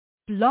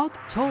Blog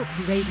Talk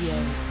Radio.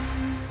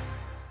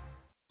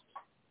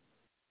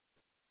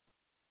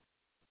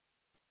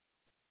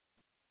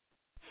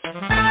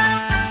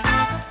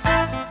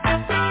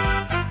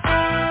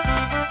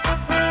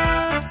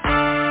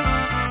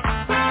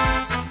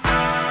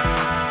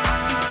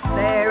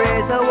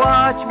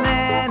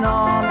 Watchman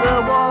on the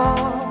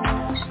wall,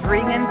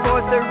 bringing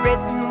forth the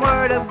written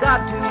word of God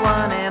to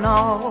one and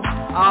all.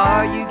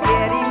 Are you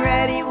getting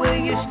ready? Will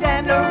you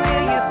stand or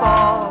will you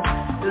fall?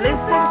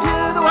 Listen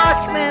to the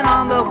watchman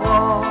on the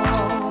wall.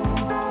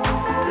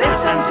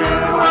 Listen to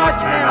the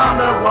watchman on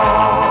the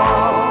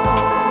wall.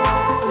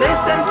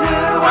 Listen to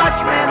the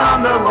watchman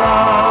on the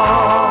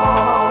wall.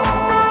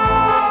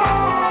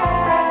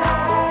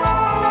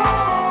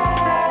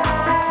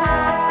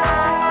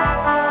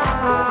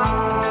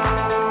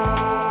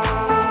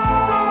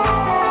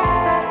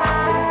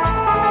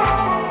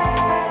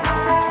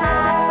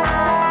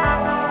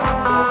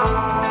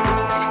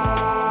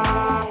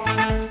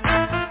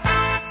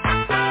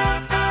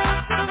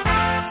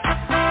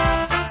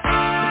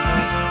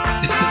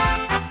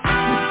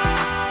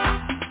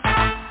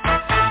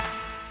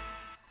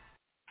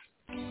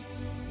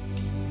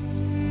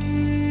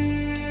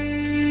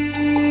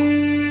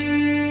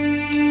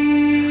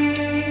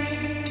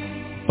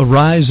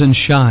 Arise and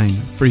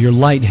shine, for your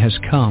light has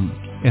come,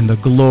 and the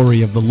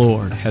glory of the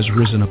Lord has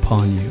risen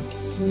upon you.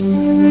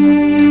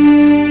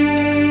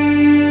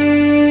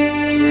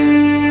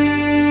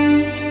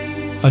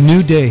 A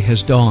new day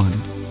has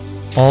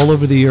dawned. All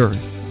over the earth,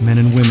 men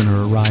and women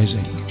are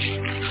arising.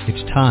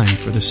 It's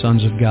time for the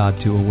sons of God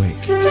to awake.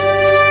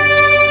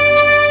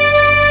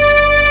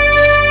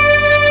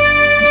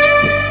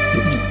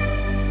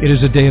 It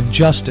is a day of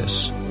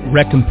justice,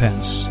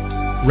 recompense,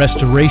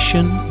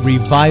 restoration,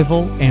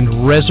 revival,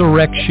 and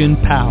resurrection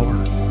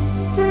power.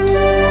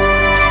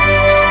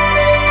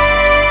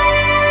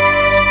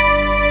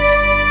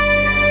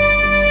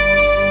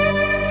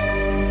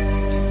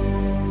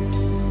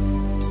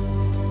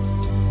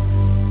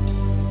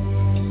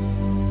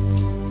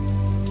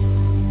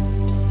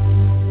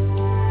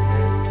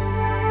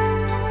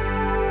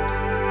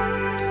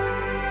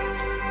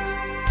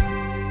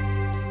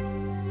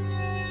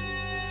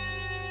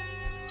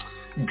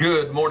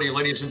 Good morning,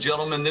 ladies and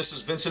gentlemen. This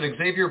is Vincent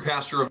Xavier,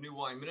 pastor of New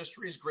Wine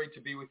Ministries. Great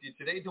to be with you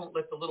today. Don't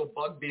let the little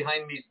bug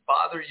behind me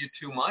bother you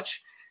too much.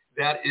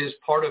 That is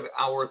part of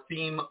our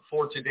theme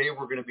for today.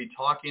 We're going to be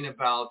talking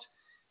about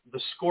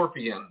the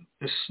scorpion,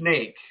 the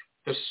snake,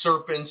 the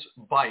serpent's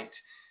bite.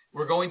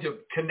 We're going to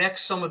connect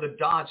some of the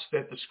dots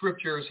that the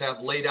scriptures have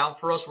laid out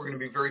for us. We're going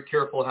to be very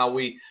careful how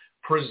we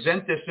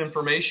present this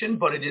information,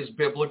 but it is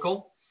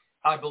biblical.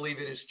 I believe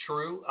it is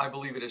true. I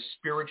believe it is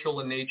spiritual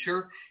in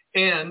nature,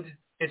 and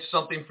it's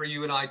something for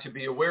you and I to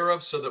be aware of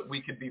so that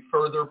we could be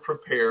further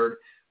prepared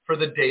for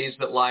the days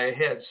that lie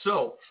ahead.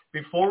 So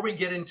before we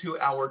get into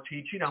our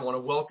teaching, I want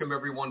to welcome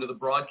everyone to the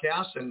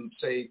broadcast and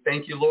say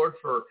thank you, Lord,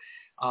 for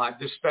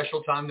this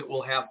special time that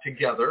we'll have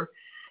together.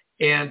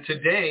 And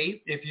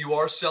today, if you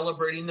are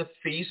celebrating the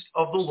feast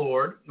of the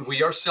Lord,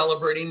 we are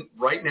celebrating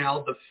right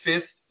now the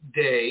 5th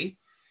day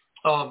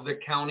of the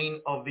counting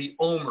of the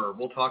Omer.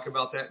 We'll talk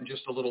about that in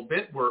just a little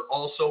bit. We're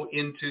also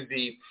into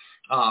the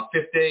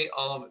 5th day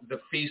of the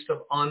Feast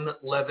of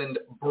Unleavened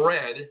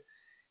Bread.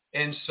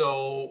 And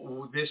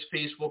so this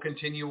feast will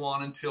continue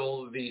on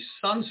until the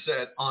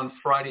sunset on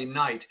Friday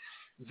night.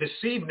 This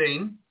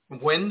evening,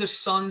 when the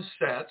sun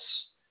sets,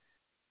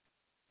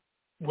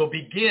 will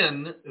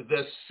begin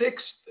the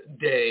 6th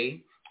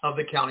day of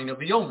the counting of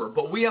the Omer.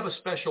 But we have a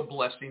special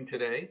blessing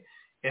today,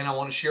 and I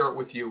want to share it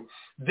with you.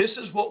 This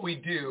is what we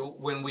do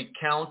when we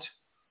count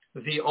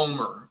the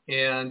Omer,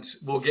 and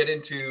we'll get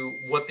into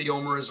what the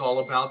Omer is all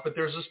about, but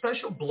there's a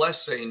special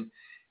blessing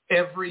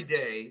every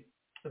day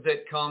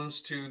that comes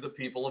to the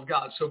people of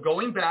God. So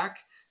going back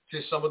to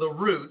some of the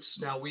roots,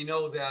 now we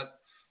know that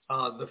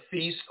the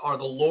feasts are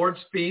the Lord's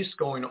feast,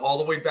 going all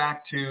the way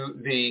back to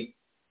the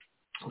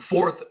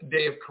 4th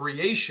day of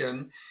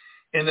creation,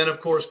 and then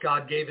of course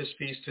God gave his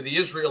feast to the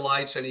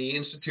Israelites, and he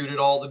instituted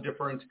all the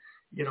different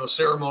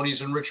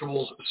ceremonies and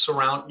rituals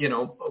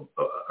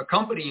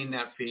accompanying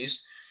that feast.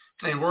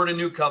 And we're in a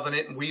new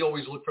covenant, and we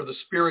always look for the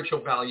spiritual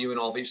value in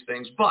all these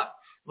things. But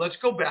let's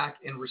go back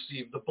and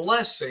receive the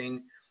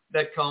blessing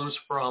that comes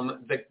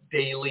from the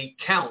daily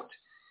count.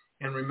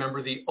 And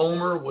remember, the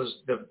Omer was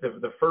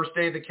the first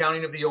day of the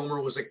counting of the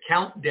Omer was a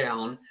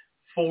countdown,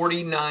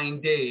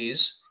 49 days,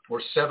 or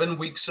 7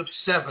 weeks of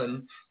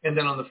 7. And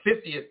then on the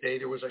 50th day,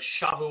 there was a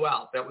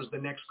Shavuot. That was the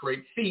next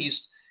great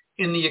feast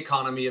in the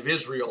economy of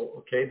Israel,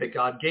 okay, that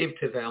God gave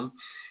to them.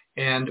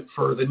 And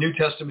for the New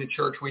Testament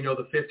church, we know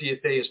the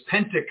 50th day is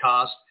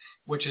Pentecost,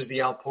 which is the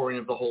outpouring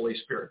of the Holy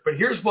Spirit. But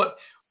here's what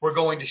we're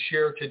going to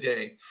share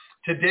today.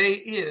 Today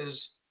is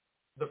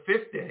the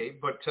 5th day,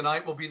 but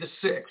tonight will be the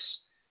 6th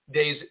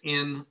days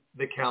in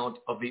the count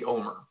of the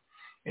Omer.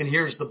 And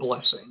here's the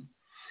blessing.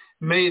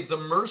 May the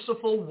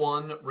merciful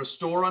one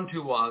restore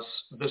unto us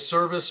the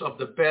service of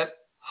the Bet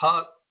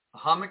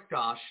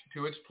HaMikdash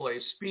to its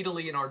place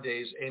speedily in our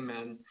days.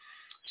 Amen.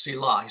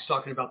 Selah. He's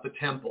talking about the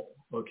temple.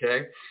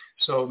 Okay?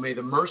 So may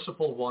the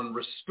merciful one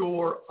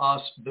restore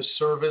us the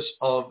service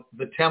of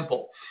the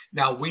temple.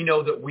 Now, we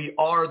know that we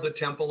are the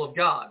temple of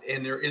God,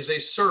 and there is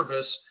a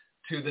service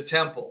to the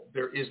temple.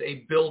 There is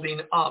a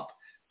building up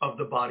of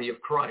the body of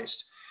Christ.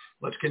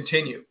 Let's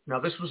continue. Now,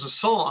 this was a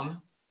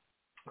song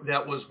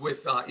that was with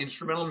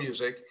instrumental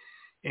music,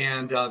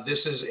 and this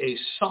is a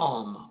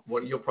psalm.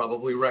 What you'll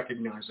probably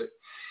recognize it.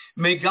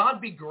 May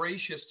God be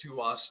gracious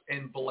to us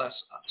and bless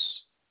us.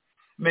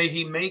 May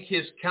he make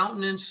his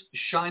countenance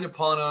shine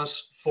upon us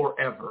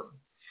forever,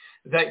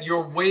 that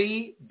your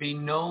way be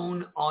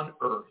known on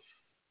earth,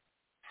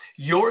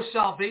 your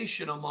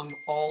salvation among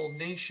all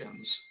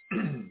nations.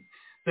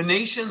 The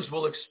nations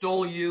will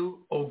extol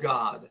you, O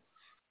God.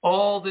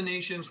 All the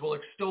nations will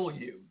extol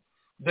you.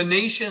 The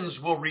nations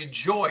will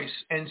rejoice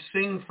and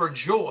sing for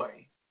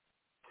joy.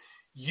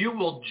 You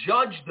will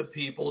judge the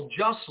people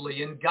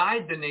justly and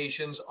guide the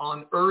nations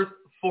on earth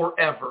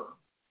forever.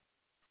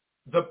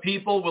 The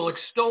people will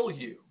extol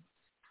you,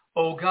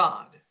 O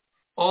God.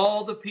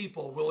 All the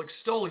people will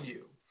extol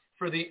you,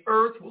 for the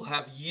earth will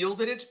have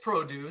yielded its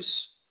produce,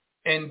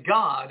 and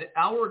God,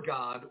 our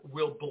God,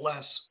 will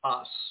bless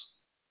us.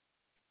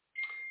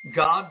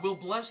 God will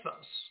bless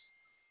us,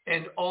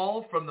 and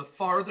all from the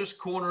farthest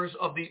corners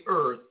of the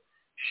earth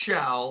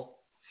shall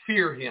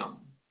fear him.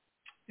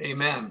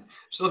 Amen.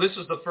 So this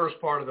is the first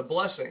part of the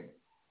blessing.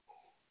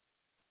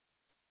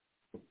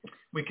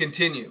 We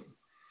continue.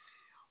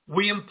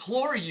 We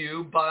implore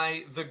you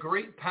by the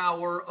great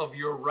power of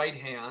your right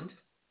hand,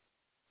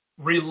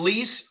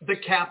 release the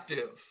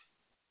captive,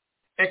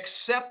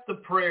 accept the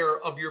prayer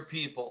of your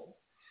people,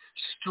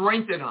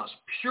 strengthen us,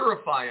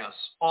 purify us,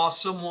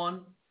 awesome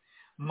one,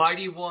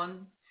 mighty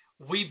one.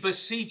 We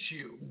beseech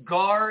you,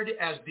 guard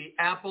as the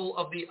apple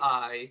of the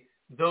eye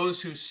those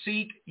who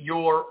seek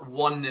your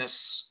oneness.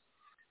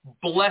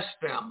 Bless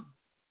them,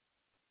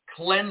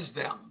 cleanse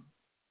them,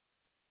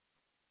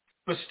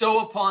 bestow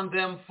upon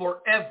them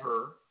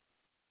forever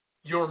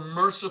your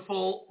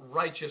merciful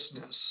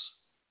righteousness.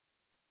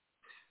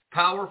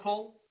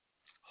 Powerful,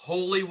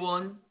 Holy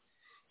One,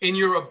 in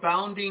your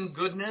abounding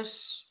goodness,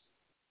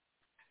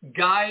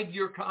 guide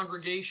your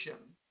congregation.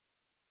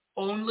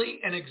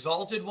 Only an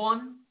exalted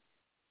one,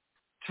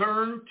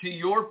 turn to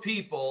your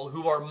people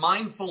who are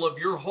mindful of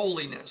your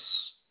holiness.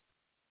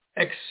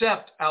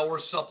 Accept our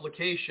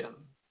supplication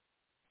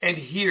and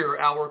hear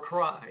our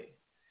cry.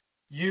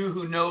 You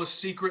who know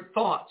secret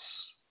thoughts,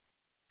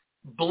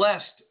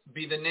 blessed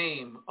be the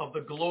name of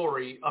the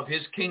glory of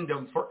his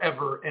kingdom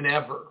forever and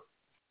ever.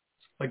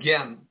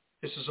 Again,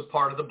 this is a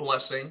part of the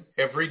blessing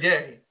every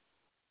day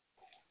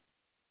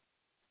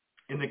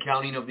in the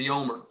counting of the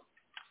Omer.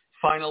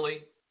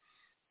 Finally,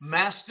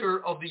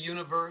 Master of the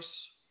universe,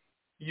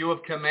 you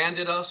have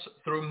commanded us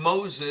through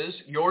Moses,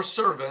 your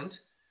servant,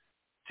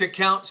 to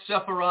count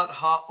Sephirat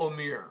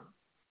HaOmer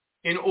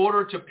in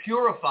order to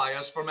purify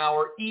us from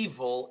our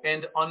evil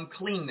and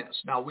uncleanness.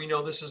 Now, we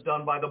know this is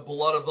done by the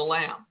blood of the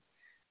Lamb.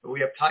 We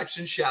have types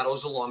and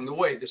shadows along the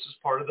way. This is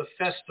part of the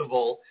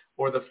festival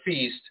or the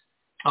feast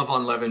of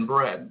unleavened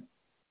bread.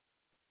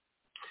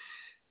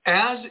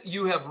 As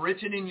you have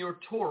written in your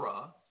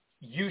Torah,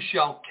 you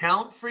shall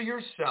count for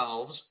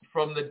yourselves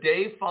from the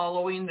day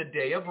following the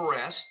day of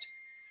rest,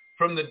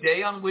 from the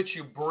day on which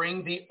you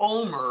bring the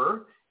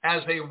Omer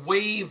as a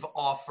wave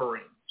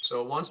offering.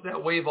 So once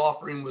that wave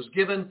offering was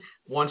given,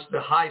 once the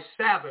high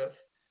Sabbath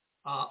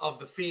of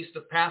the feast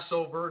of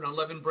Passover and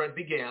unleavened bread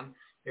began,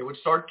 they would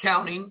start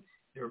counting.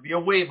 There would be a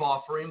wave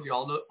offering. We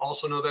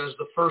also know that as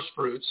the first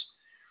fruits.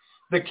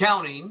 The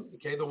counting,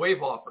 okay, the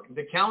wave offering.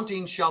 The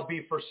counting shall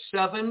be for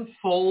 7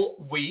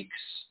 full weeks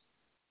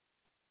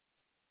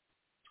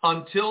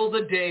until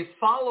the day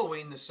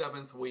following the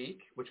 7th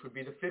week, which would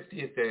be the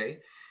 50th day,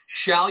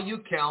 shall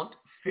you count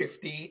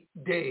 50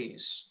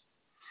 days,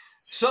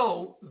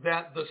 so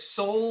that the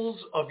souls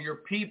of your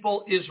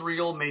people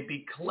Israel may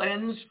be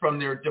cleansed from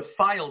their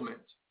defilement.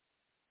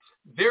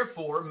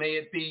 Therefore, may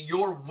it be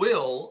your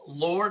will,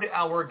 Lord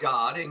our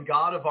God and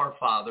God of our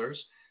fathers,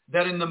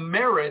 that in the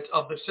merit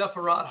of the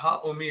Sephirat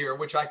HaOmer,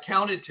 which I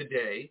counted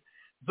today,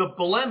 the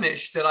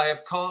blemish that I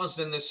have caused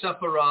in the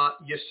Sephirat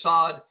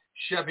Yesod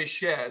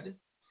Shebeshed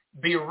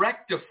be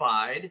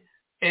rectified,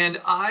 and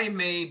I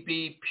may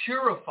be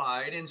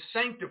purified and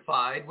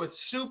sanctified with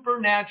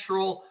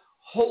supernatural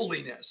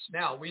holiness.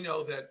 Now, we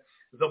know that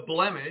the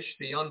blemish,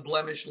 the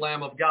unblemished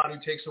Lamb of God who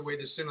takes away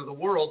the sin of the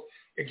world,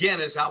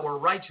 again, is our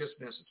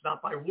righteousness. It's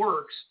not by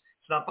works.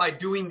 It's not by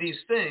doing these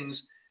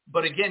things.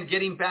 But again,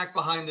 getting back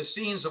behind the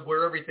scenes of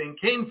where everything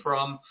came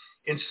from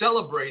in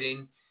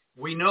celebrating,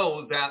 we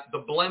know that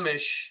the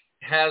blemish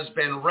has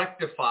been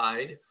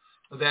rectified,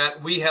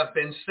 that we have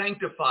been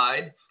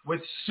sanctified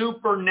with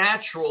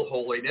supernatural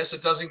holiness.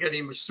 It doesn't get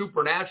any more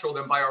supernatural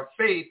than by our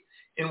faith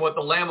in what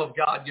the Lamb of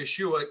God,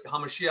 Yeshua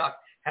HaMashiach,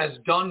 has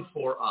done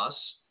for us.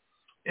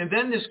 And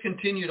then this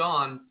continued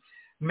on,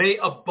 may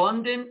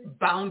abundant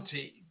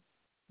bounty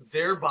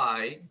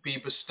thereby be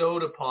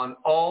bestowed upon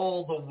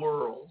all the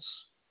worlds.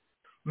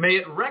 May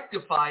it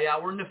rectify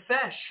our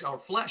nefesh,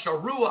 our flesh, our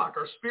ruach,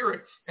 our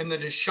spirit, and the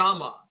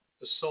neshama,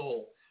 the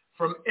soul,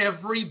 from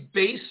every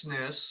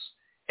baseness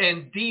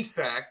and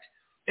defect,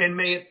 and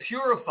may it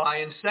purify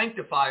and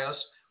sanctify us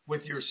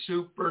with your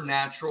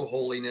supernatural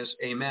holiness.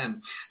 Amen.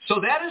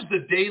 So that is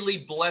the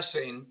daily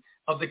blessing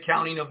of the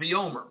counting of the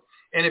Omer.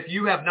 And if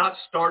you have not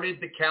started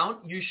the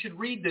count, you should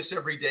read this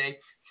every day.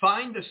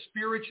 Find the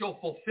spiritual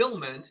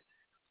fulfillment.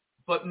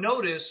 But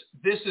notice,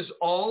 this is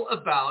all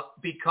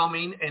about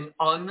becoming an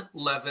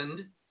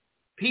unleavened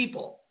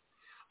people,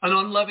 an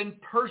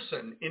unleavened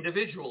person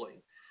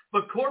individually.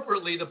 But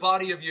corporately, the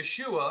body of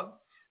Yeshua,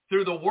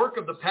 through the work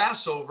of the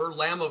Passover,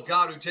 Lamb of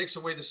God who takes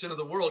away the sin of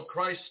the world,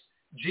 Christ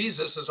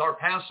Jesus is our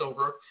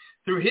Passover.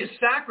 Through his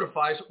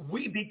sacrifice,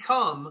 we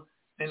become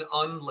an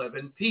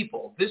unleavened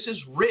people. This is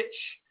rich.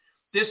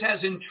 This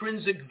has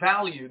intrinsic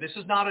value. This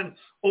is not an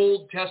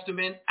Old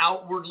Testament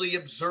outwardly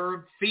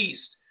observed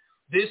feast.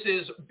 This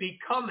is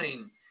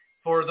becoming,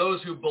 for those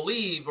who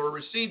believe or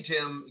received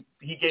him,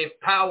 he gave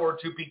power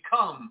to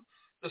become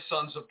the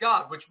sons of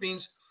God, which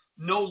means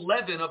no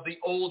leaven of the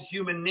old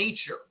human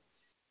nature.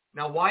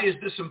 Now, why is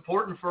this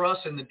important for us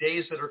in the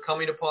days that are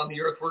coming upon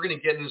the earth? We're going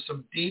to get into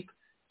some deep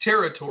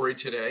territory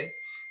today.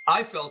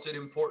 I felt it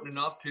important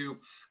enough to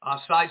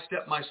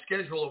sidestep my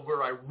schedule of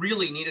where I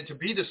really needed to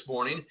be this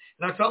morning.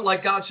 And I felt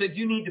like God said,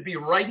 you need to be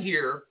right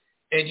here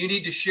and you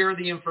need to share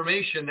the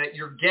information that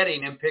you're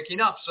getting and picking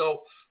up.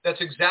 So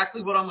that's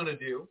exactly what I'm going to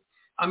do.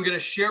 I'm going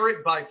to share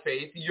it by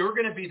faith. You're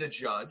going to be the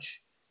judge,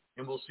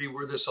 and we'll see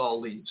where this all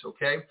leads,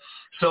 okay?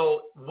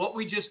 So what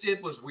we just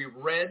did was we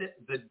read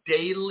the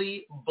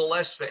daily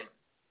blessing.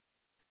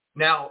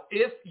 Now,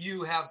 if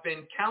you have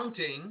been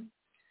counting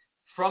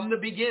from the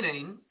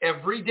beginning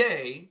every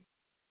day,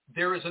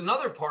 there is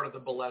another part of the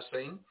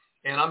blessing,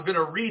 and I'm going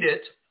to read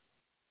it,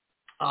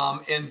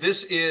 and this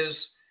is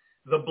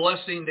the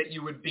blessing that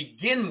you would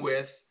begin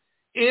with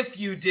if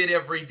you did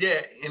every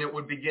day, and it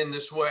would begin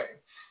this way.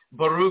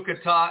 Baruch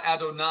atah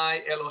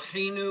Adonai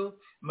Eloheinu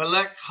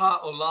melech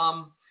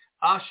ha'olam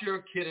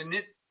asher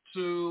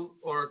kirinitzu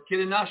or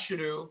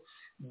kirinashenu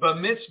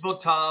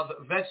b'mitzvotav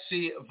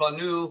vetzi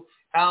vanu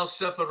al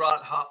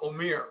separat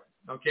ha'omer.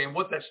 Okay, and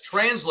what that's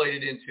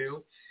translated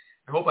into,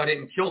 I hope I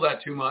didn't kill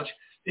that too much,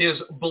 is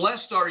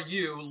blessed are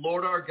you,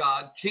 Lord our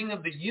God, King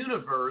of the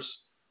universe,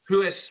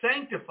 who has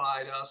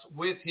sanctified us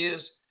with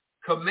his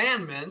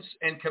commandments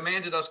and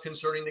commanded us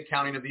concerning the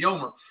counting of the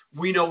Omer.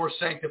 We know we're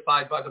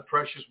sanctified by the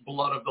precious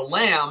blood of the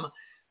Lamb,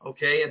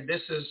 okay, and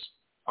this is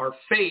our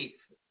faith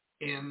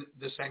in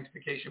the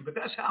sanctification. But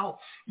that's how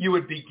you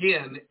would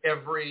begin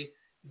every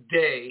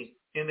day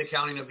in the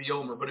counting of the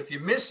Omer. But if you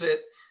miss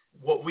it,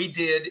 what we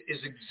did is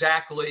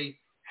exactly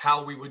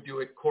how we would do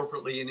it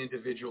corporately and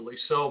individually.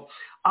 So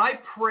I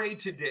pray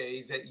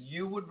today that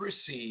you would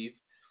receive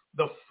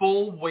the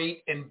full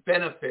weight and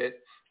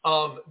benefit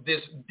of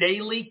this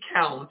daily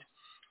count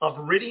of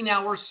ridding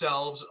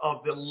ourselves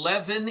of the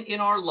leaven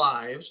in our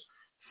lives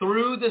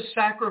through the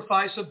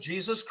sacrifice of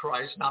Jesus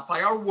Christ, not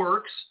by our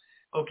works,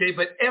 okay,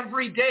 but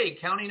every day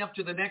counting up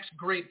to the next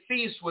great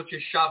feast, which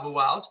is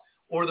Shavuot,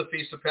 or the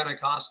Feast of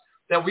Pentecost,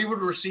 that we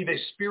would receive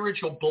a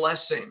spiritual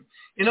blessing.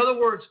 In other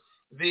words,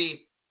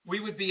 we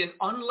would be an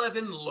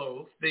unleavened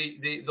loaf.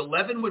 The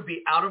leaven would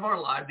be out of our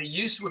lives. The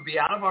yeast would be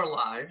out of our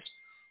lives.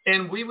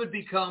 And we would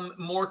become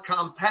more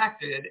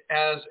compacted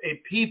as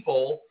a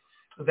people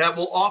that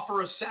will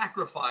offer a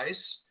sacrifice,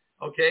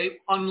 okay,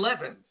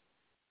 unleavened.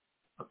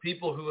 A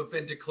people who have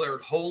been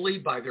declared holy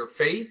by their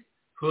faith,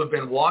 who have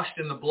been washed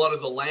in the blood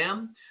of the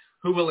Lamb,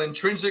 who will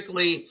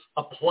intrinsically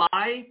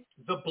apply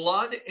the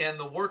blood, and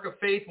the work of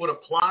faith would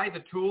apply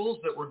the tools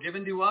that were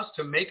given to us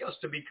to make us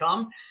to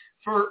become.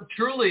 For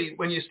truly,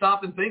 when you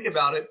stop and think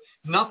about it,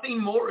 nothing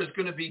more is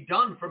going to be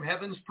done from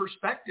heaven's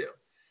perspective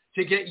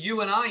to get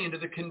you and I into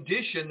the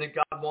condition that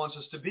God wants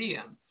us to be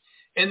in.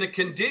 And the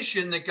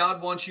condition that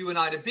God wants you and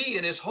I to be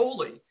in is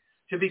holy,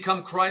 to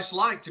become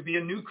Christ-like, to be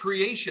a new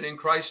creation in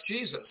Christ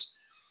Jesus.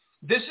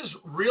 This is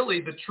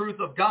really the truth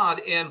of God,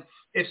 and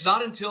it's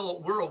not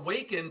until we're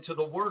awakened to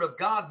the Word of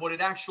God, what it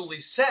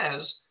actually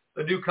says,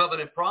 the new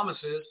covenant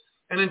promises,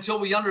 and until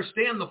we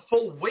understand the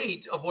full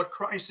weight of what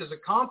Christ has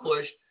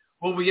accomplished,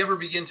 will we ever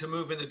begin to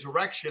move in the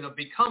direction of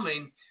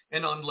becoming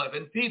an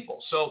unleavened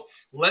people. So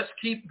let's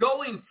keep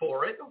going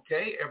for it,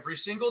 okay? Every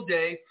single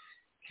day,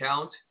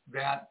 count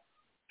that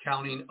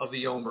counting of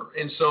the Omer.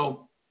 And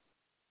so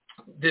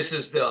this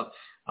is the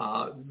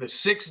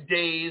 6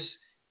 days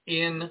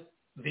in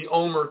the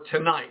Omer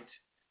tonight,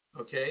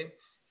 okay?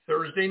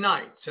 Thursday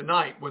night,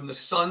 tonight, when the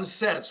sun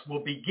sets,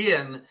 will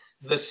begin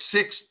the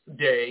 6th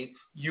day.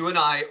 You and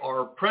I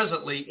are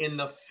presently in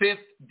the 5th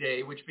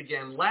day, which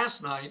began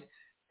last night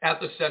at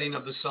the setting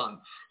of the sun.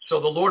 So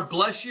the Lord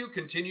bless you.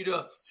 Continue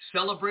to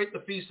celebrate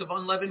the Feast of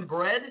Unleavened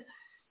Bread.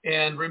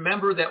 And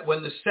remember that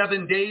when the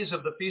 7 days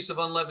of the Feast of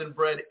Unleavened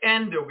Bread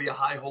end, there will be a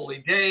high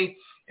holy day.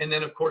 And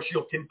then, of course,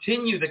 you'll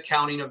continue the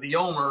counting of the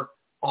Omer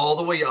all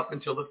the way up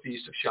until the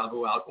Feast of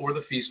Shavuot or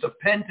the Feast of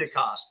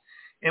Pentecost.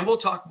 And we'll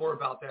talk more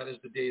about that as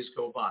the days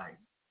go by.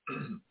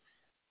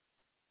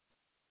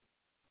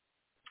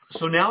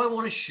 So now I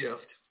want to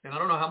shift, and I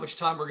don't know how much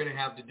time we're going to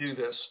have to do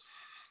this.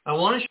 I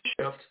want to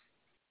shift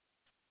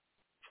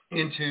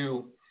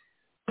into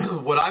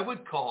what I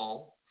would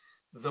call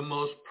the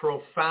most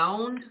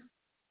profound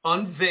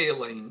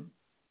unveiling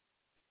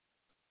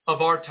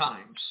of our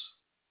times.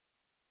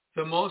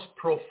 The most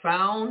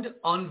profound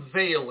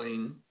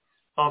unveiling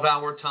of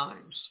our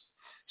times.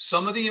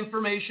 Some of the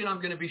information I'm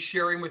going to be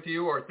sharing with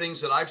you are things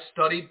that I've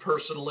studied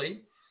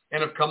personally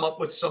and have come up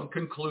with some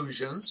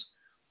conclusions.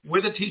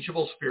 With a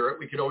teachable spirit,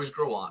 we could always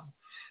grow on.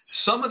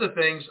 Some of the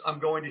things I'm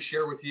going to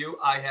share with you,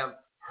 I have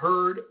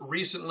heard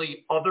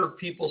recently other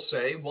people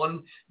say.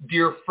 One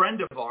dear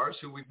friend of ours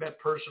who we've met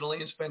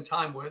personally and spent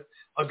time with,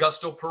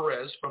 Augusto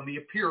Perez from The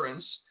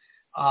Appearance,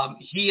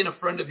 he and a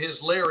friend of his,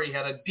 Larry,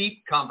 had a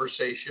deep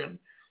conversation,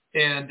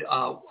 and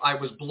I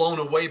was blown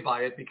away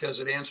by it because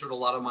it answered a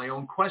lot of my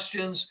own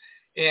questions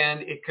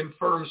and it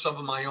confirmed some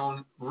of my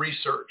own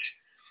research.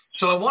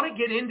 So I want to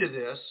get into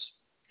this,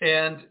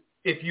 and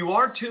if you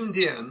are tuned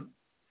in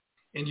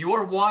and you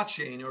are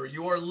watching or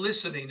you are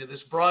listening to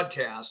this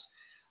broadcast,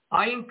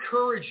 I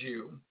encourage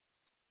you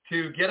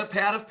to get a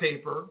pad of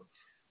paper,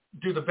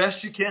 do the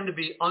best you can to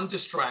be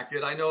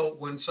undistracted. I know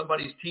when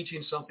somebody's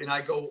teaching something,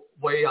 I go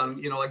way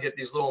on, I get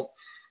these little,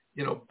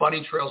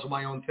 bunny trails of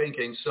my own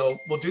thinking. So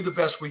we'll do the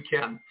best we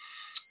can.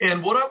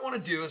 And what I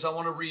want to do is I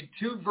want to read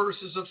 2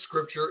 verses of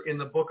Scripture in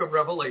the book of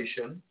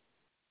Revelation.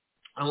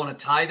 I want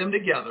to tie them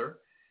together,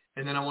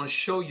 and then I want to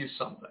show you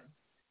something.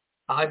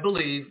 I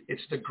believe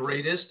it's the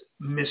greatest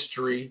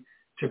mystery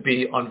to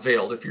be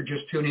unveiled. If you're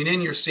just tuning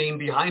in, you're seeing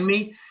behind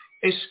me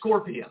a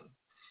scorpion.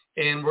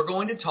 And we're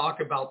going to talk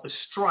about the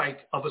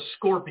strike of a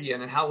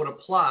scorpion and how it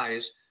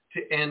applies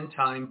to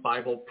end-time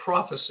Bible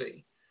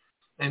prophecy.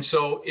 And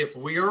so if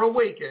we are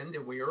awakened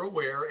and we are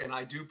aware, and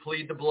I do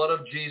plead the blood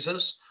of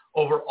Jesus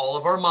over all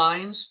of our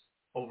minds,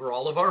 over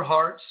all of our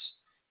hearts,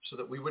 so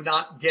that we would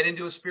not get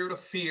into a spirit of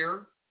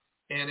fear.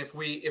 And if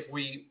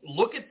we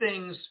look at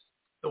things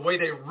the way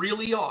they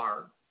really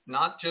are,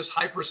 not just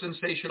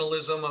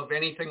hypersensationalism of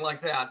anything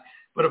like that,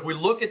 but if we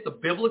look at the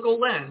biblical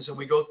lens and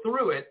we go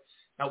through it,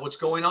 at what's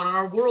going on in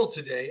our world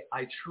today,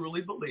 I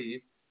truly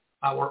believe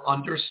our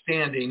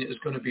understanding is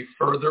going to be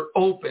further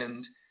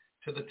opened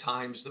to the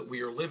times that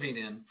we are living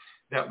in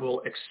that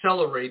will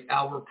accelerate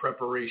our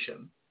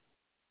preparation.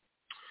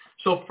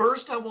 So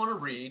first I want to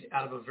read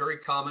out of a very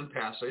common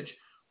passage,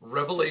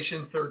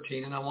 Revelation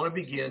 13, and I want to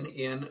begin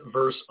in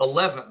verse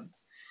 11.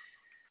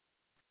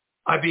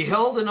 I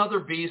beheld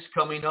another beast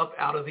coming up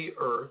out of the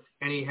earth,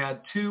 and he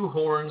had 2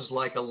 horns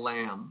like a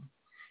lamb,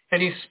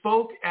 and he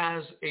spoke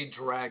as a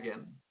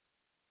dragon.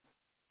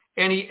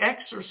 And he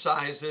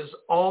exercises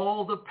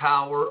all the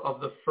power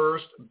of the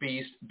first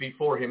beast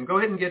before him. Go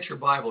ahead and get your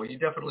Bible. You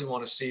definitely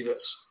want to see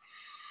this.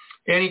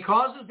 And he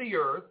causes the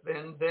earth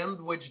and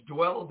them which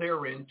dwell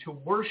therein to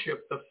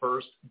worship the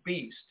first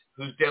beast,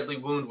 whose deadly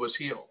wound was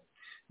healed.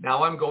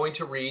 Now I'm going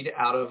to read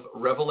out of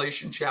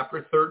Revelation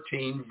chapter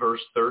 13,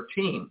 verse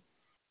 13.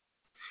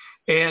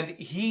 And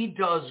he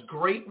does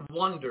great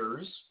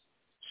wonders,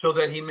 so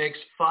that he makes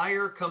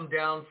fire come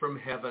down from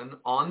heaven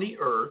on the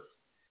earth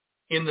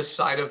in the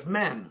sight of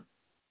men,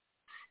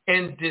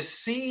 and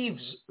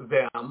deceives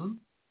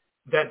them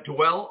that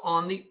dwell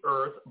on the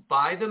earth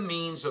by the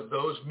means of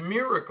those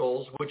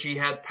miracles which he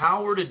had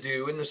power to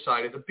do in the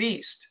sight of the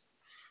beast,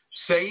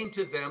 saying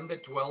to them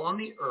that dwell on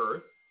the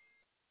earth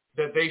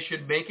that they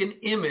should make an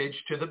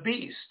image to the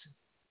beast,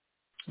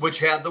 which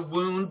had the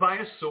wound by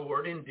a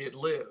sword and did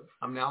live.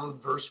 I'm now in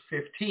verse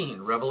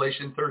 15,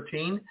 Revelation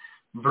 13,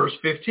 verse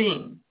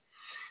 15.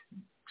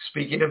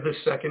 Speaking of the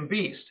second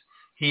beast,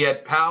 he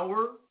had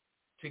power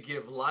to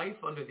give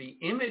life unto the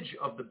image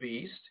of the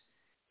beast,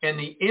 and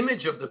the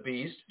image of the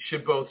beast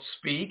should both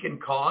speak and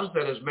cause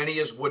that as many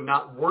as would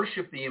not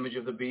worship the image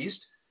of the beast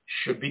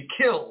should be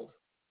killed.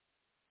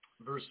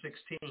 Verse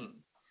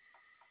 16.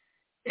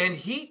 And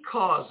he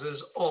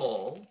causes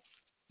all,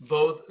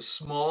 both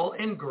small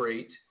and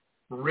great,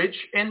 rich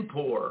and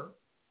poor,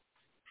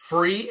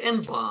 free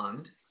and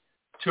bond,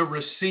 to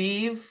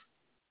receive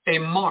a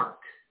mark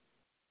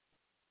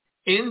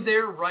in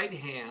their right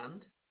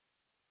hand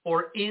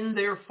or in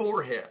their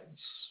foreheads,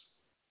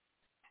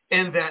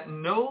 and that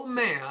no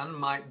man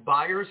might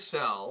buy or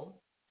sell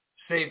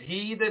save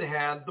he that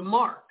had the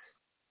mark,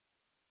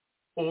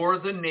 or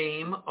the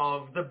name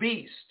of the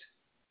beast,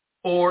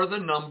 or the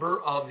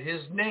number of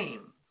his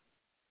name.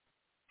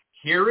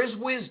 Here is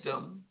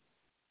wisdom.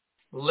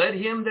 Let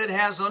him that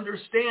has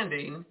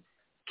understanding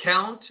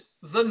count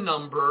the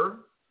number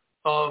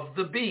of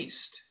the beast,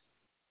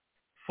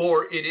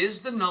 for it is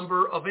the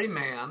number of a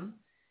man,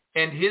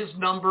 and his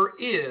number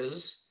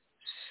is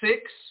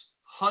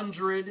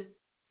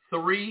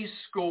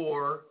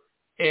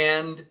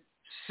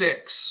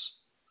 666.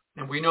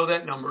 And we know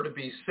that number to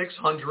be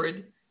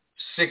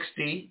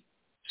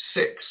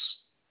 666,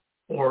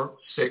 or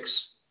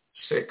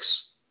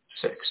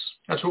 666.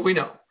 That's what we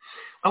know.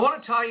 I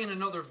want to tie in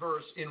another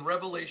verse in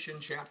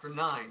Revelation chapter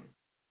 9.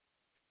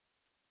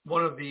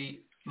 One of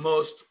the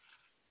most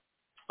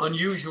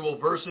unusual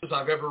verses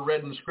I've ever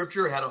read in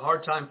Scripture. Had a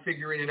hard time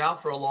figuring it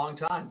out for a long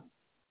time.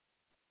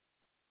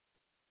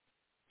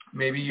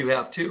 Maybe you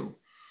have too.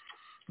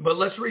 But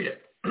let's read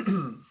it.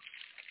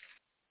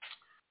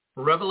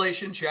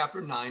 Revelation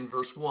chapter 9,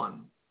 verse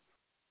 1.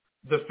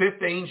 The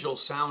fifth angel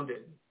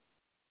sounded.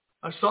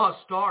 I saw a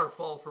star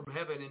fall from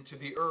heaven into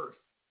the earth,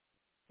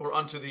 or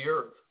unto the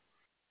earth.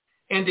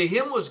 And to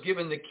him was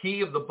given the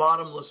key of the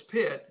bottomless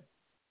pit.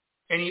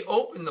 And he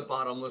opened the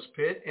bottomless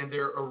pit, and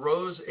there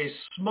arose a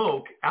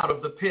smoke out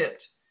of the pit,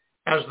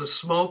 as the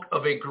smoke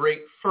of a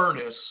great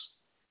furnace.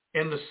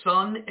 And the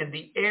sun and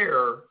the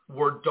air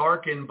were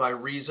darkened by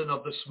reason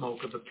of the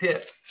smoke of the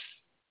pit.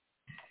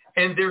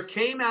 And there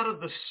came out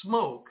of the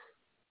smoke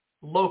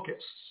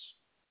locusts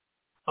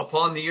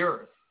upon the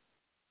earth,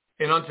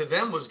 and unto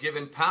them was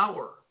given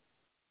power,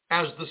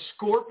 as the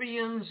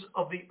scorpions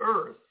of the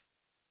earth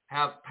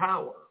have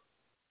power.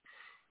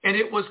 And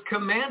it was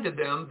commanded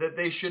them that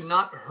they should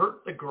not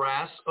hurt the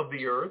grass of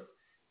the earth,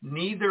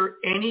 neither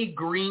any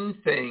green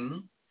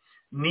thing,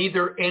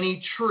 neither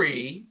any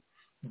tree,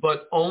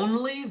 but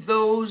only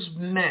those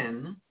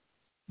men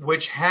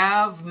which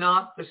have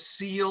not the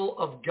seal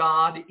of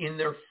God in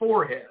their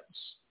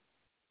foreheads.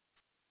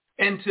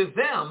 And to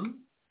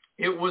them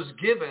it was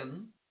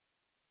given,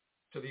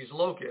 to these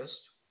locusts,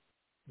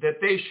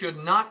 that they should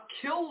not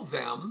kill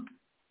them,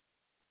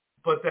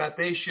 but that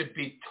they should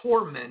be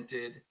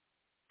tormented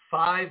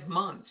 5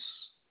 months.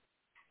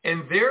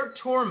 And their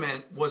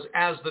torment was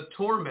as the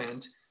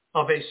torment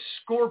of a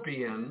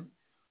scorpion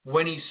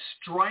when he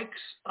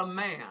strikes a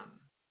man.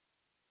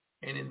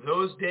 And in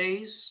those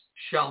days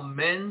shall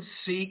men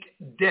seek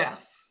death,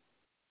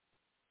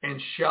 and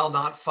shall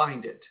not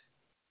find it,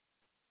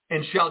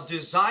 and shall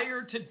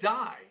desire to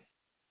die,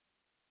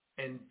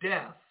 and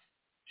death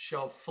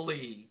shall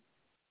flee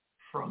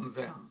from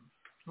them.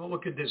 Well,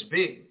 what could this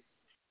be?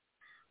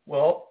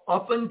 Well,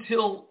 up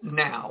until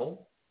now,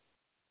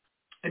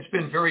 it's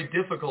been very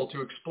difficult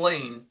to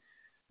explain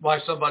why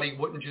somebody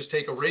wouldn't just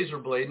take a razor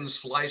blade and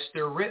slice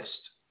their wrist.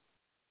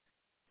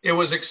 It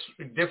was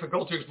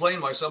difficult to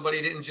explain why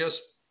somebody didn't just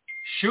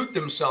shoot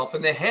themselves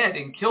in the head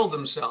and kill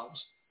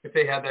themselves if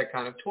they had that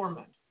kind of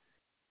torment.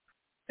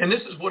 And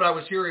this is what I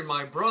was hearing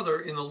my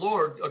brother in the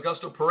Lord,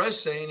 Augusto Perez,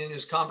 saying in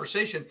his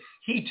conversation.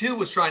 He too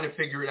was trying to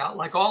figure it out,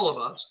 like all of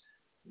us.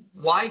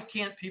 Why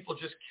can't people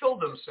just kill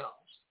themselves?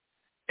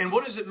 And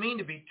what does it mean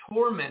to be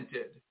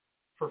tormented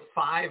for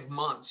 5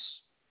 months?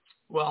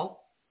 Well,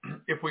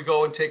 if we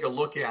go and take a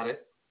look at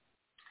it,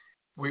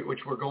 which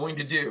we're going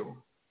to do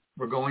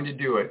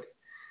it.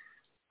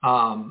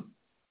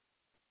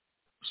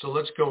 So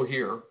let's go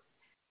here.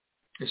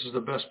 This is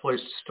the best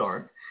place to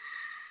start.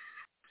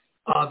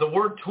 The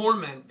word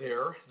torment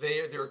there,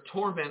 their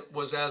torment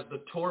was as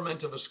the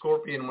torment of a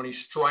scorpion when he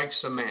strikes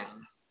a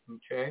man.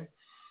 Okay?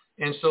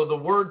 And so the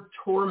word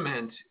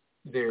torment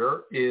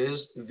there is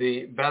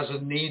the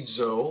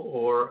basanizo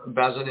or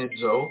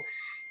basanizo.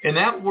 And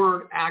that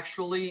word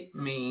actually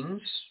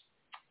means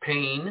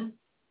pain,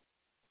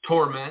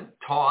 torment,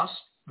 tossed,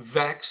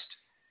 vexed.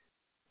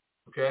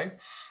 Okay?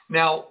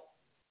 Now,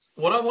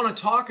 what I want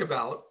to talk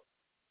about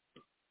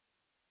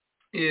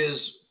is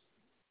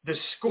the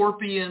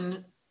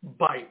scorpion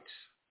bite,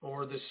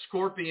 or the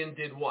scorpion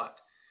did what?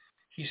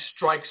 He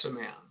strikes a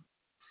man.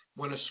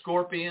 When a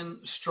scorpion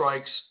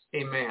strikes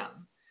a man.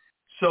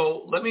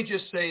 So let me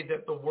just say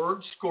that the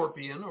word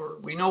scorpion, or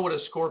we know what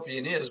a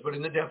scorpion is, but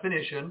in the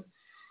definition,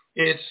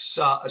 it's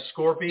a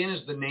scorpion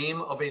is the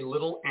name of a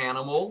little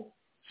animal,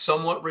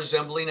 somewhat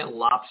resembling a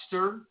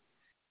lobster,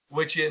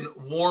 which in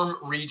warm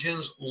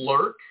regions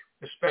lurk,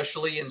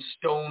 especially in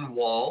stone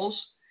walls.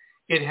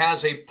 It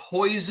has a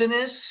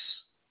poisonous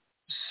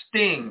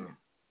sting.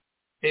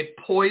 A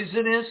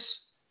poisonous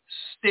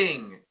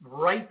sting.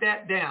 Write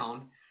that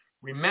down.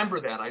 Remember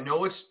that. I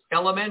know it's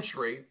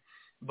elementary,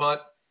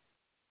 but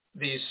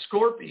the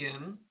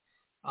scorpion,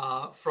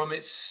 from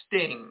its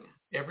sting,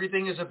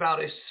 everything is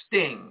about a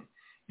sting.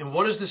 And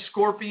what does the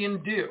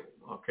scorpion do?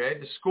 Okay,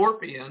 the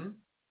scorpion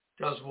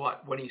does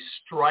what? When he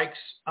strikes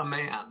a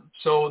man.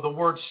 So the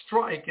word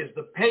strike is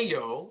the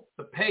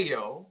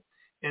peyo,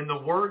 and the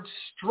word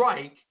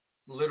strike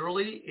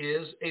literally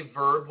is a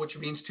verb which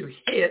means to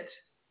hit,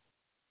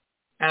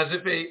 as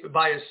if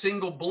by a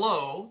single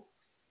blow,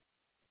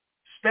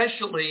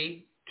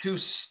 especially to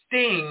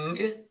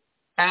sting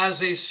as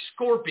a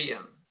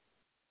scorpion.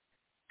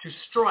 To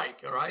strike,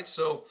 all right?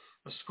 So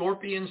a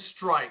scorpion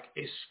strike,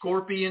 a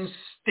scorpion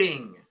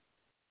sting.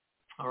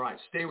 All right,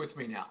 stay with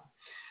me now.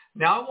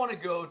 Now I want to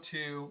go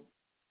to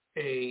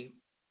and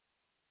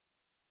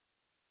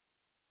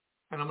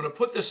I'm going to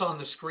put this on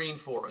the screen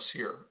for us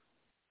here.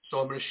 So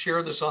I'm going to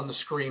share this on the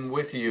screen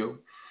with you,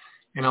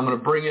 and I'm going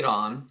to bring it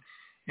on,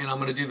 and I'm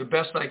going to do the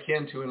best I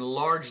can to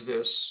enlarge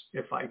this,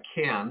 if I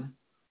can,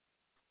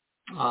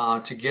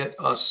 to get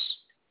us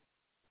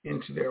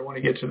into there. I want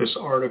to get to this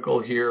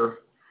article here.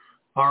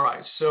 All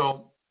right,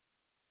 so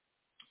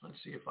let's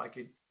see if I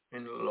could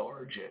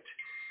enlarge it.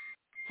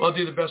 Well, I'll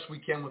do the best we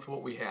can with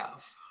what we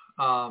have.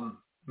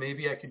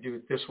 Maybe I could do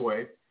it this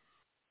way.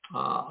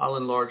 I'll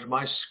enlarge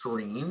my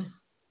screen.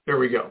 There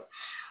we go.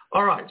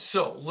 All right,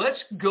 so let's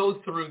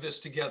go through this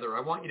together.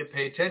 I want you to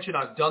pay attention.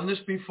 I've done this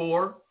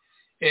before,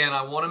 and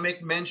I want to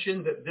make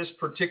mention that this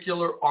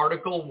particular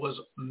article was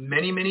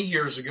many, many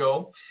years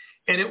ago,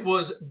 And it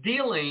was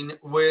dealing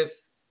with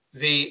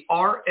the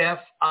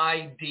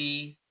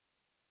RFID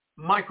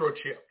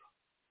microchip,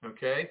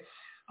 okay?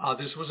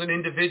 This was an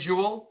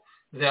individual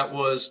that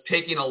was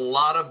taking a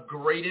lot of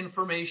great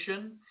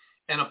information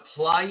and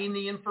applying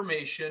the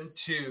information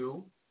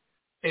to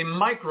a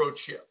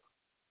microchip,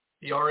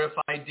 the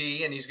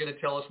RFID, and he's going to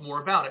tell us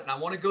more about it. And I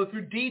want to go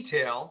through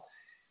detail,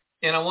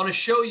 and I want to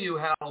show you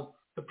how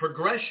the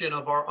progression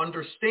of our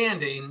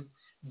understanding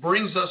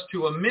brings us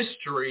to a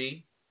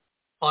mystery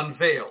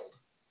unveiled,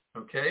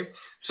 okay?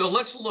 So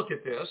let's look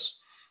at this.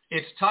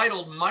 It's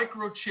titled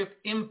Microchip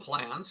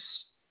Implants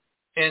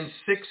and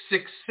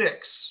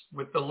 666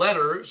 with the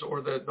letters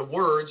or the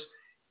words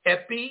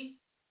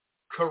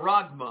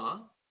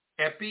epicharagma,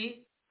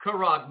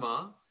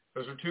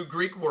 those are two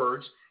Greek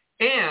words,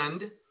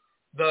 and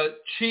the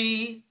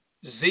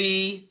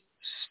chi-z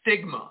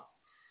stigma,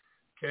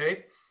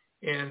 okay?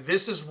 And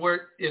this is where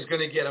it is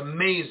going to get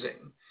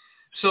amazing.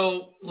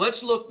 So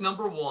let's look,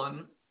 number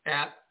one,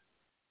 at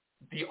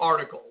the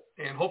article,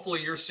 and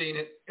hopefully you're seeing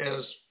it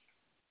as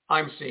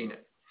I'm seeing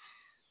it.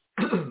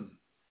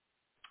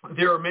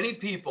 There are many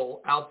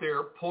people out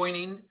there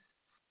pointing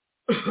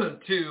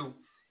to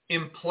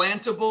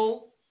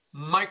implantable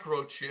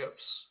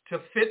microchips to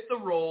fit the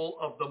role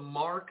of the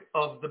mark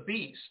of the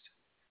beast.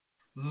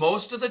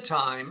 Most of the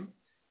time,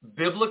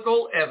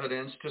 biblical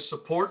evidence to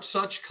support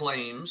such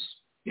claims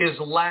is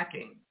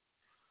lacking.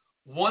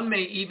 One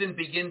may even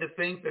begin to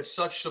think that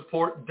such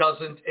support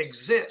doesn't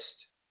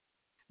exist.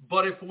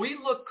 But if we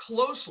look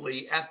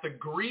closely at the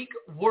Greek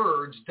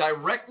words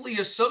directly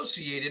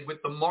associated with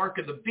the mark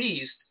of the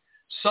beast,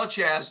 such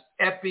as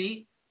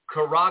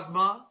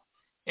epicharagma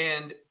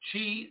and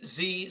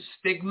chi-z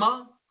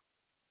stigma,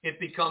 it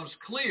becomes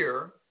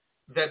clear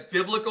that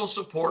biblical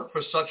support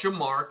for such a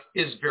mark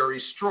is very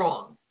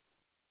strong.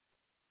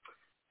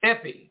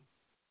 Epi,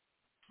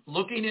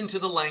 looking into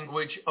the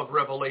language of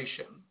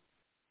Revelation.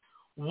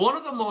 One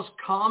of the most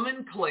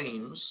common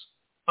claims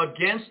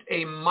against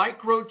a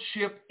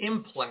microchip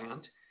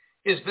implant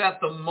is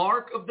that the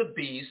mark of the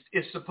beast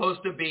is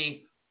supposed to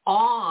be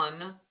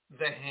on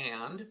the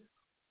hand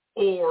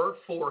or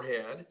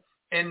forehead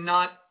and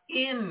not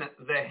in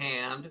the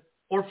hand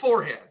or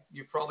forehead.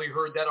 You've probably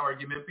heard that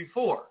argument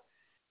before.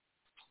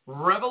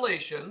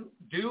 Revelation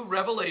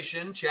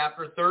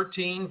chapter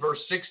 13, verse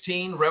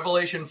 16,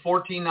 Revelation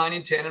 14, 9,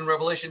 and 10, and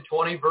Revelation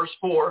 20, verse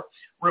 4,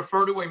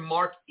 refer to a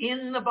mark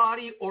in the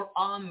body or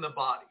on the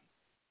body.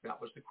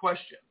 That was the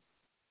question.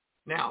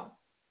 Now,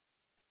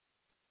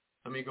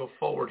 let me go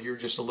forward here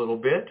just a little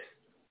bit,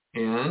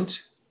 and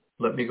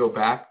let me go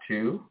back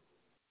to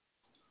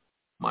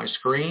my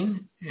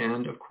screen,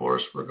 and of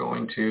course, we're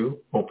going to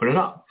open it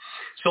up.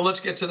 So let's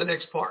get to the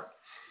next part.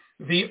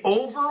 The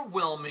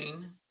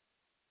overwhelming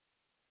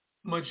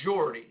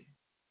majority,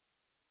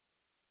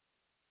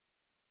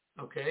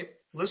 okay,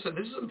 listen,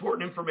 this is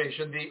important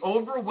information. The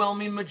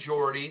overwhelming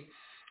majority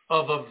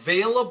of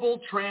available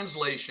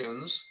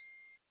translations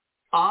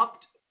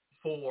opt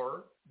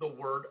for the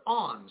word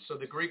on. So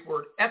the Greek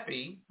word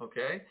epi,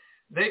 okay,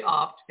 they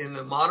opt in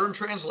the modern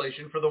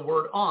translation for the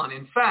word on.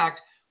 In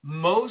fact,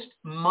 most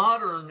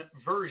modern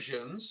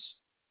versions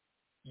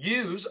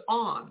use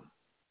on.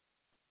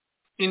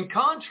 In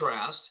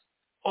contrast,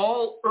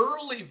 all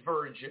early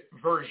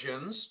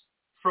versions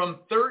from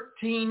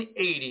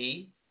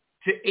 1380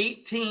 to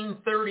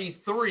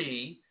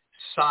 1833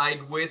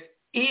 side with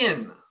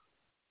in.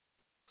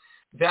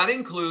 That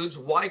includes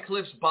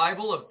Wycliffe's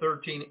Bible of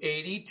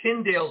 1380,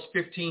 Tyndale's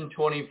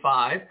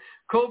 1525,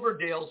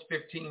 Coverdale's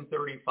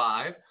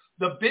 1535,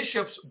 the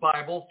Bishop's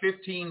Bible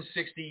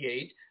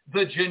 1568,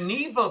 the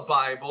Geneva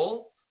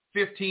Bible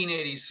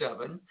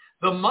 1587,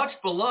 the much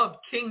beloved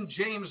King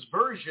James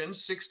Version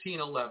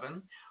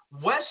 1611,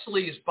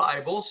 Wesley's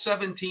Bible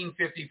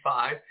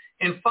 1755,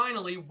 and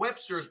finally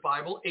Webster's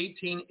Bible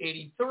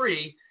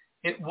 1883.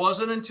 It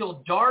wasn't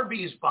until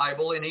Darby's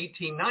Bible in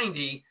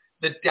 1890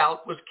 that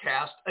doubt was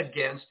cast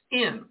against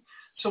in.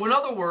 So in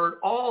other words,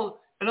 all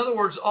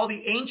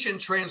the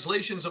ancient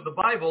translations of the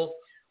Bible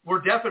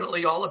were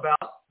definitely all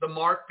about the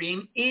mark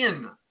being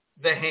in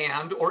the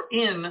hand or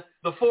in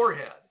the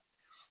forehead.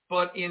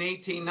 But in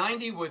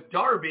 1890 with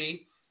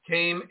Darby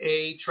came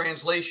a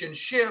translation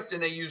shift,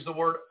 and they used the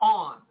word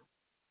on.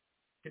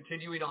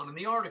 Continuing on in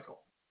the article.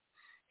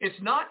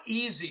 It's not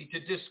easy to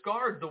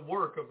discard the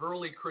work of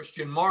early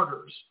Christian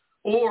martyrs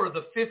or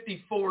the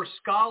 54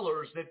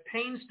 scholars that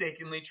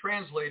painstakingly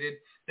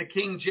translated the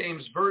King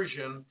James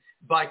Version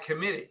by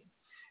committee,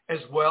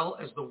 as well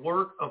as the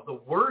work of the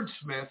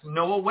wordsmith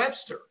Noah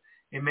Webster,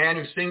 a man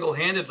who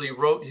single-handedly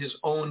wrote his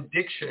own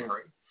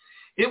dictionary.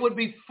 It would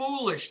be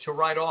foolish to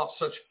write off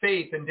such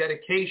faith and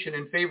dedication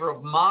in favor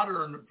of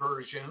modern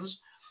versions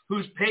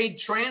whose paid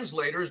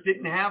translators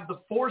didn't have the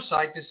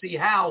foresight to see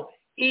how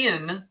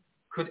in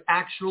could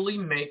actually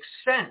make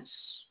sense.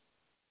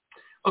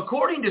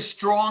 According to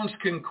Strong's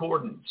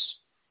Concordance,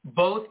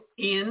 both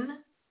in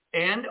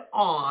and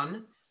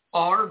on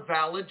are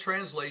valid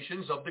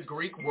translations of the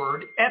Greek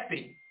word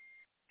epi.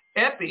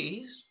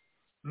 Epi's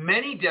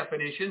many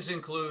definitions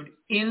include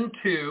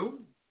into,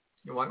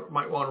 You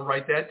might want to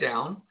write that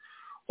down.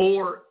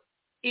 Or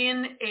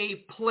in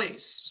a place.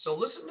 So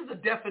listen to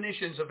the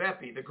definitions of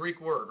epi, the Greek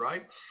word,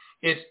 right?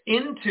 It's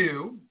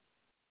into,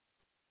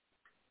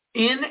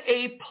 in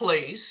a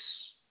place,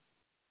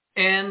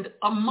 and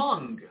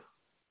among,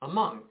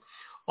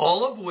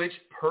 all of which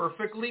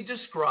perfectly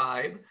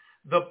describe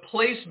the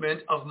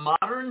placement of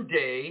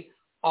modern-day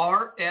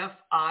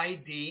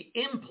RFID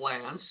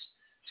implants,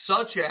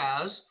 such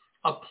as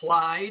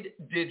Applied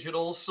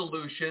Digital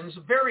Solutions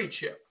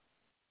VeriChip.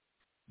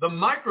 The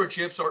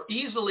microchips are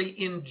easily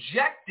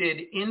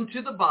injected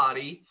into the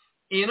body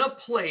in a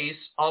place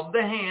of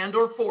the hand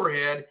or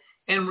forehead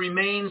and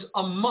remains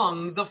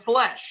among the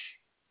flesh.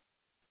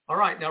 All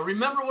right, now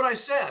remember what I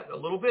said a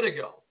little bit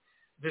ago.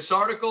 This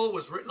article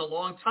was written a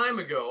long time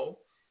ago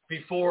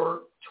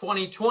before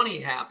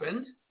 2020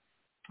 happened,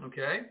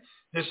 okay?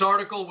 This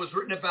article was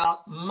written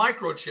about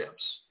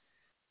microchips.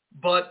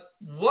 But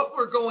what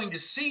we're going to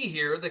see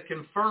here that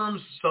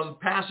confirms some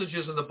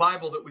passages in the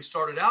Bible that we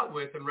started out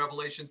with in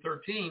Revelation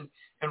 13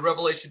 and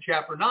Revelation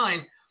chapter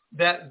 9,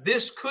 that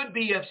this could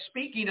be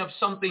speaking of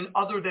something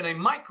other than a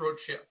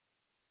microchip.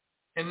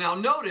 And now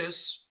notice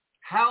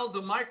how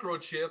the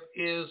microchip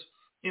is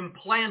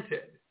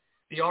implanted.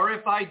 The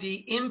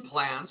RFID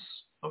implants,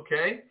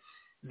 okay,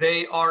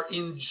 they are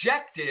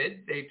injected.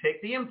 They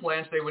take the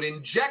implants, they would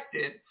inject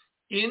it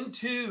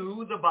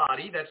into the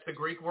body. That's the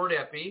Greek word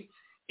epi.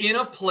 In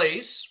a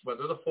place,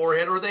 whether the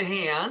forehead or the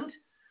hand,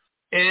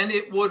 and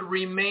it would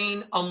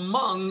remain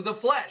among the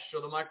flesh. So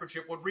the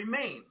microchip would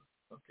remain.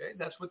 Okay,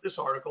 that's what this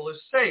article is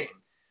saying.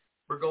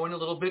 We're going a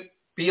little bit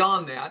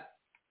beyond that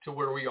to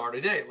where we are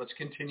today. Let's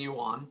continue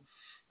on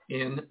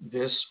in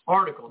this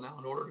article. Now,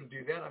 in order to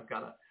do that, I've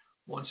got to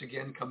once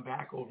again come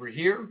back over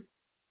here.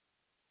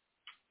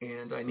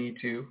 And I need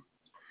to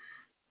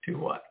do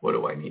what? What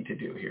do I need to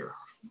do here?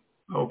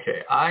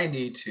 Okay, I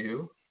need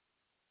to...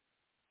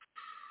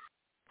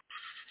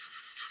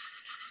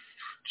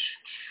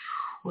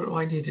 What do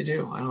I need to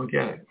do? I don't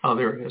get it. Oh,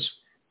 there it is.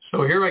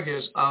 So here I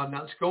guess, now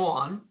let's go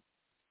on.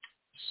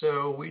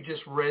 So we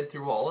just read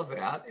through all of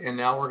that, and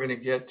now we're going to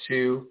get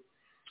to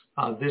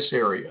this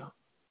area.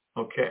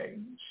 Okay,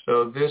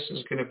 so this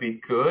is going to be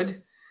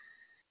good.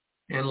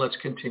 And let's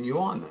continue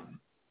on then.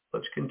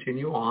 Let's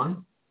continue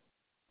on.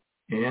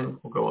 And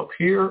we'll go up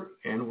here,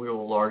 and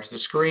we'll enlarge the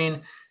screen.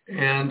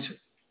 And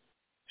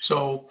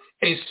so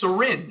a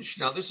syringe.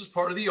 Now, this is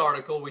part of the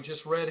article. We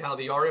just read how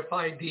the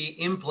RFID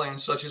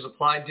implants, such as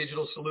Applied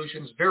Digital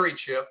Solutions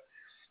VeriChip,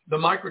 the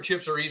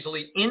microchips are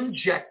easily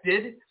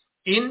injected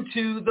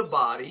into the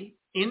body,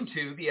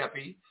 into the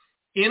epi,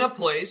 in a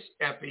place,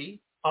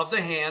 epi, of the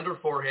hand or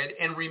forehead,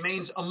 and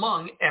remains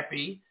among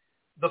epi,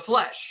 the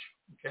flesh.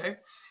 Okay?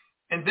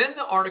 And then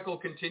the article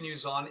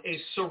continues on.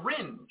 A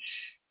syringe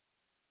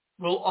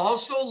will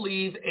also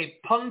leave a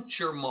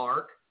puncture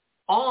mark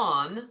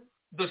on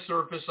the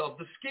surface of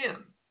the skin,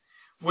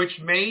 which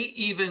may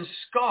even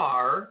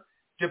scar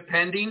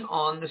depending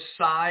on the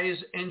size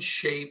and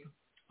shape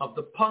of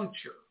the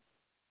puncture.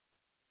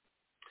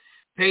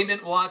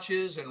 Payment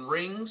watches and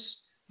rings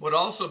would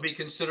also be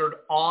considered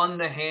on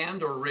the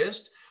hand or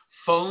wrist.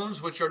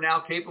 Phones, which are now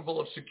capable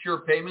of secure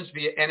payments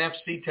via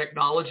NFC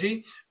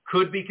technology,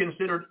 could be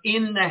considered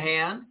in the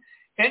hand.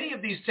 Any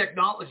of these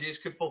technologies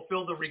could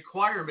fulfill the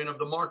requirement of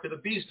the mark of the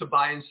beast to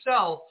buy and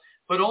sell,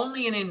 but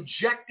only an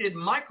injected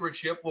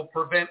microchip will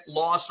prevent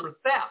loss or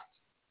theft.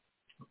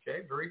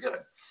 Okay, very good.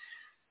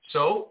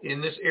 So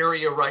in this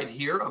area right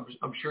here,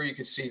 I'm sure you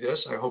can see this.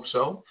 I hope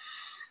so.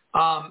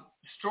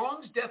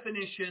 Strong's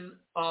definition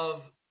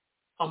of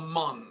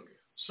among.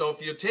 So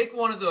if you take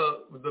one of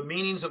the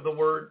meanings of the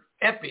word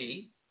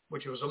epi,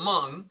 which was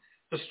among,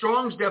 the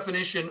Strong's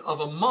definition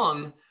of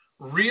among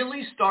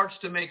really starts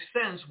to make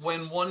sense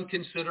when one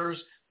considers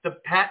the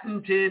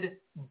patented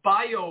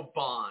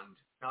BioBond.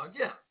 Now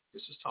again,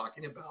 this is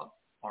talking about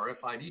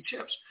RFID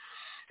chips.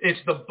 It's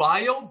the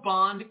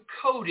BioBond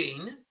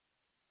coating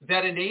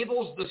that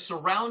enables the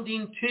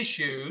surrounding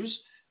tissues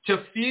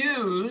to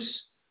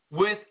fuse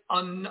with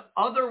an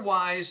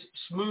otherwise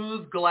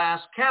smooth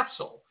glass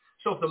capsule.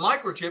 So if the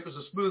microchip is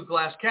a smooth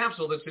glass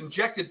capsule that's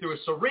injected through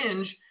a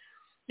syringe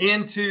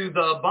into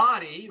the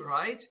body,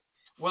 right?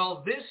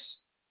 Well, this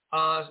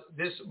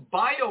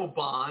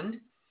BioBond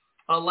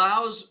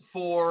allows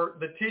for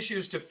the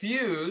tissues to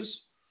fuse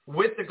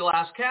with the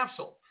glass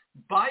capsule.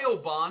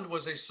 BioBond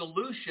was a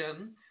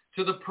solution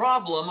to the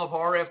problem of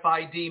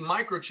RFID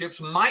microchips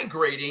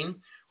migrating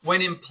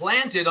when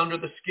implanted under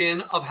the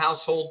skin of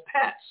household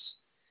pets.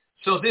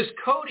 So this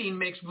coating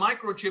makes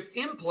microchip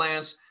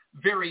implants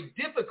very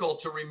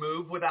difficult to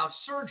remove without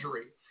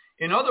surgery.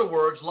 In other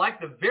words, like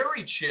the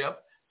VeriChip,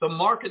 the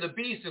mark of the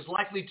beast is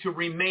likely to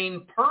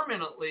remain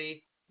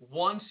permanently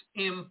once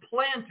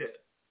implanted.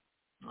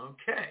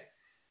 Okay,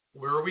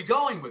 where are we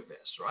going with this,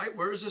 right?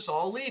 Where is this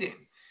all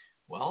leading?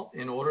 Well,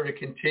 in order to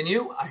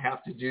continue, I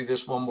have to do this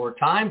one more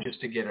time just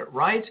to get it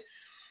right.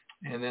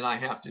 And then I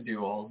have to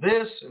do all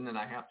this, and then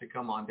I have to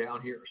come on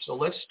down here. So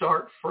let's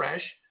start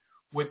fresh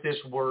with this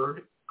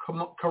word,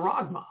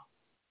 charagma.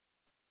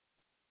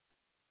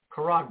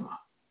 Charagma,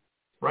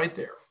 right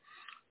there.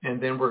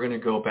 and then we're going to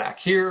go back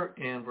here,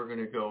 and we're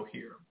going to go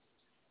here.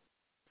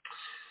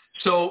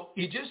 So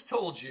he just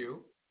told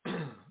you,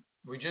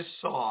 we just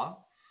saw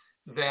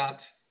that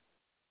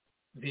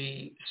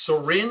the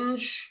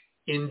syringe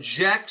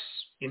injects,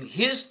 in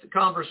his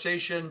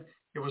conversation,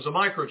 it was a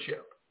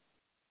microchip.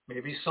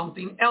 Maybe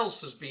something else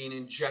is being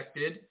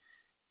injected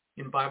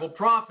in Bible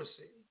prophecy.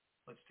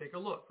 Let's take a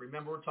look.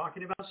 Remember, we're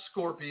talking about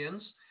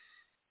scorpions,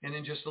 and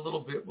in just a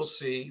little bit, we'll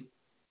see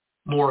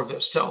more of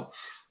this. So,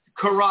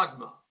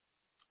 charagma.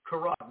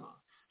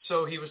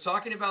 So he was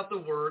talking about the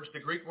words, the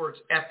Greek words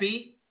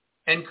epi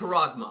and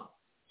charagma.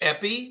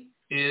 Epi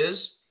is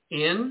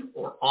in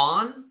or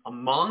on,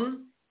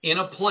 among, in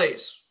a place,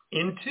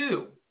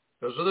 into.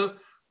 Those are the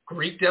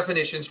Greek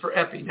definitions for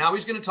epi. Now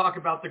he's going to talk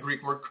about the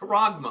Greek word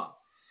charagma.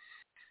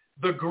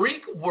 The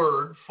Greek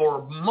word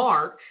for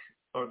mark,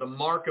 or the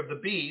mark of the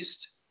beast,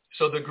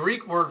 so the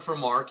Greek word for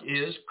mark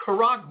is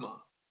charagma.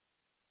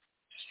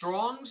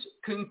 Strong's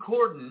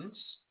Concordance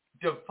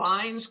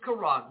defines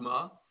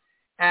charagma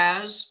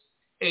as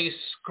a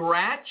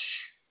scratch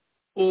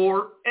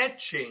or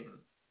etching,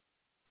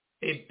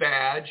 a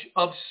badge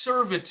of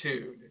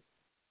servitude,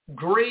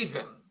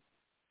 graven,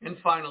 and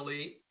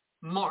finally,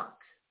 mark.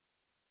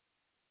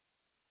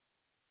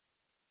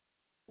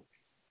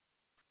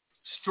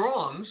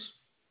 Strong's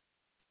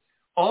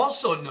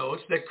also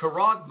notes that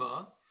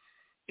charagma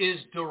is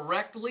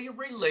directly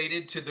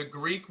related to the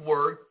Greek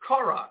word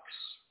charax,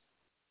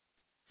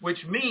 which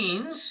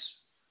means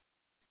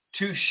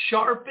to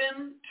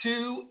sharpen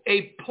to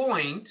a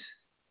point,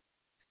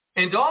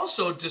 and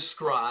also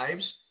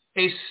describes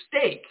a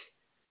stake,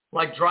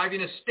 like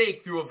driving a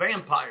stake through a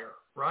vampire,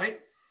 right?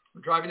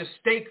 Or driving a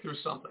stake through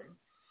something.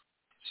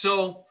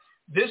 So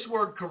this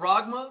word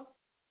charagma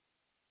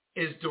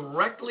is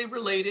directly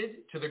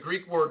related to the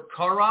Greek word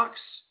charax,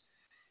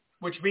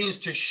 which means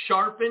to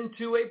sharpen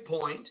to a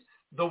point.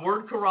 The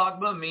word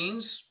charagma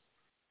means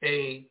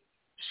a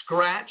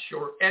scratch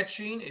or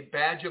etching, a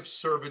badge of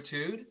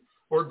servitude,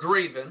 or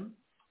graven,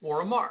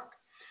 or a mark.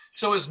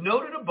 So as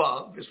noted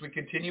above, as we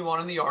continue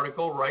on in the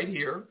article right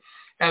here,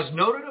 as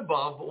noted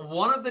above,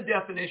 one of the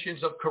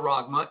definitions of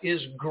charagma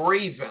is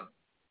graven.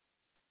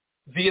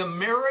 The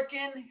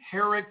American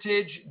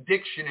Heritage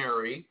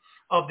Dictionary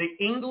of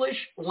the English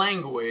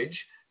language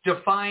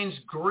defines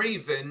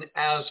graven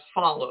as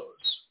follows: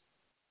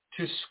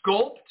 to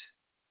sculpt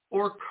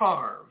or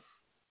carve,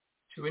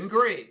 to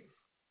engrave,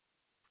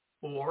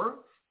 or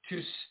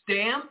to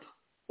stamp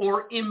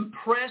or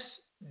impress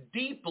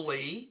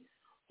deeply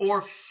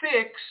or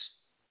fix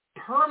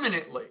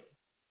permanently.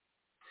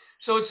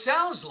 So it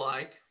sounds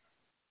like,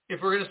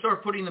 if we're going to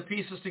start putting the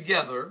pieces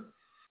together,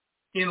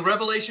 in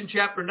Revelation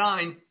chapter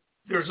 9,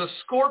 there's a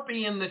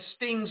scorpion that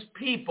stings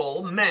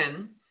people,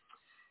 men,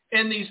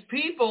 and these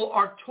people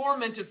are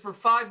tormented for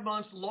 5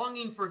 months,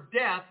 longing for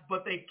death,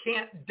 but they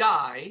can't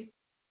die.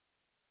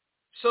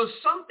 So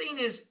something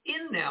is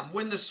in them.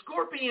 When the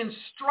scorpion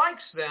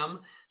strikes them,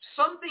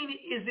 something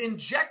is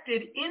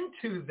injected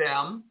into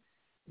them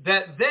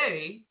that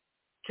they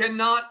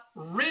cannot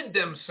rid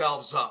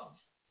themselves of.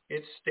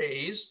 It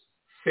stays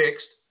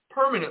fixed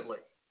permanently.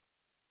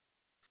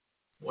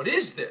 What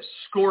is this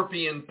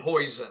scorpion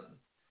poison?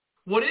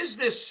 What is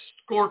this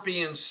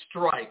scorpion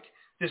strike,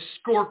 this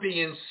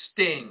scorpion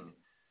sting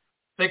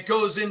that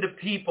goes into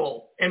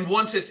people, and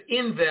once it's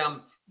in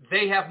them,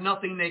 they have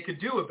nothing they could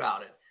do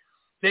about it?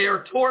 They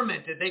are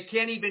tormented. They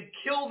can't even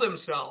kill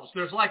themselves.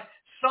 There's like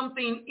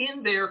something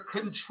in there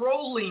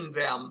controlling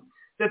them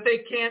that they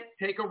can't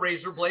take a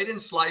razor blade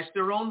and slice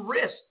their own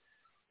wrist.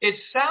 It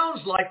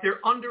sounds like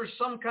they're under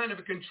some kind of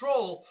a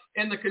control,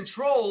 and the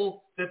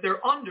control that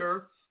they're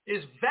under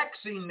is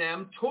vexing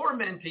them,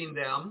 tormenting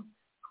them,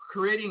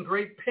 creating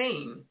great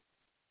pain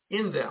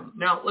in them.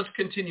 Now, let's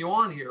continue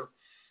on here.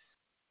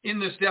 In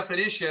this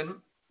definition,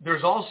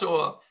 there's also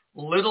a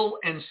Liddell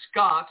and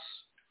Scott's,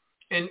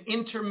 an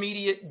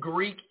intermediate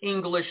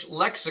Greek-English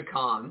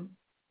lexicon,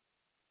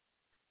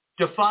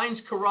 defines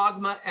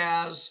charagma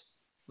as,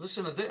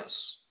 listen to this,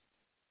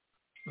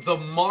 the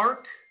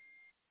mark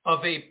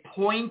of a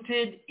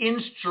pointed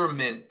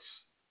instrument.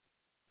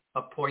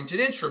 A pointed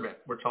instrument.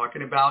 We're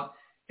talking about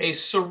a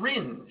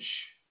syringe.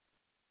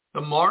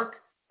 The mark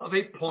of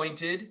a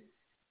pointed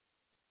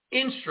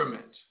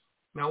instrument.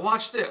 Now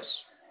watch this.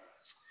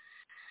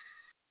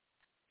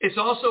 It's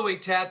also a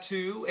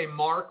tattoo, a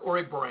mark, or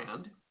a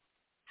brand.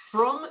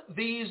 From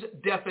these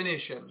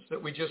definitions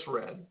that we just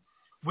read,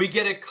 we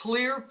get a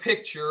clear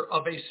picture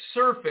of a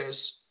surface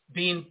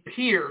being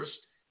pierced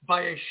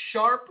by a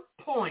sharp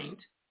point,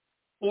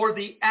 or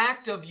the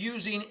act of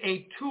using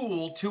a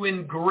tool to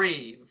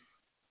engrave.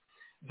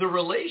 The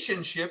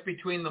relationship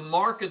between the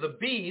mark of the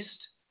beast,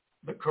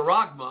 the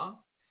charagma,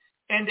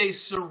 and a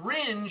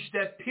syringe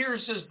that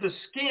pierces the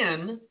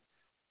skin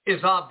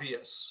is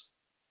obvious.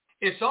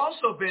 It's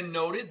also been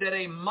noted that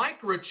a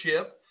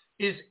microchip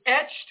is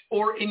etched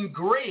or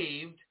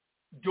engraved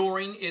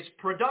during its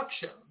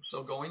production.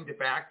 So going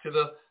back to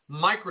the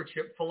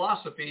microchip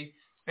philosophy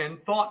and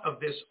thought of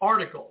this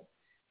article,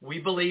 we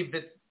believe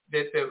that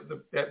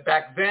that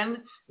back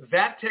then,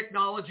 that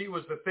technology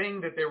was the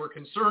thing that they were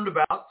concerned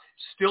about,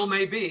 still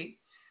may be,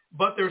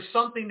 but there's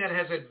something that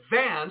has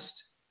advanced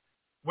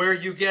where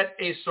you get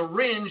a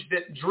syringe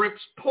that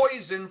drips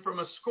poison from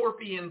a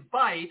scorpion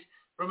bite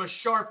from a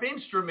sharp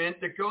instrument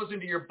that goes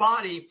into your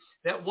body,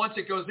 that once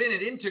it goes in,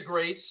 it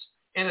integrates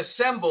and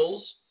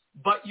assembles,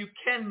 but you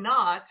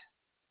cannot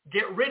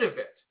get rid of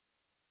it.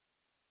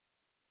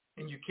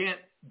 And you can't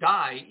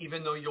die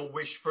even though you'll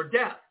wish for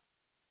death.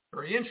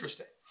 Very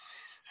interesting.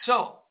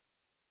 So,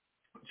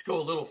 let's go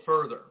a little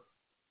further.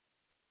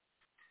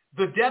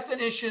 The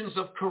definitions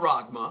of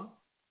charagma,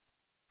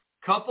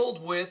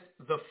 coupled with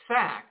the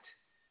fact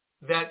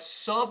that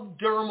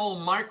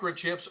subdermal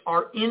microchips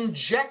are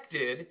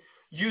injected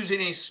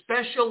using a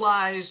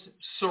specialized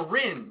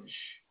syringe,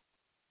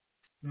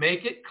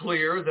 make it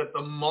clear that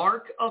the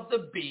mark of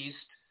the beast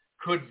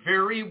could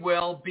very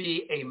well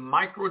be a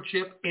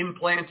microchip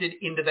implanted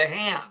into the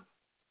hand.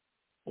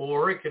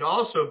 Or it could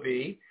also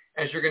be,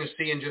 as you're going to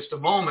see in just a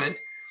moment,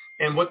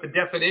 and what the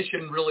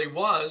definition really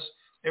was,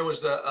 it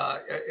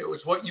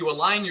was what you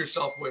align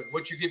yourself with,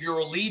 what you give your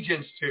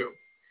allegiance to,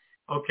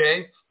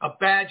 okay, a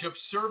badge of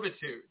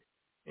servitude.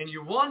 And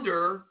you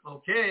wonder,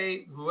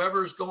 okay,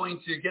 whoever's going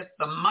to get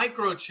the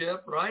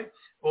microchip, right,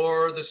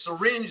 or the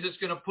syringe that's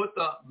going to put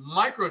the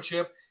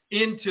microchip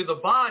into the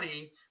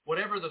body,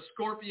 whatever the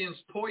scorpion's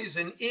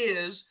poison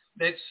is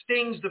that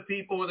stings the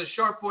people with a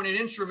sharp-pointed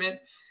instrument,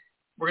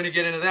 we're going to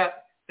get into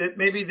that. That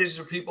maybe these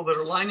are people that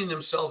are lining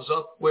themselves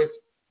up with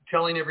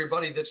telling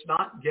everybody that's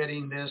not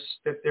getting this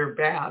that they're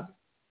bad.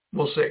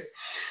 We'll see.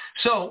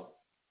 So,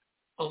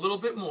 a little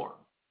bit more.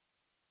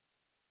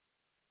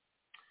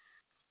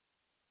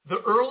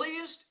 The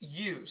earliest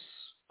use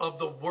of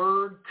the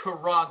word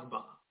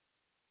charagma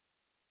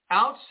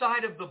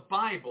outside of the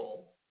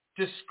Bible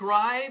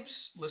describes,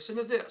 listen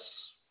to this,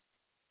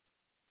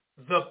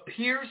 the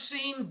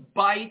piercing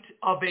bite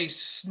of a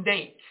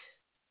snake.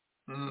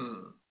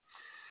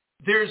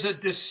 There's a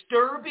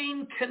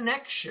disturbing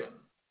connection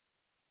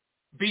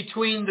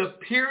between the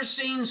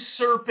piercing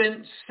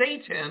serpent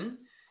Satan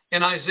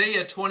in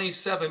Isaiah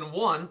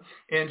 27:1,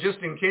 and just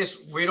in case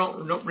we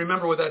don't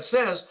remember what that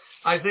says,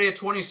 Isaiah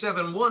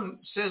 27:1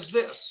 says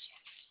this: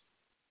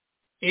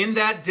 In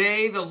that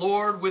day the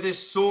Lord with his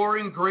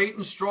soaring great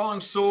and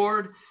strong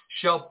sword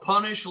shall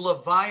punish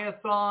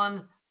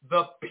Leviathan,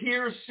 the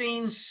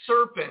piercing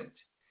serpent,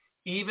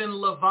 even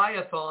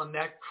Leviathan,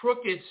 that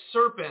crooked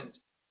serpent,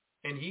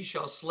 and he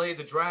shall slay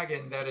the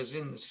dragon that is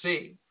in the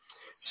sea.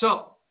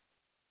 So,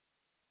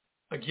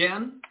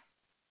 again,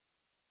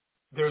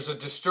 there's a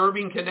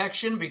disturbing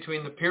connection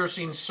between the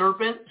piercing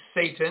serpent,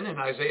 Satan, in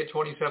Isaiah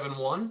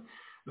 27:1,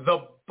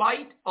 the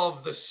bite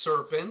of the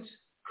serpent,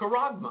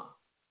 charagma.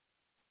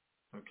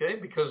 Okay,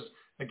 because,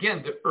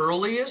 again, the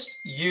earliest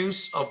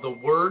use of the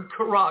word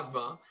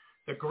charagma,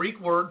 the Greek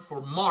word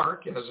for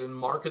mark, as in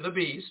mark of the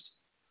beast,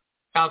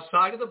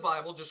 outside of the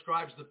Bible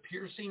describes the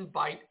piercing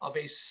bite of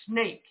a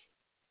snake.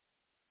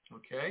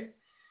 Okay?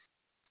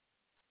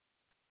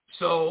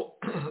 So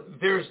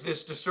there's this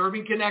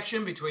disturbing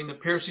connection between the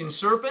piercing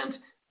serpent,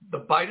 the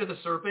bite of the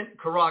serpent,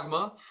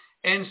 charagma,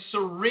 and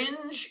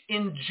syringe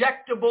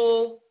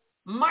injectable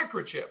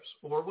microchips,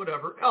 or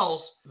whatever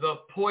else the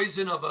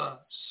poison of a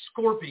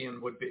scorpion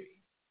would be.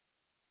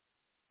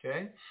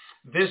 Okay?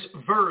 This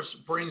verse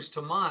brings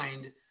to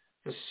mind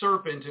the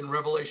serpent in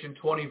Revelation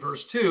 20,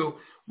 verse 2,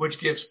 which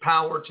gives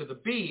power to the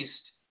beast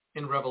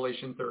in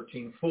Revelation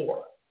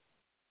 13:4.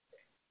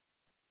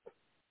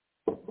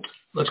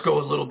 Let's go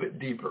a little bit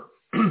deeper.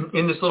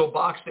 In this little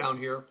box down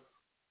here,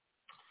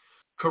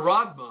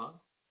 charagma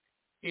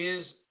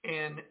is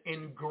an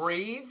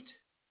engraved,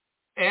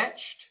 etched,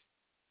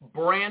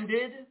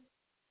 branded,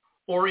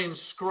 or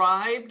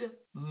inscribed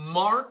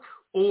mark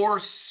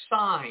or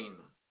sign.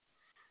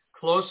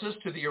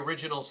 Closest to the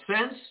original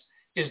sense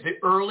is the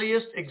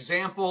earliest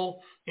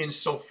example in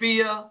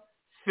Sophia,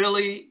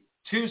 Philly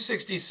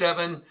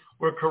 267,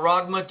 where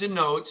charagma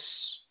denotes,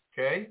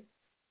 okay,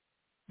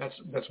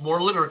 that's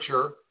more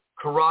literature,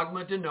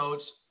 charagma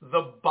denotes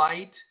the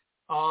bite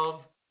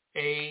of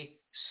a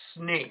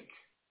snake.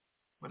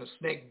 When a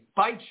snake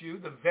bites you,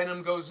 the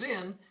venom goes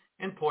in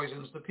and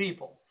poisons the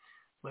people.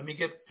 Let me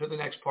get to the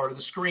next part of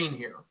the screen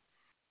here.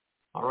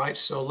 All right,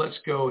 so let's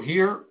go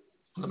here.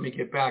 Let me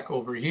get back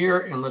over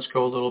here, and let's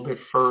go a little bit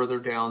further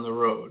down the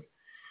road.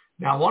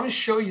 Now, I want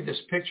to show you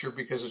this picture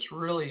because it's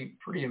really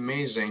pretty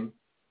amazing.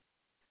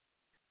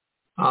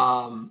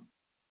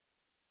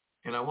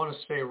 And I want to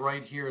say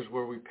right here is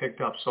where we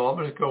picked up. So I'm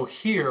going to go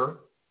here,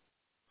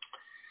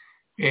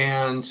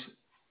 and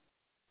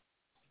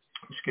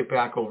let's get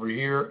back over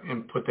here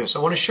and put this. I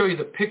want to show you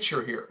the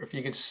picture here, if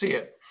you can see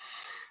it.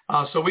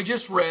 So we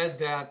just read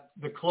that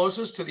the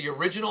closest to the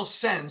original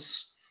sense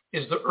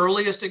is the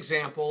earliest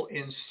example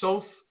in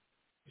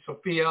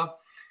Sophia,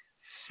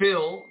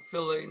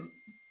 Philly,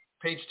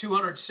 page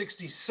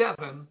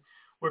 267,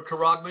 where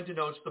charagma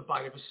denotes the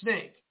bite of a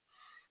snake.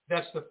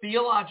 That's the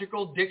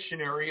Theological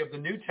Dictionary of the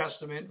New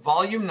Testament,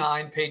 volume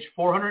 9, page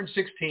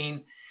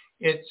 416.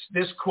 It's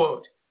this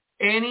quote: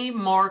 any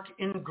mark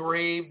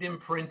engraved,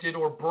 imprinted,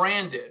 or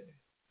branded.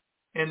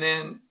 And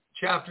then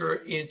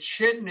chapter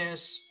Echidnas,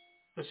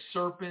 the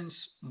serpent's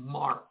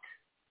mark,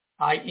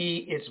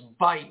 i.e. its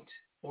bite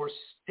or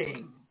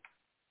sting.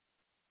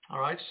 All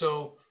right,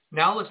 so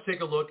now let's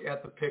take a look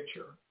at the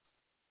picture.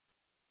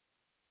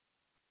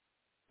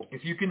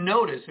 If you can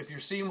notice, if you're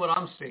seeing what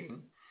I'm seeing,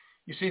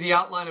 you see the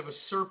outline of a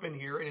serpent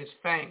here and its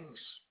fangs.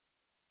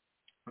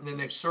 And then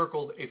they've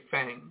circled a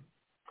fang.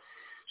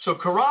 So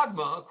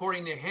charagma,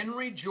 according to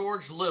Henry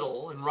George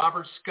Little and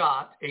Robert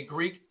Scott, a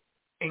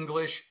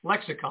Greek-English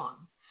lexicon.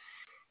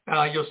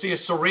 You'll see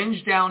a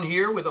syringe down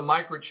here with a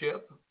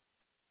microchip.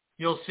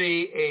 You'll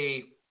see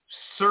a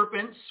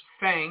serpent's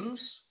fangs.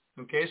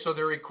 Okay, so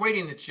they're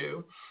equating the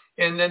two.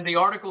 And then the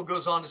article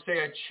goes on to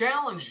say, I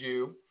challenge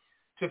you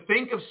to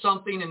think of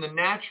something in the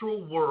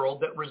natural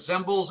world that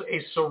resembles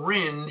a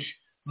syringe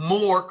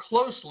more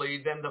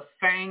closely than the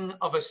fang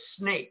of a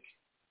snake.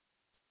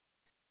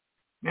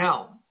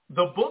 Now,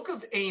 the book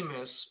of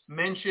Amos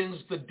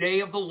mentions the day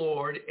of the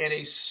Lord and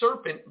a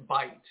serpent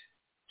bite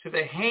to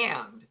the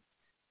hand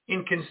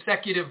in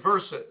consecutive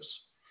verses.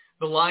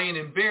 The lion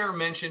and bear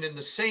mentioned in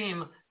the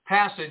same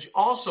passage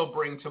also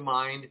bring to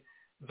mind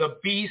the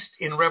beast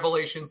in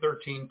Revelation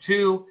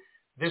 13:2.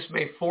 This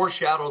may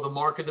foreshadow the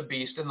mark of the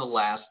beast in the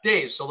last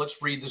days. So let's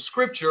read the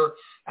scripture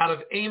out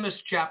of Amos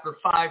chapter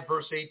 5,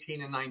 verse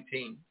 18 and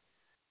 19.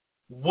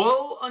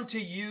 Woe unto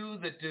you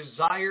that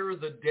desire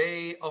the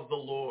day of the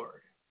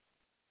Lord.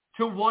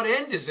 To what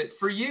end is it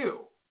for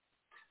you?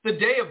 The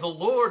day of the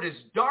Lord is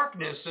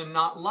darkness and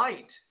not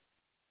light.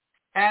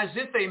 As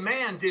if a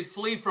man did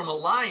flee from a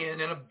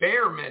lion and a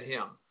bear met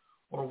him,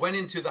 or went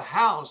into the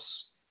house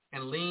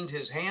and leaned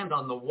his hand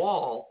on the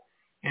wall,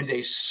 and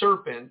a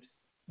serpent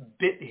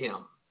bit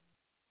him.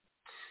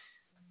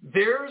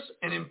 There's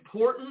an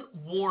important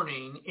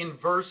warning in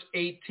verse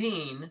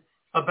 18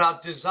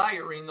 about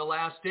desiring the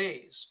last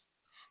days.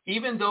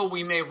 Even though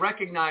we may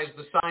recognize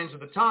the signs of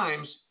the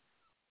times,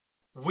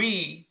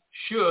 we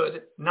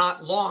should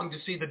not long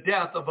to see the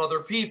death of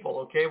other people.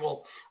 Okay,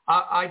 well,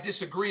 I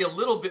disagree a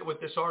little bit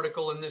with this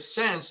article in this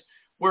sense,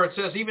 where it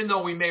says even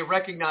though we may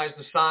recognize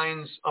the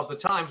signs of the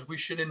times, we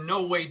should in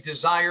no way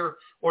desire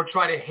or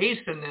try to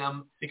hasten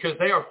them because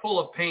they are full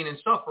of pain and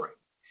suffering.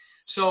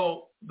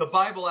 So the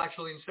Bible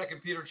actually in 2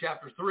 Peter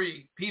chapter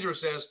 3, Peter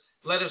says,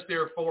 let us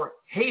therefore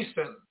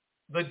hasten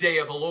the day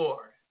of the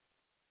Lord.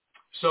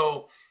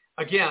 So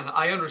again,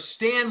 I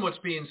understand what's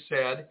being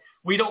said.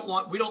 We don't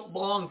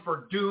long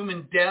for doom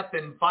and death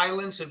and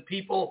violence and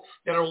people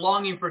that are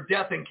longing for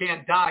death and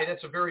can't die.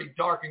 That's a very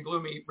dark and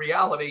gloomy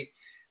reality.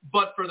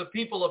 But for the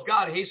people of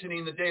God,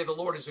 hastening the day of the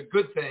Lord is a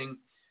good thing,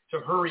 to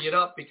hurry it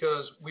up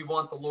because we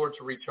want the Lord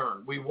to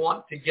return. We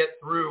want to get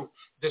through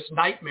this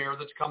nightmare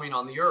that's coming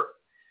on the earth.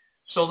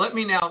 So let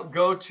me now I'm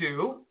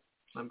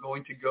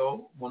going to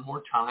go one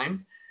more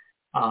time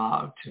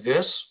to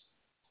this.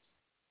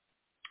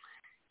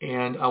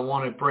 And I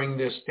want to bring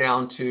this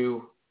down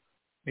to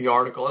the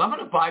article. And I'm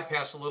going to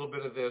bypass a little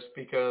bit of this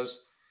because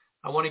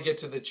I want to get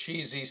to the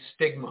cheesy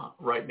stigma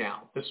right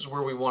now. This is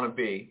where we want to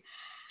be.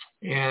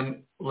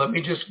 And let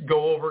me just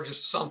go over just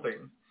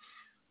something.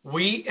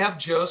 We have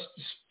just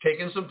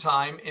taken some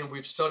time and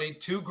we've studied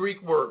two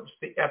Greek words,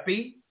 the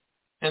epi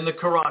and the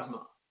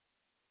charagma.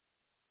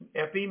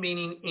 Epi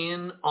meaning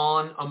in,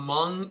 on,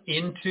 among,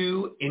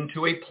 into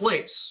a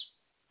place.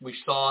 We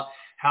saw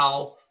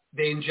how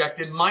they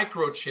injected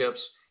microchips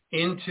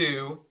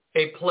into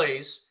a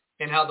place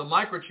and how the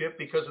microchip,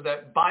 because of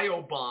that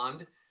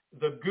biobond,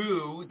 the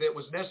goo that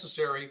was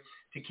necessary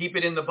to keep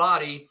it in the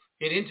body,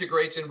 it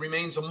integrates and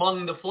remains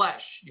among the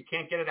flesh. You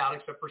can't get it out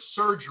except for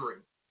surgery.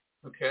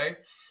 Okay?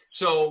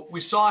 So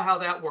we saw how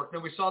that worked.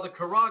 Then we saw the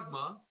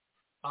charagma,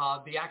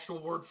 the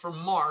actual word for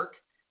mark,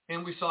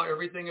 and we saw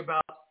everything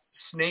about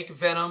snake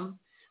venom.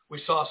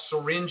 We saw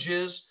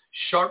syringes,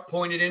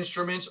 sharp-pointed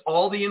instruments,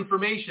 all the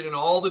information and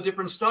all the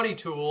different study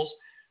tools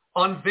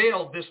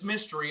unveiled this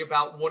mystery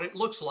about what it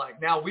looks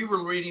like. Now, we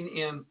were reading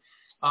in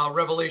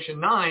Revelation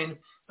 9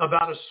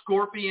 about a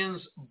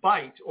scorpion's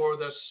bite or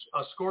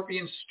a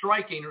scorpion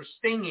striking or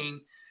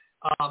stinging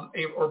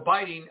or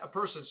biting a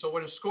person. So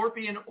when a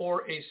scorpion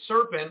or a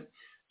serpent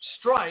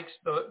strikes,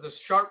 the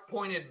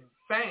sharp-pointed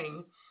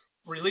fang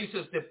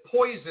releases the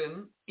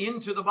poison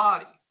into the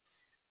body.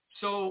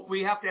 So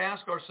we have to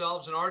ask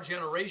ourselves in our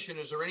generation,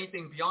 is there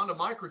anything beyond a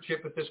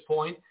microchip at this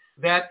point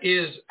that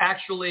is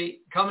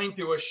actually coming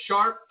through a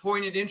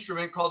sharp-pointed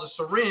instrument called a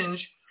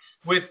syringe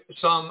with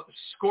some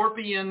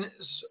scorpion,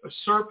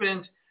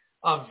 serpent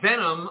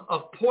venom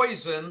of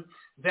poison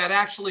that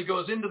actually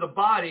goes into the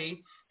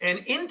body and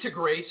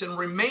integrates and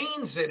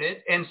remains in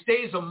it and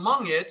stays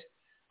among it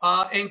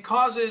and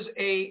causes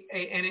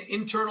an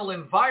internal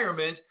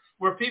environment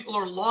where people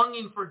are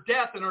longing for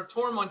death and are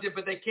tormented,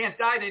 but they can't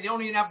die. They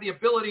don't even have the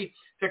ability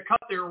to cut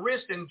their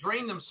wrist and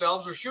drain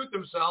themselves or shoot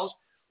themselves.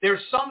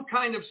 There's some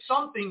kind of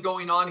something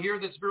going on here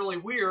that's really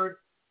weird.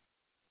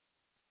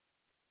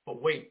 But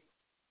wait,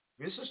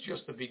 this is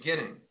just the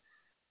beginning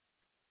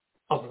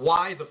of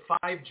why the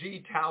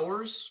 5G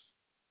towers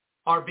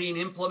are being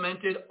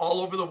implemented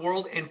all over the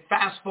world, and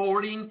fast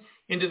forwarding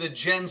into the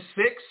Gen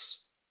 6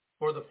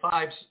 or the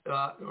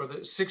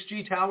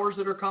 6G towers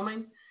that are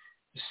coming.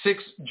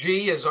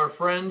 6G, as our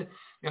friend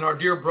and our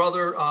dear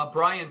brother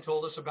Brian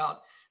told us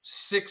about,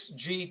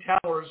 6G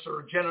towers,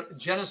 or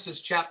Genesis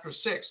chapter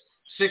 6,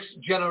 sixth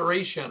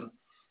generation,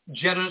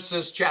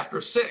 Genesis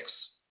chapter 6,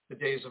 the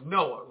days of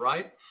Noah,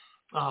 right?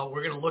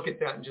 We're going to look at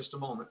that in just a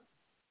moment.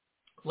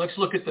 Let's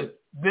look at the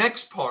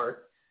next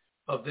part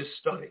of this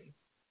study,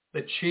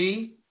 the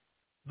chi,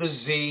 the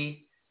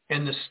z,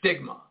 and the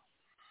stigma.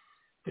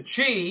 The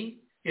chi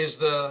is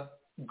the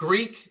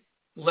Greek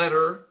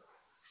letter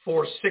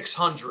for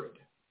 600.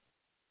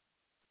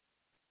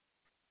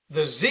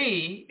 The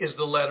z is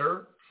the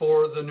letter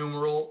for the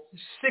numeral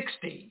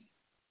 60.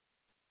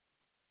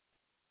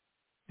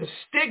 The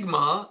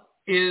stigma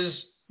is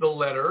the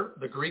letter,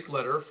 the Greek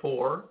letter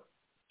for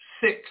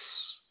 6.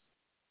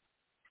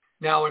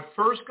 Now, at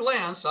first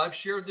glance, I've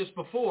shared this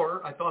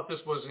before. I thought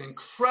this was an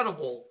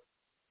incredible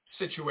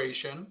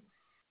situation.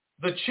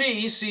 The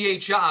chi,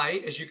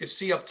 C-H-I, as you can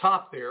see up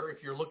top there,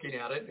 if you're looking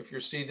at it, if you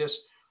see this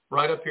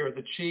right up here,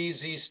 the chi,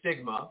 Z,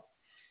 stigma.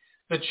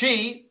 The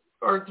chi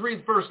are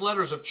three first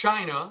letters of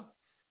China.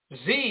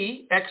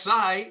 Z,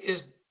 Xi,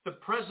 is the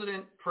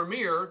president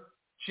premier,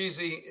 Xi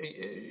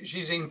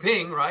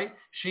Jinping, right?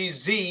 Xi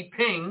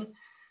Jinping.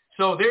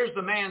 So there's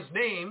the man's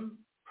name,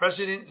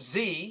 President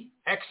Z,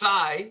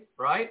 Xi,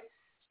 right?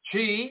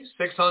 Chi,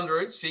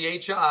 600,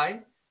 C-H-I,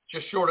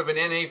 just short of an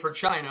N-A for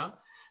China.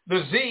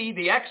 The Z,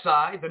 the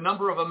Xi, the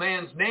number of a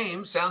man's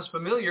name, sounds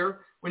familiar.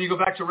 When you go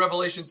back to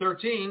Revelation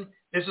 13,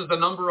 this is the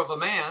number of a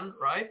man,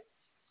 right?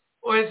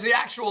 Well, it's the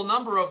actual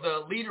number of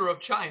the leader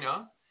of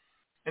China.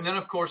 And then,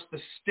 of course, the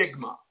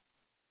stigma.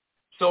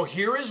 So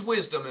here is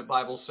wisdom, the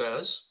Bible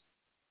says.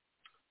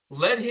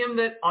 Let him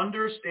that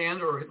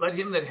understand, or let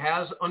him that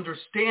has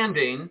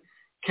understanding,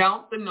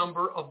 count the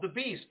number of the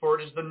beast, for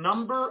it is the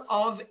number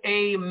of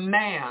a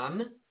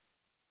man.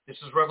 This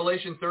is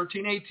Revelation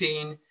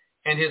 13:18,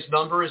 and his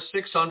number is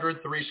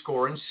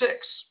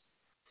 666.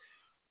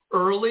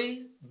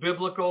 Early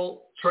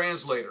biblical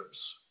translators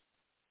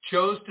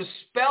chose to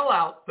spell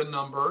out the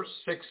number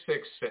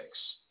 666.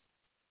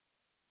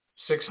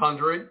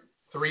 600,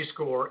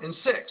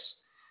 66.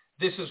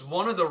 This is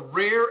one of the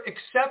rare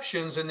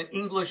exceptions in the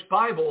English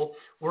Bible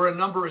where a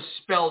number is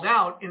spelled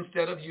out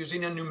instead of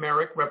using a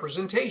numeric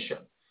representation.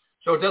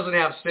 So it doesn't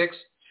have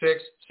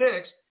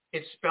 666,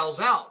 it spells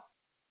out.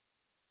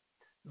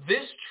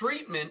 This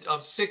treatment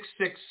of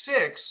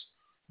 666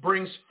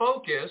 brings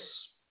focus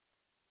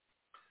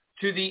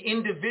to the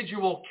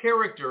individual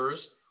characters,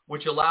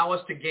 which allow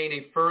us to gain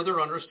a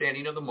further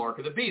understanding of the mark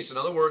of the beast. In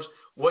other words,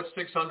 what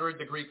 600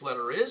 the Greek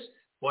letter is,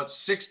 what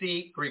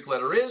 60 Greek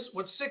letter is,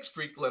 what 6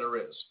 Greek letter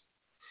is.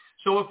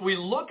 So if we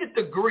look at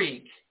the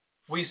Greek,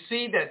 we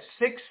see that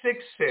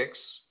 666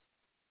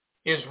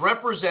 is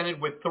represented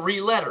with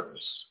 3 letters,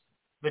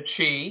 the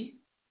chi,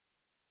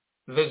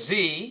 the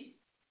z,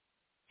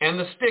 and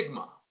the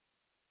stigma.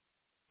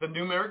 The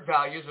numeric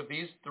values of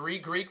these 3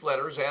 Greek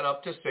letters add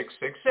up to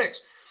 666.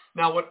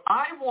 Now, what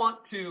I want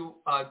to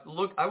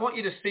I want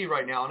you to see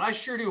right now, and I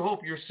sure do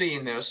hope you're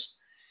seeing this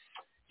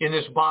in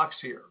this box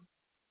here.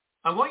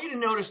 I want you to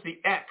notice the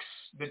X,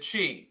 the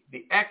chi,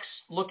 the X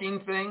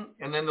looking thing,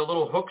 and then the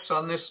little hooks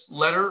on this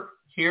letter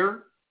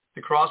here,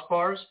 the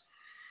crossbars.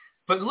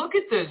 But look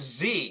at the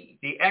Z,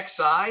 the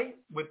XI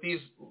with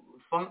these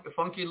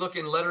funky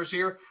looking letters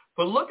here.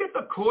 But look at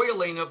the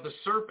coiling of the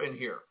serpent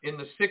here in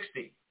the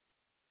 60.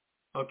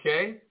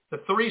 Okay?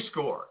 The 3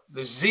 score,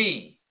 the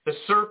Z, the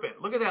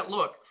serpent. Look at that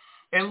look.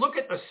 And look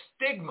at the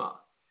stigma.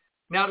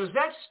 Now, does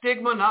that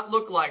stigma not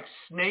look like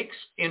snakes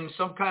in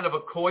some kind of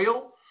a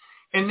coil?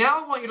 And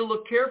now I want you to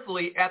look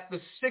carefully at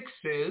the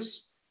 6s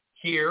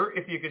here,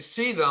 if you can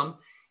see them.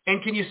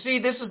 And can you see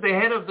this is the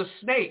head of the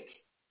snake?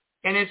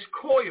 And it's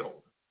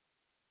coiled.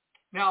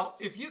 Now,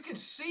 if you can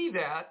see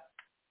that,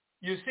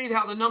 you see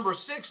how the number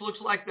 6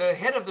 looks like the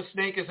head of the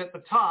snake is at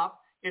the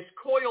top. It's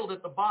coiled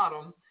at the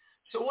bottom.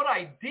 So what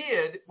I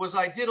did was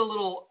I did a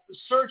little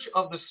search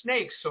of the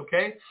snakes,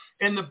 okay?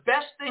 And the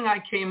best thing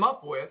I came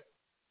up with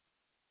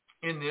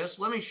in this,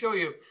 let me show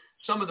you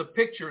some of the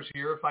pictures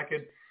here if I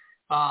could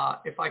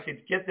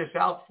get this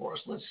out for us.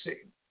 Let's see.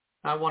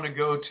 I want to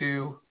go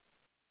to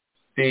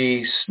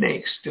the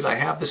snakes. Did I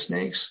have the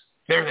snakes?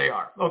 There they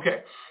are.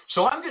 Okay.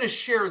 So I'm going to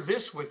share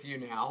this with you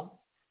now,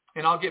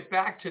 and I'll get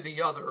back to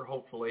the other,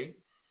 hopefully,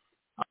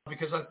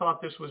 because I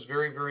thought this was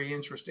very, very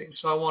interesting.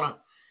 So I want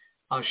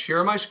to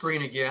share my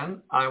screen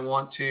again. I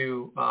want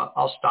to,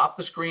 I'll stop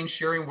the screen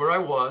sharing where I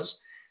was.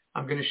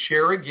 I'm going to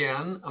share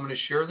again. I'm going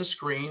to share the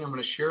screen. I'm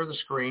going to share the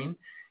screen.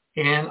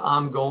 And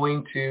I'm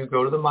going to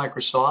go to the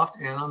Microsoft,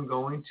 and I'm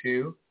going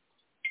to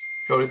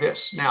go to this.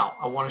 Now,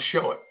 I want to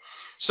show it.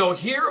 So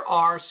here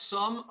are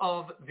some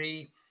of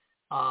the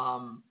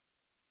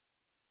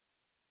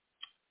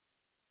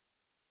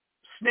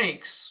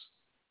snakes.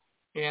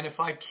 And if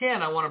I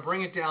can, I want to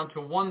bring it down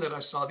to one that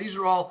I saw. These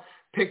are all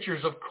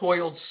pictures of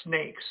coiled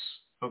snakes,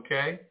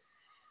 okay?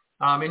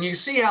 And you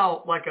see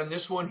how, like on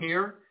this one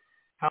here,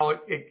 how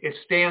it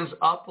stands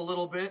up a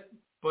little bit.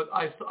 But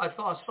I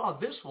saw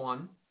this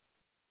one.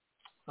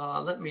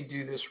 Let me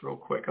do this real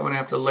quick. I'm going to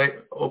have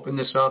to open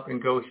this up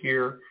and go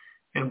here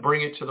and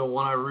bring it to the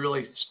one I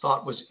really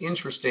thought was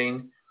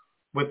interesting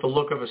with the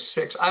look of a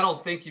 6. I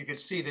don't think you could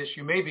see this.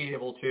 You may be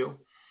able to.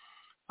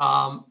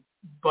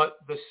 But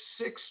the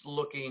 6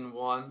 looking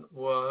one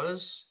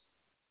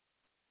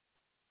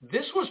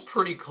this was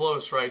pretty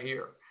close right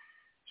here.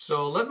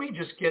 So let me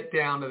just get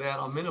down to that.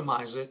 I'll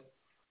minimize it.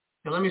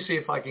 And let me see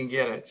if I can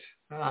get it.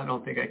 I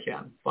don't think I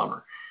can.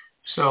 Bummer.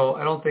 So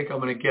I don't think I'm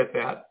going to get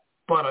that.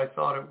 But I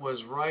thought it was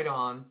right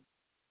on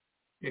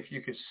if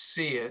you could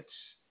see it.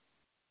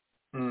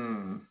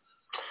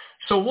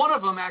 So one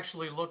of them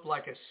actually looked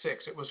like a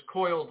 6. It was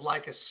coiled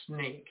like a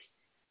snake.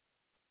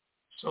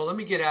 So let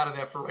me get out of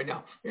that for right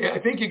now. I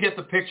think you get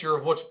the picture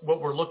of what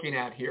we're looking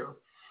at here.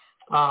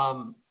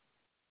 I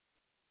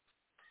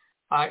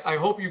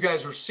hope you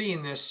guys are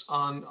seeing this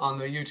on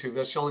the YouTube.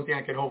 That's the only thing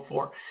I could hope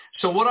for.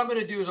 So what I'm going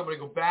to do is I'm going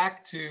to go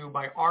back to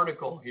my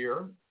article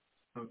here,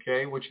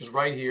 okay, which is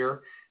right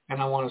here. And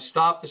I want to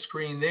stop the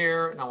screen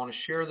there, and I want to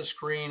share the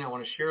screen. I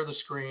want to share the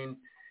screen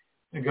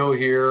and go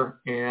here,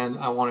 and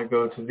I want to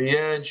go to the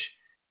edge,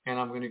 and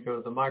I'm going to go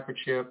to the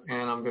microchip,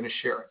 and I'm going to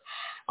share it.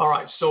 All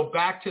right, so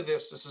back to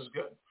this. This is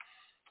good.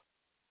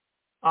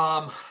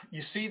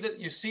 You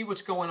see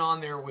what's going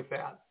on there with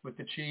that, with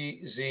the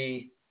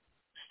Chi-Z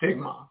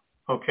stigma.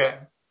 Okay.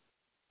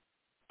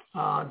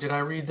 Did I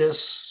read this?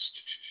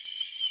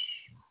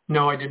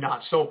 No, I did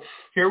not. So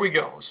here we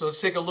go. So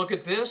let's take a look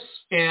at this.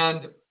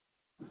 And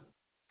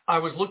I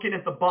was looking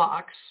at the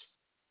box.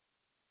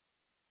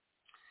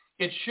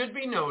 It should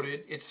be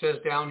noted, it says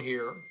down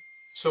here,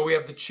 so we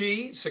have the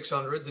Chi,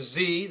 600, the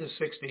Z, the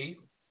 60,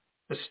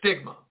 the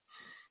stigma.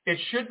 It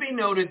should be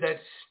noted that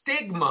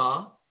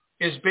stigma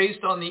is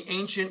based on the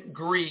ancient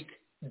Greek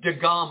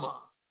degama,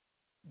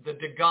 the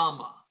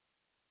degama,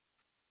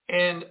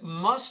 and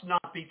must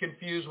not be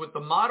confused with the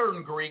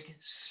modern Greek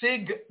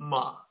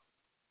sigma.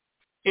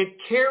 It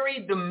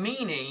carried the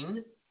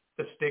meaning,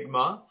 the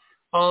stigma,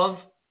 of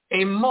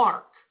a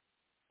mark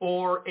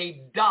or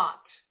a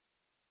dot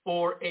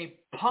or a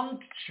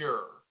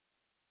puncture,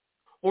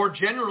 or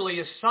generally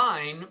a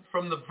sign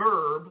from the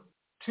verb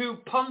to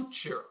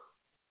puncture,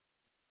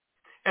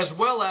 as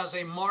well as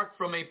a mark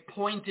from a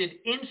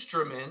pointed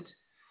instrument,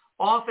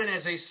 often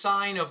as a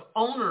sign of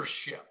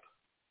ownership,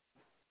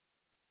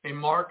 a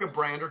mark, a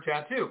brand, or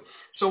tattoo.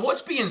 So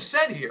what's being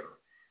said here?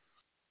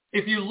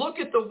 If you look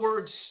at the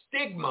word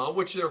stigma,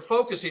 which they're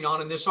focusing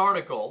on in this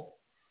article,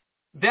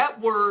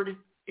 that word,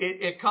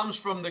 it comes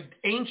from the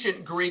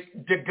ancient Greek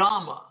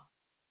degama,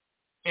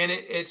 and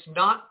it's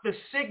not the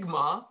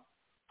sigma,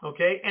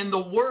 okay? And the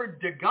word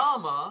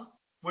degama,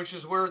 which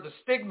is where the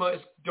stigma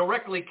is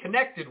directly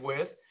connected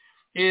with,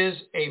 is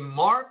a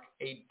mark,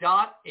 a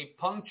dot, a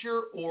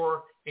puncture,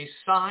 or a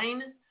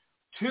sign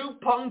to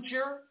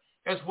puncture,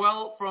 as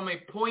well from a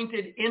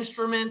pointed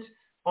instrument,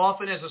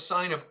 often as a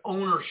sign of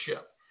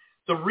ownership.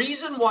 The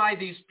reason why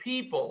these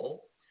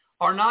people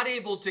are not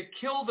able to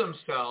kill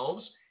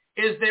themselves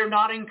is they're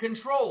not in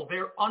control.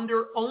 They're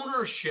under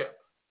ownership.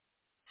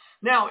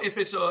 Now, if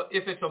it's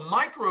a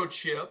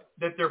microchip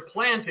that they're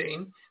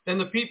planting, then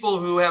the people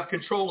who have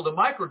control of the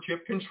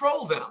microchip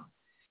control them.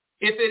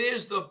 If it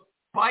is the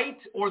bite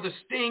or the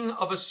sting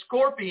of a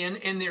scorpion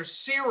and their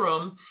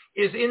serum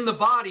is in the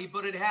body,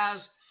 but it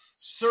has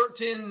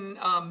certain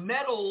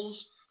metals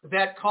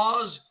that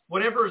cause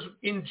whatever is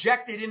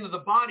injected into the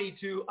body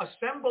to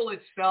assemble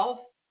itself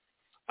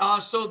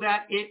so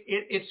that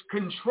it's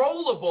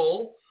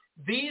controllable,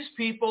 these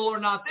people are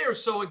not there.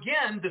 So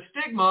again, the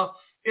stigma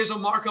is a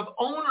mark of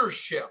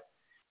ownership.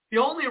 The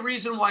only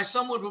reason why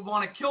someone would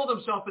want to kill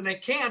themselves and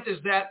they can't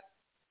is that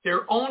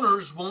their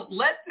owners won't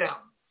let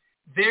them.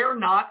 They're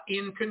not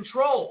in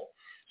control.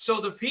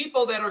 So the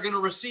people that are going to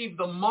receive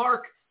the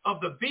mark of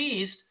the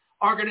beast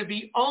are going to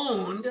be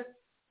owned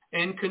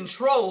and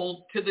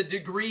controlled to the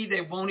degree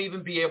they won't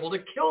even be able to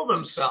kill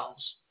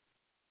themselves.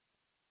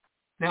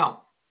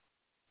 Now,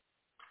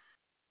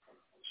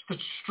 the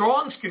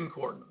Strong's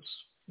Concordance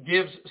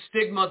gives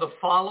stigma the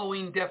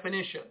following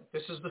definition.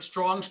 This is the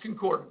Strong's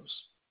Concordance.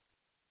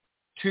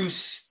 To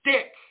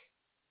stick,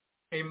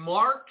 a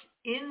mark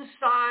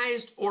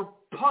incised or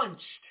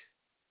punched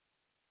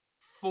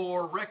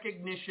for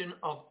recognition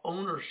of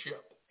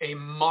ownership, a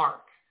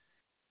mark.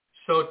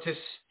 So to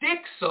stick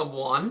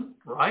someone,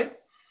 right,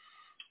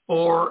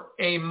 or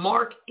a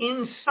mark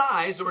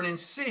incised or an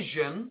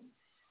incision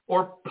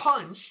or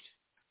punched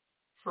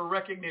for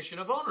recognition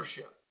of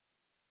ownership.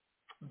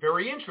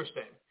 Very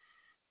interesting.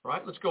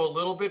 Right? Let's go a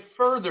little bit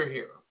further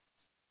here.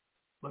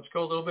 Let's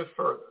go a little bit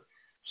further.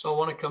 So I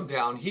want to come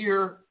down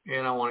here,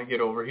 and I want to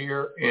get over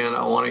here, and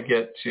I want to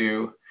get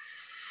to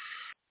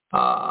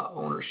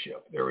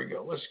ownership. There we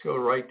go. Let's go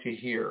right to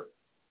here.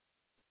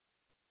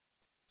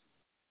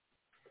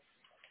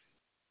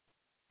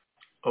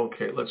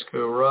 Okay, let's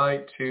go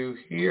right to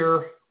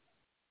here.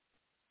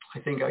 I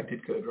think I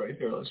did good right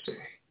there. Let's see.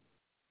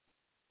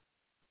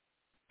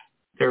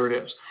 There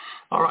it is.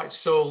 All right,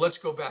 so let's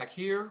go back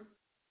here.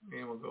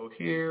 And we'll go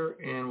here,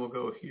 and we'll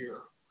go here.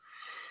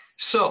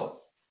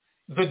 So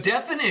the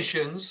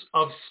definitions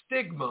of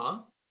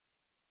stigma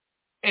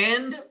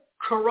and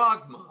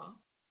charagma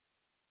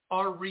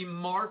are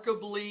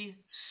remarkably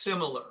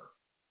similar.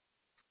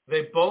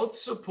 They both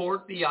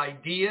support the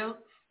idea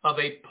of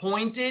a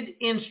pointed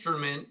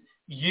instrument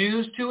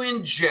used to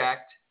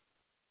inject,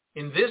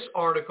 in this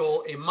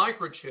article, a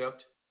microchip.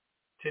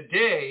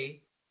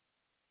 Today,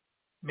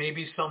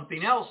 maybe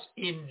something else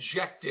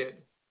injected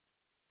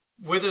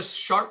with a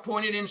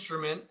sharp-pointed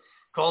instrument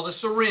called a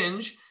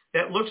syringe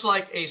that looks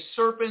like a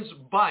serpent's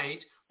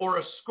bite or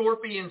a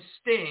scorpion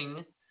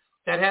sting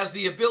that has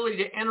the ability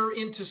to enter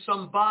into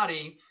some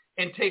body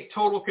and take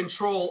total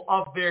control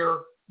of their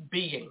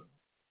being.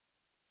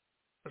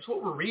 That's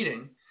what we're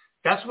reading.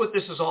 That's what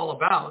this is all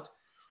about.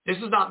 This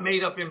is not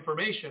made-up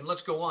information.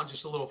 Let's go on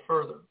just a little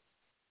further.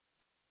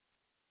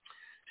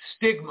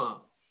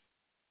 Stigma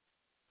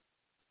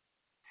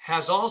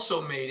has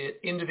also made it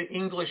into the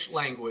English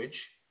language,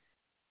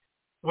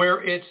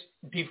 where it's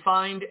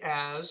defined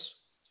as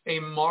a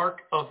mark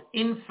of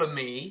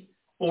infamy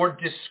or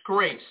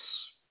disgrace.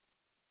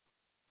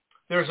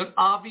 There's an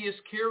obvious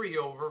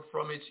carryover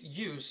from its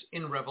use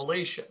in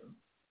Revelation.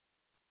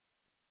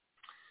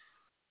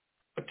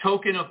 A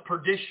token of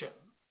perdition,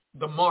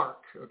 the mark,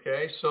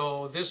 okay?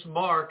 So this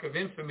mark of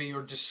infamy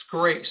or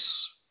disgrace.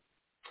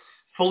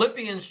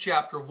 Philippians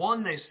chapter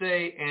 1, they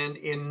say, and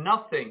in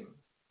nothing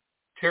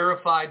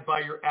terrified by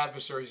your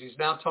adversaries. He's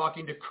now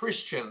talking to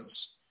Christians,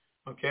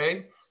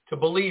 okay, to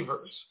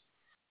believers.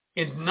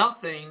 In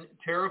nothing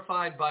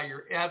terrified by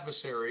your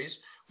adversaries,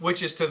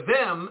 which is to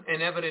them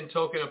an evident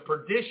token of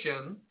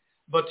perdition,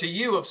 but to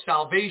you of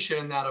salvation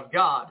and that of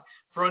God.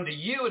 For unto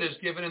you it is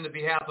given in the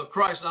behalf of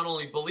Christ not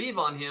only believe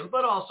on him,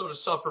 but also to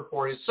suffer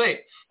for his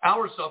sake.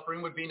 Our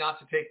suffering would be not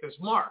to take this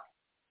mark,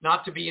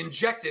 not to be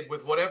injected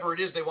with whatever it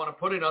is they want to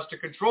put in us to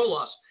control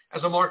us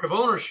as a mark of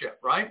ownership,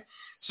 right?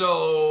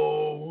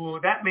 So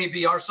that may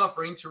be our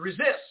suffering to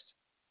resist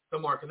the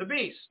mark of the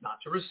beast, not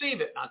to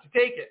receive it, not to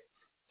take it.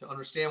 To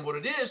understand what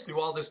it is through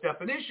all this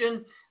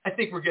definition, I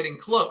think we're getting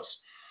close.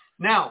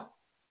 Now,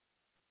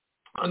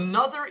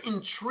 another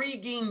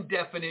intriguing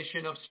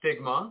definition of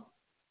stigma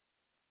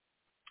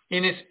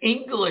in its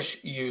English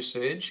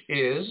usage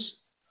is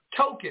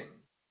token.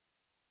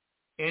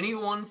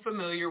 Anyone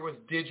familiar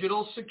with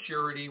digital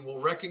security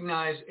will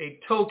recognize a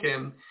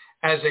token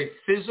as a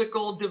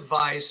physical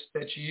device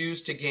that's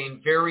used to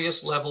gain various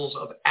levels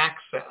of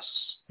access.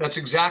 That's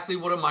exactly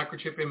what a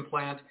microchip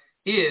implant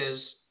is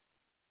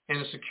and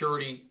a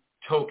security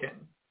token.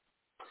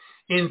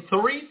 In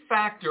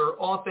three-factor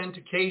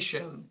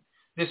authentication,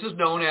 this is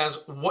known as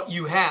what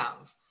you have.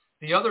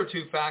 The other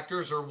two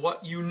factors are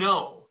what you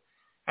know,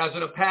 as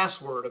in a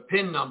password, a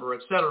PIN number,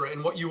 etc.,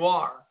 and what you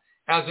are,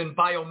 as in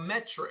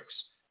biometrics,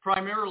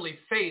 primarily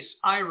face,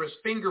 iris,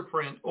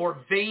 fingerprint, or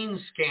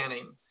vein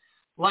scanning.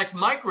 Like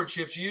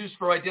microchips used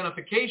for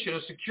identification,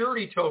 a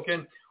security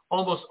token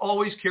almost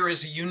always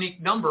carries a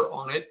unique number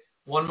on it.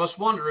 One must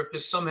wonder if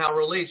this somehow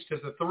relates to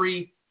the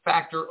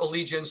three-factor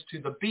allegiance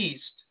to the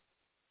beast.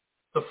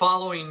 The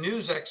following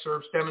news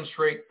excerpts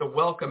demonstrate the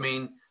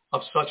welcoming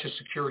of such a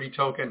security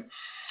token.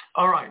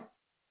 All right,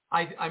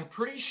 I'm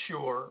pretty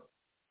sure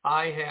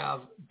I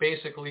have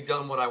basically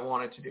done what I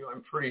wanted to do.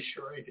 I'm pretty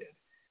sure I did.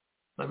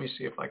 Let me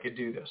see if I could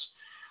do this.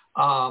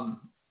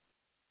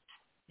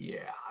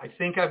 Yeah, I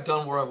think I've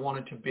done where I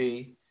wanted to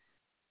be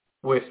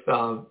with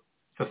the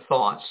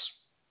thoughts.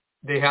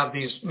 They have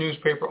these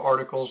newspaper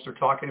articles. They're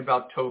talking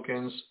about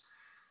tokens.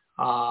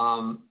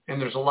 And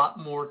there's a lot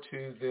more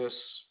to this.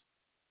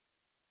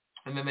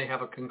 And then they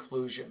have a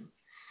conclusion.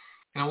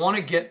 And I want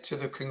to get to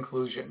the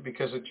conclusion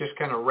because it just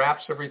kind of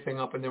wraps everything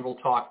up, and then we'll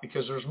talk,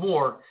 because there's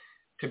more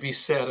to be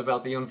said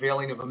about the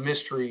unveiling of a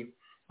mystery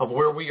of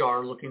where we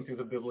are looking through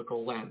the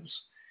biblical lens.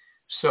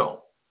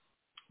 So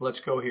let's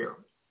go here.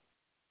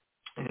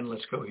 And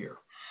let's go here.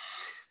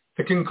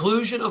 The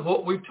conclusion of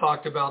what we've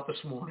talked about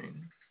this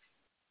morning.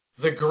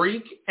 The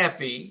Greek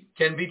epi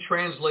can be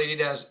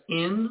translated as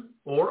in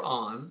or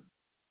on.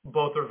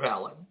 Both are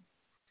valid.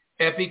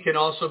 Epi can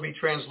also be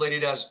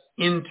translated as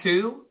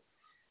into,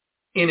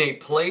 in a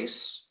place,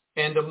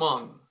 and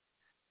among.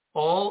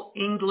 All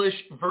English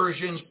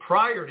versions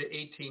prior to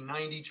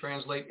 1890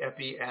 translate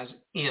epi as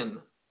in.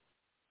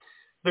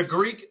 The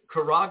Greek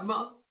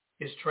charagma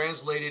is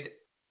translated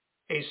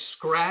a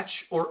scratch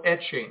or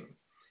etching,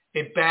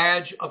 a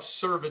badge of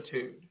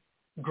servitude,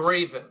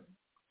 graven,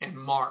 and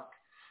mark.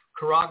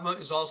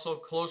 Charagma is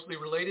also closely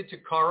related to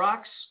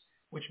charax,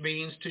 which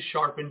means to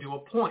sharpen to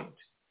a point.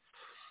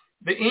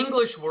 The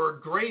English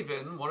word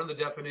graven, one of the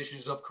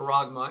definitions of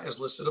charagma as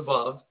listed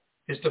above,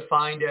 is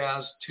defined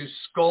as to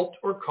sculpt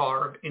or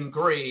carve,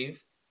 engrave,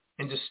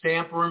 and to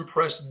stamp or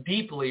impress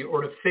deeply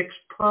or to fix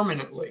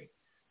permanently.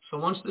 So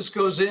once this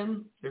goes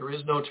in, there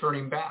is no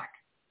turning back.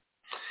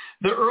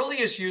 The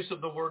earliest use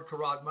of the word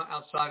charagma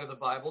outside of the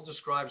Bible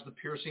describes the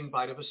piercing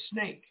bite of a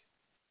snake.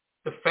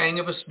 The fang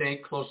of a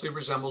snake closely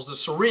resembles the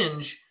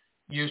syringe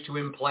used to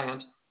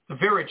implant the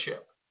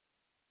verichip.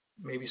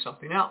 Maybe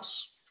something else.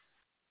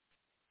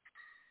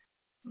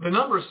 The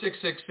number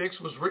 666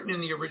 was written in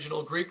the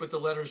original Greek with the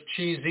letters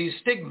chi, z,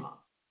 stigma.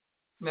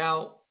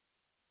 Now,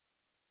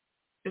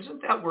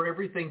 isn't that where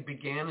everything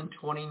began in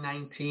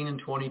 2019 and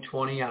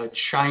 2020 out of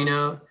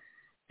China?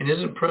 And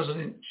isn't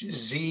President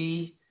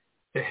Xi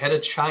the head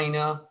of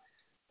China?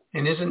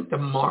 And isn't the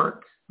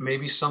mark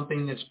maybe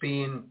something that's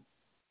being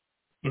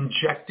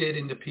injected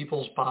into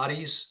people's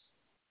bodies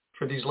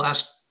for these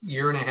last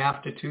year and a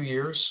half to 2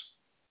 years?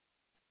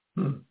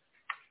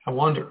 I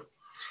wonder.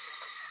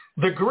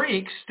 The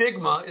Greek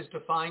stigma is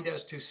defined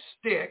as to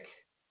stick,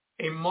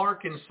 a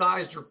mark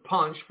incised or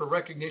punch for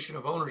recognition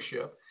of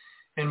ownership.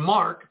 And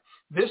mark,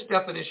 this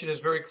definition is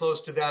very close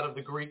to that of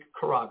the Greek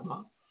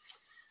charagma.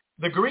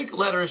 The Greek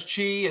letters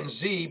chi and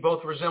z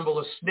both resemble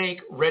a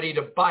snake ready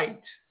to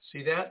bite.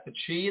 See that? The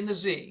chi and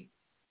the z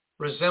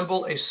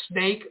resemble a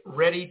snake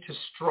ready to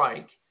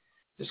strike.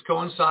 This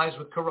coincides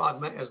with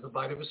charagma as the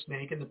bite of a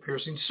snake and the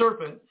piercing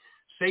serpent,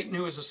 Satan,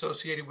 who is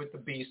associated with the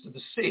beast of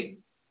the sea.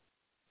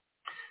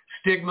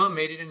 Stigma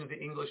made it into the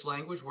English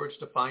language where it's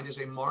defined as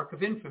a mark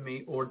of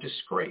infamy or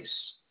disgrace.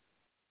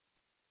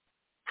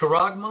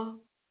 Charagma,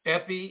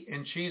 epi,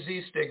 and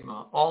chi-z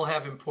stigma all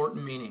have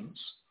important meanings.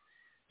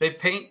 They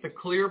paint the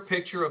clear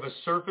picture of a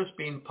surface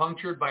being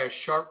punctured by a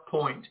sharp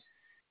point.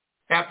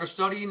 After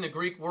studying the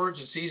Greek words,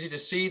 it's easy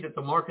to see that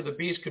the mark of the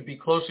beast could be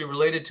closely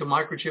related to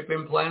microchip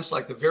implants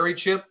like the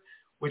VeriChip,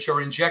 which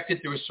are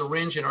injected through a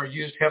syringe and are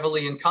used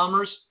heavily in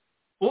commerce,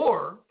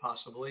 or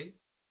possibly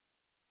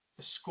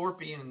the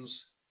scorpion's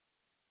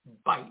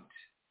bite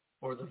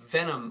or the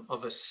venom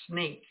of a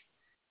snake,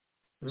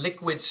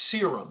 liquid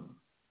serum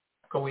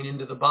going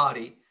into the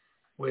body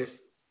with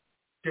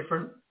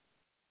different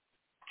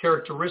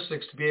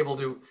characteristics to be able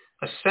to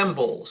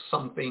assemble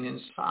something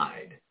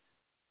inside,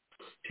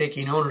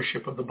 taking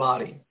ownership of the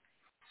body.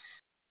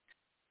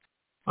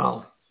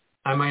 Well,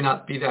 I might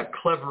not be that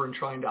clever in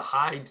trying to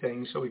hide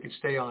things so we could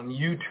stay on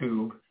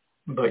YouTube,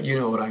 but you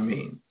know what I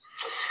mean.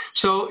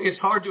 So it's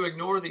hard to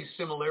ignore these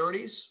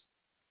similarities.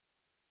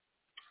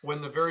 When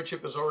the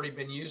VeriChip has already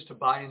been used to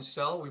buy and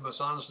sell, we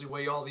must honestly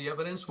weigh all the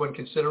evidence when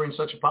considering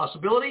such a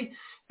possibility.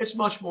 It's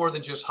much more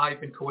than just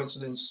hype and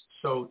coincidence,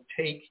 so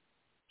take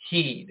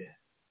heed.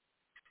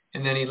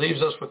 And then he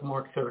leaves us with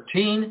Mark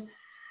 13.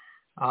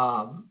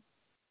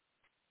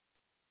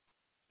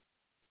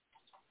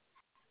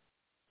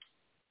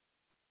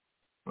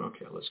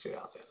 Okay, let's get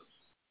out there.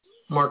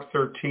 Mark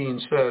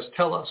 13 says,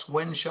 "Tell us,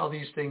 when shall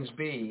these things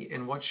be,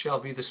 and what shall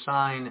be the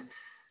sign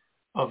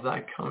of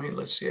thy coming?"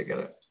 Let's see, I got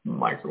to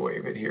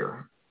microwave it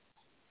here.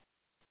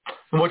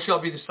 "And what shall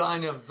be the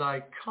sign of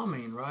thy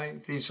coming,"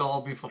 right? "These shall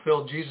all be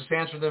fulfilled." Jesus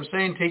answered them,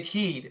 saying, "Take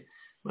heed,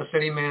 lest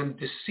any man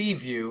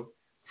deceive you,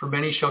 for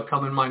many shall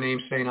come in my name,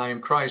 saying, I am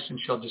Christ, and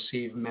shall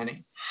deceive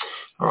many."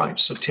 All right,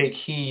 so take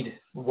heed,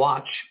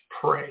 watch,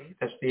 pray.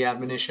 That's the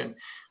admonition.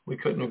 We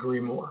couldn't agree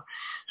more.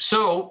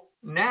 So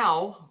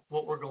now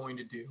what we're going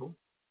to do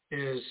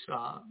is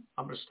I'm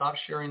going to stop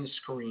sharing the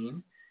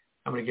screen.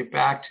 I'm going to get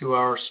back to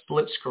our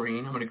split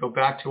screen. I'm going to go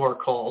back to our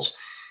calls,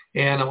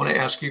 and I want to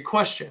ask you a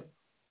question.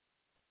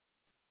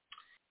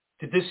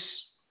 Did this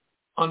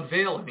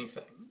unveil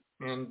anything?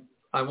 And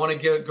I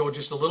want to go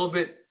just a little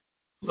bit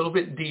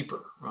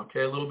deeper,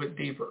 okay, a little bit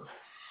deeper.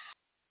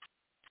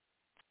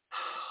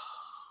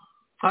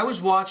 I was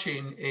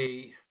watching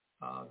a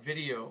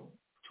video,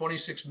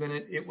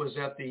 26-minute. It was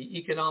at the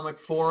Economic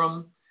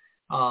Forum.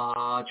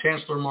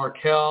 Chancellor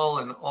Merkel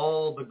and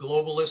all the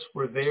globalists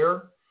were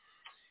there.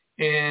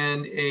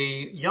 And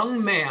a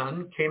young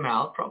man came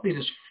out, probably in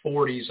his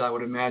 40s, I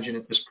would imagine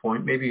at this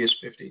point, maybe his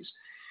 50s.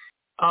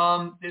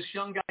 This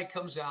young guy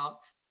comes out,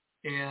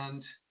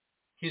 and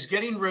he's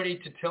getting ready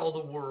to tell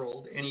the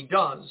world, and he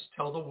does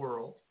tell the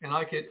world. And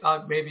I could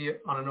maybe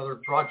on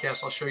another broadcast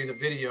I'll show you the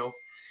video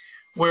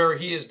where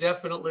he is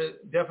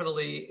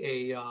definitely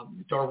a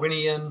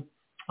Darwinian.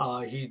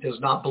 He does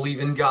not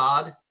believe in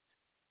God.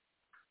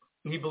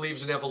 He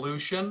believes in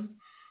evolution,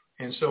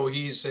 and so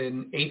he's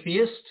an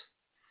atheist.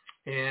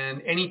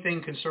 And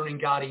anything concerning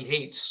God he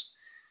hates.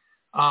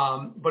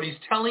 But he's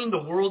telling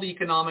the World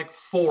Economic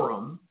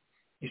Forum,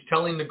 he's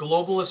telling the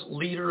globalist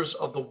leaders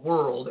of the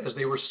world as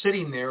they were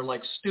sitting there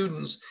like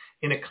students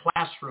in a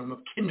classroom of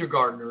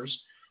kindergartners,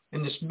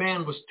 and this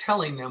man was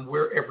telling them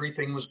where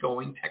everything was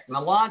going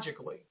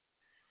technologically.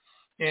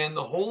 And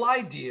the whole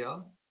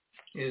idea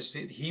is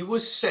that he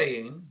was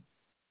saying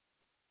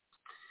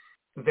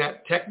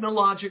that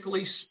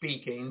technologically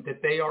speaking,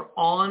 that they are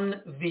on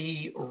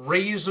the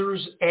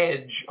razor's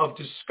edge of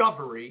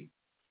discovery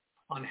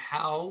on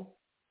how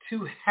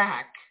to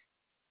hack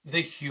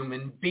the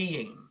human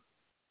being.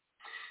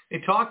 They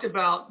talked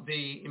about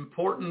the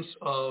importance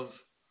of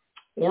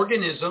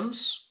organisms.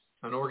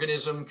 An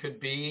organism could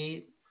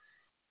be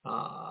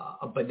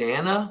a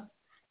banana.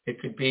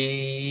 It could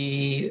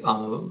be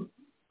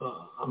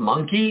a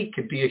monkey. It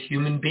could be a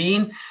human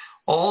being.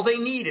 All they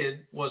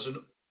needed was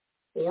an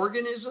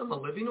organism, a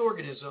living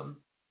organism,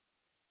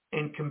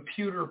 and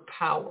computer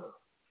power.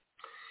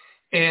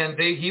 And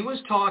he was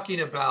talking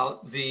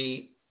about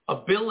the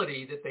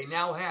ability that they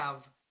now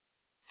have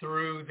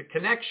through the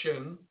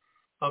connection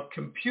of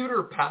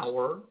computer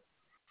power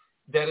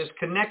that is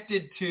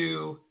connected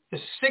to the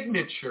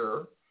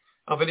signature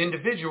of an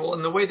individual,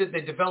 and the way that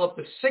they develop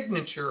the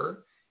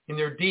signature in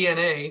their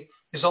DNA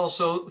is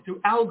also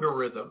through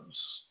algorithms.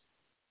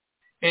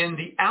 And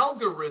the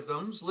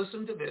algorithms,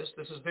 listen to this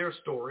is their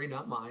story,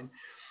 not mine.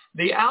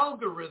 The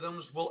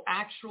algorithms will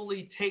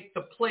actually take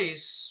the place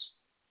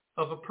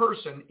of a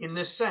person in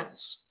this sense.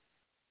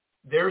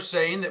 They're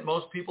saying that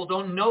most people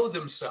don't know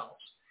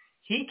themselves.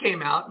 He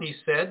came out and he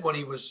said when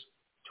he was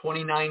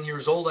 29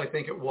 years old, I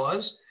think it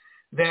was,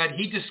 that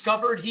he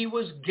discovered he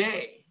was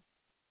gay.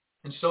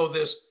 And so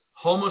this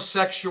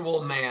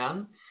homosexual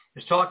man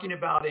is talking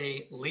about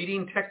a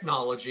leading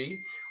technology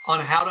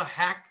on how to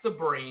hack the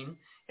brain.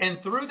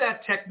 And through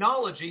that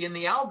technology and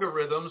the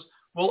algorithms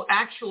will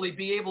actually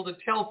be able to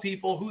tell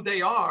people who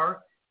they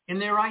are in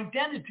their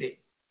identity,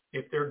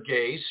 if they're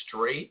gay,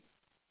 straight,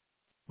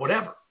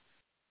 whatever.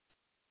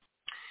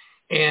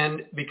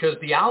 And because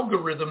the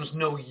algorithms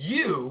know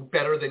you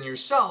better than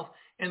yourself,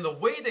 and the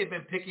way they've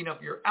been picking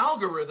up your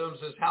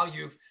algorithms is how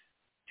you've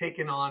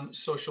taken on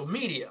social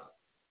media,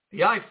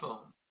 the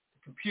iPhone, the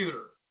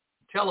computer,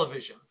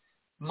 television,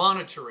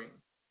 monitoring,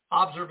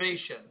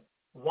 observation,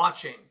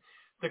 watching,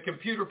 the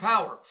computer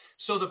power.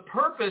 So the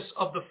purpose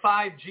of the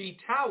 5G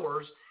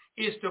towers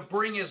is to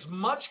bring as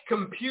much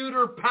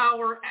computer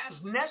power as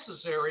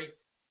necessary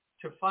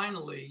to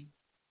finally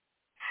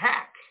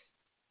hack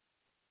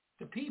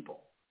the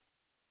people.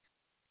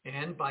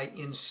 And by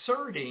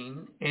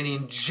inserting and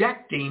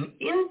injecting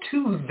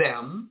into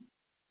them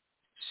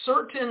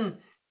certain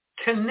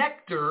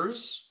connectors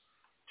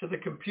to the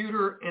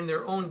computer and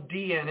their own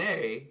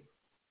DNA,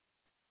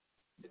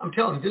 I'm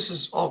telling you, this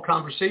is all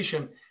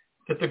conversation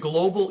that the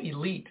global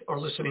elite are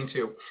listening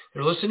to.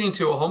 They're listening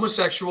to a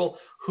homosexual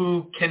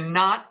who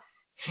cannot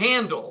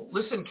handle,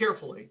 listen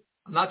carefully,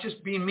 I'm not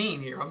just being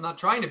mean here, I'm not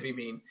trying to be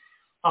mean,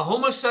 a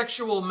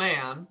homosexual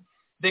man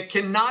that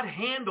cannot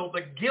handle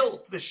the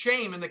guilt, the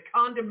shame, and the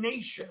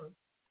condemnation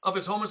of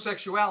his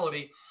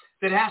homosexuality,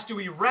 that has to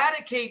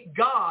eradicate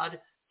God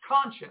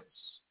conscience.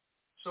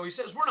 So he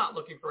says, we're not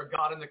looking for a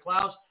God in the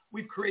clouds.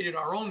 We've created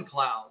our own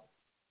cloud,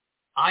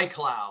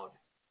 iCloud,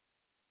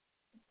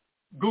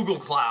 Google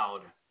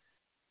Cloud,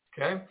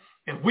 okay?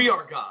 And we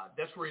are God.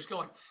 That's where he's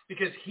going.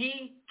 Because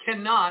he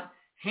cannot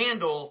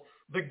handle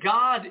the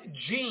God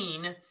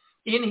gene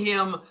in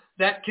him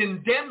that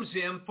condemns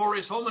him for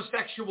his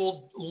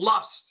homosexual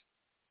lust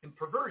and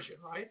perversion,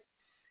 right?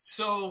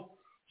 So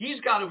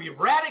he's got to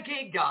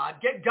eradicate God,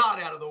 get God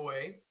out of the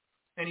way,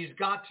 and he's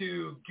got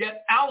to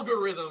get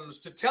algorithms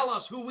to tell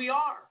us who we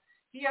are.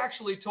 He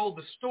actually told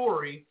the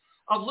story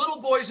of little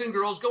boys and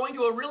girls going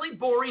to a really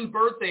boring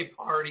birthday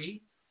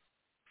party,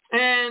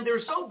 and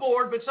they're so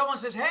bored, but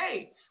someone says,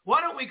 hey,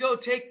 why don't we go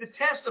take the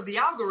test of the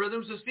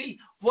algorithms to see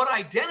what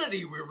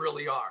identity we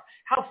really are?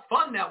 How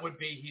fun that would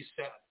be, he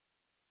said.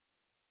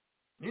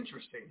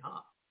 Interesting,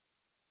 huh?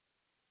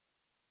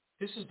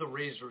 This is the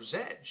razor's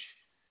edge.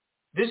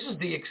 This is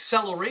the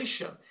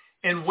acceleration.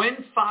 And when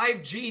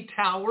 5G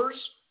towers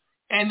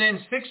and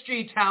then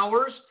 6G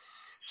towers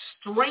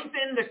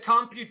strengthen the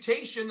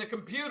computation, the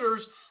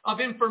computers of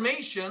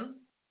information,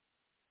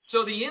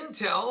 so the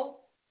intel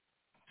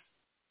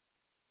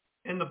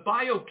and the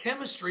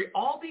biochemistry,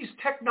 all these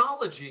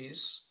technologies,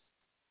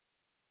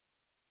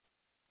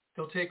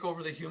 they'll take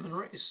over the human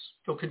race.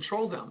 They'll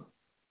control them.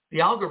 The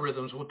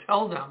algorithms will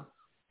tell them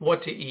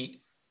what to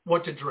eat,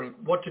 what to drink,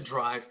 what to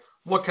drive,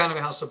 what kind of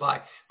a house to buy,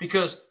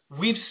 because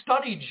we've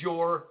studied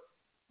your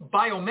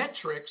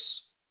biometrics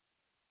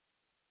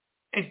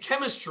and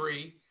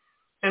chemistry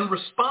and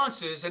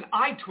responses and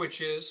eye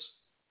twitches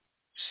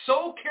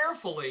so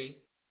carefully,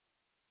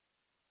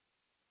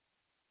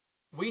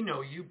 we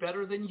know you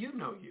better than you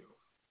know you.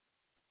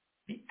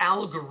 The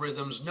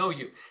algorithms know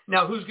you.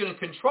 Now, who's going to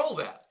control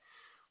that?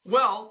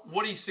 Well,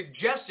 what he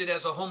suggested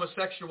as a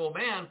homosexual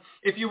man,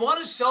 if you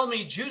want to sell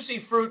me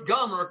Juicy Fruit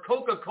gum or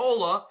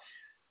Coca-Cola,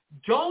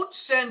 don't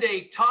send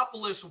a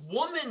topless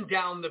woman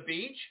down the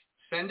beach.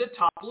 Send a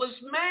topless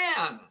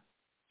man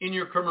in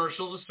your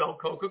commercial to sell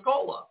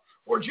Coca-Cola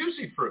or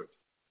Juicy Fruit.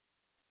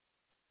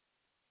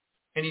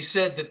 And he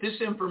said that this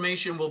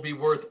information will be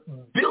worth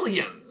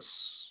billions.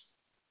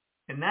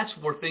 And that's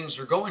where things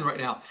are going right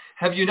now.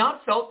 Have you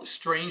not felt the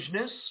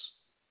strangeness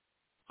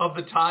of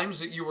the times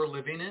that you are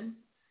living in?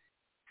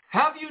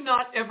 Have you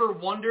not ever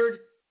wondered,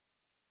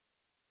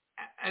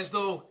 as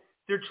though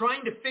they're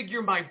trying to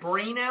figure my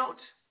brain out?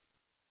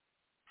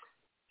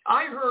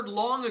 I heard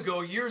long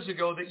ago, years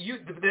ago,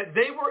 that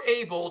they were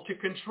able to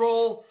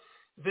control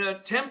the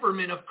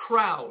temperament of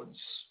crowds,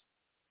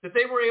 that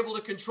they were able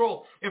to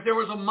control. If there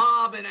was a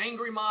mob, an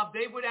angry mob,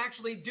 they would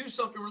actually do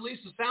something, release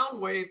a sound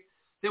wave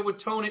that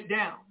would tone it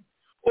down.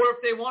 Or if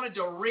they wanted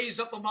to raise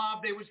up a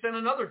mob, they would send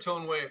another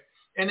tone wave,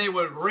 and they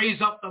would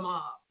raise up the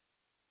mob.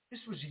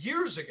 This was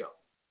years ago.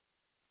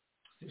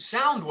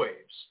 Sound waves.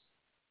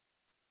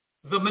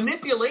 The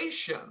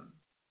manipulation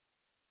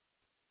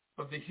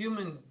of the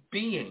human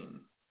being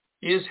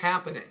is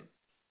happening.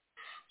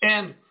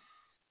 And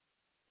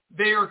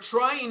they are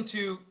trying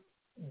to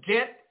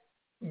get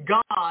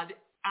God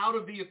out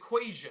of the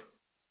equation.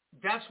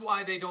 That's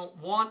why they don't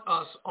want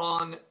us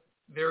on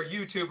their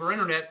YouTube or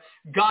internet.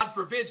 God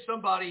forbid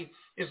somebody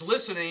is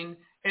listening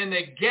and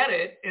they get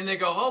it and they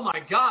go, oh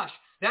my gosh,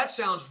 that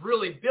sounds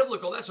really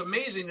biblical. That's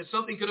amazing that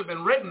something could have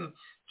been written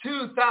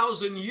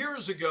 2,000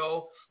 years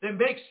ago that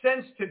makes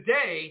sense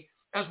today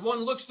as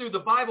one looks through the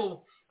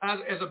Bible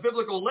as a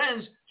biblical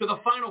lens to the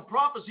final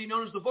prophecy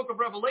known as the book of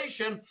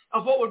Revelation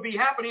of what would be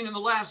happening in the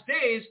last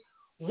days.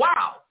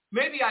 Wow,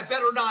 maybe I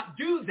better not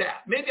do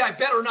that. Maybe I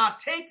better not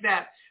take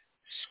that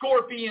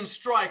scorpion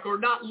strike or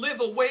not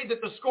live a way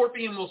that the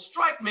scorpion will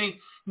strike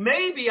me.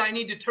 Maybe I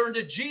need to turn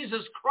to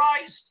Jesus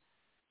Christ,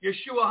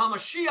 Yeshua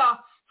HaMashiach,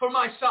 for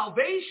my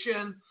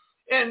salvation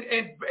and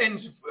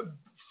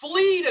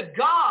flee to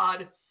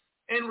God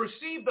and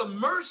receive the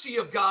mercy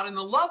of God and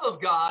the love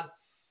of God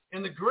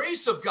and the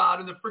grace of God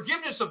and the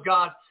forgiveness of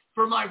God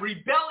for my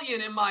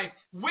rebellion and my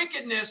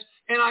wickedness,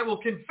 and I will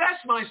confess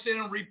my sin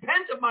and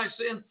repent of my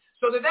sin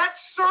so that that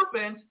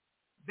serpent,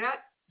 that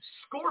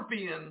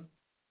scorpion,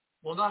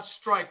 will not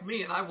strike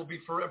me and I will be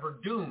forever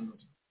doomed.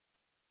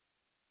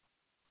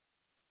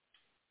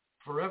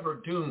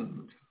 Forever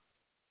doomed.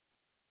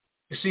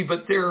 You see,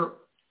 but they're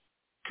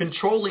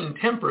controlling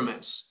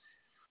temperaments.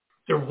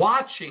 They're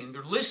watching,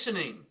 they're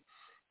listening.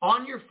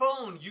 On your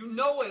phone, you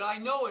know it, I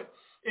know it.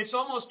 It's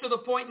almost to the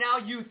point now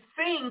you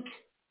think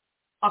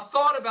a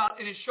thought about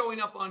it is showing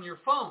up on your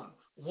phone.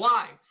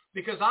 Why?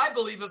 Because I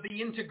believe of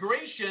the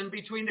integration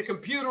between the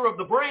computer of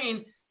the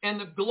brain and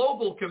the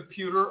global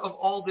computer of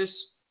all this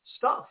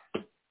stuff.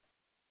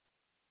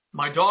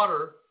 My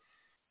daughter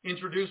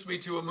introduced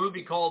me to a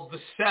movie called The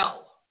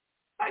Cell.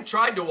 I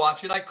tried to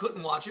watch it. I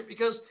couldn't watch it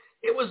because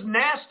it was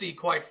nasty,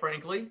 quite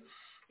frankly,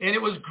 and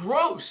it was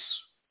gross.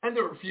 And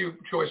there were a few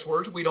choice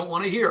words we don't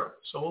want to hear.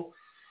 So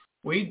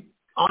we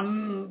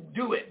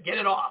undo it, get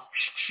it off.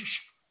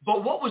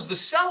 But what was The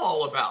Cell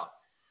all about?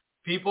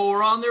 People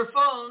were on their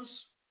phones,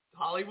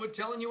 Hollywood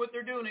telling you what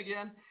they're doing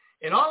again,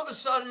 and all of a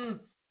sudden,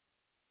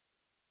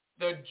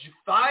 the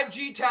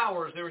 5G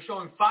towers, they were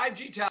showing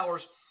 5G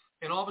towers,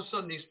 and all of a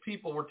sudden these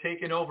people were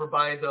taken over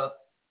by the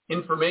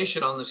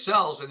information on the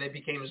cells, and they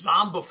became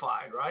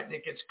zombified, right? And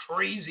it gets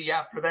crazy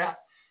after that.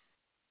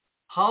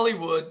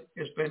 Hollywood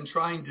has been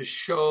trying to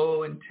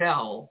show and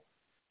tell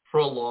for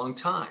a long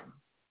time.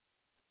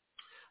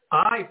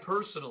 I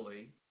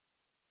personally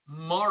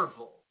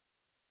marvel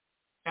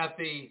at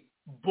the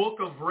book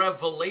of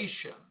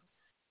Revelation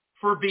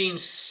for being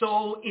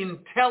so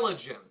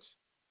intelligent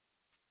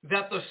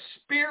that the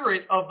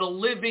Spirit of the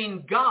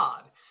living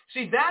God,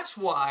 see, that's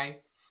why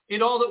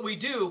in all that we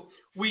do,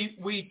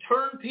 we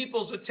turn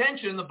people's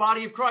attention in the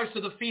body of Christ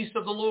to the feast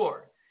of the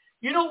Lord.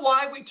 You know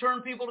why we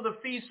turn people to the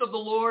feast of the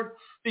Lord?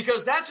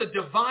 Because that's a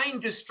divine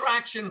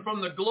distraction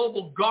from the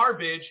global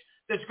garbage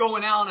that's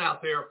going on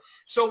out there.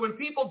 So when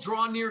people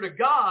draw near to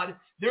God,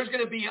 there's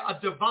going to be a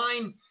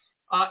divine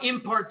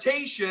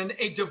impartation,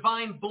 a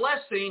divine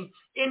blessing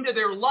into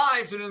their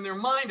lives and in their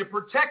mind to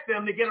protect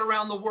them to get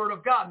around the Word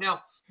of God.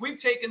 Now,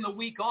 we've taken the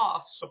week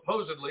off,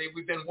 supposedly.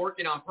 We've been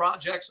working on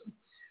projects and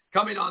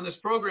coming on this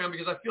program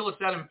because I feel it's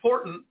that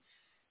important.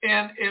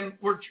 And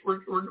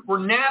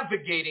we're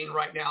navigating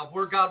right now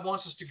where God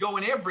wants us to go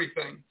in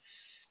everything.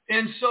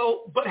 And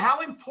so, but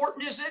how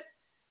important is it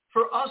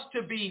for us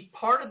to be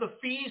part of the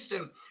feast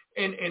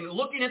and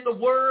looking at the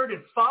Word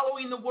and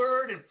following the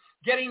Word and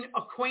getting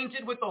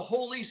acquainted with the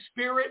Holy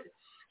Spirit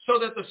so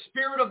that the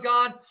Spirit of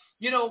God,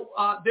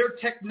 their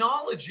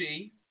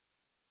technology,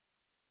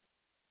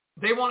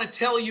 they want to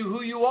tell you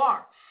who you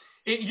are.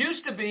 It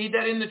used to be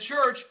that in the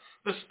church,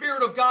 the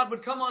Spirit of God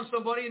would come on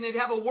somebody and they'd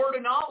have a word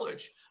of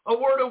knowledge, a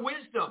word of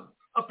wisdom,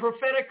 a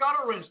prophetic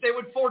utterance. They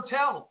would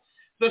foretell.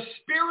 The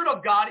Spirit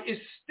of God is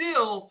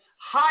still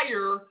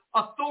higher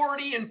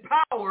authority and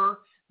power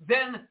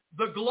than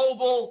the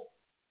global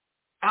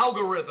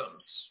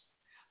algorithms.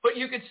 But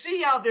you can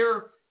see how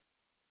their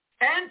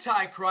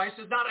Antichrist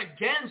is not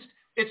against,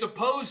 it's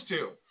opposed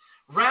to.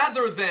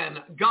 Rather than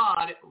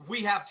God,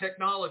 we have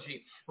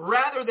technology.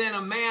 Rather than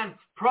a man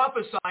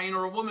prophesying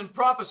or a woman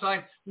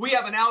prophesying, we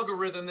have an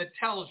algorithm that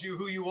tells you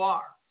who you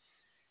are.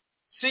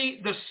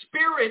 See, the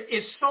Spirit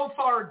is so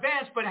far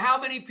advanced, but how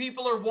many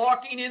people are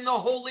walking in the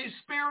Holy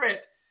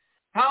Spirit?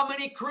 How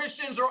many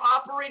Christians are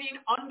operating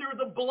under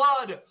the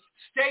blood,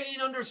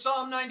 staying under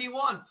Psalm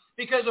 91?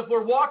 Because if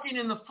we're walking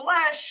in the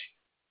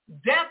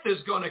flesh, death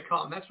is going to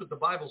come. That's what the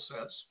Bible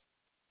says.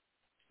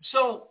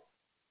 So,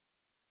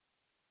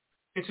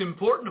 it's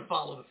important to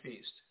follow the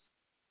feast.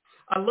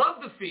 I love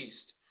the feast.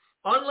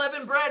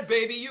 Unleavened bread,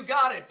 baby, you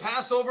got it.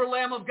 Passover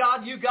Lamb of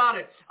God, you got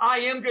it. I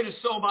am going to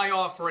sow my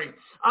offering.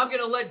 I'm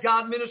going to let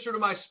God minister to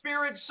my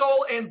spirit,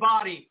 soul, and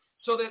body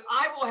so that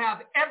I will have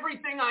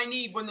everything I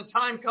need when the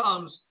time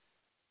comes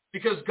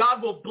because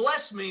God will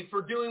bless me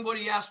for doing what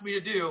he asked me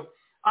to do.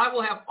 I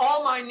will have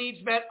all my needs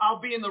met.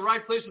 I'll be in the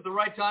right place at the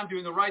right time,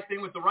 doing the right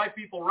thing with the right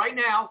people right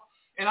now,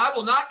 and I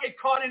will not get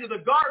caught into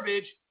the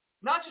garbage,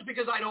 not just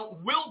because I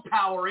don't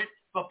willpower it,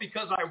 but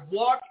because I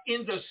walk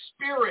in the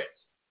Spirit.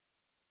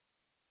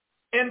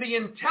 And the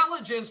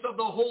intelligence of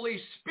the Holy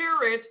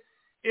Spirit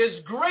is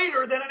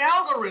greater than an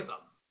algorithm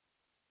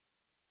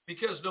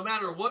Because no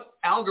matter what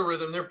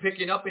algorithm they're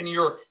picking up in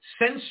your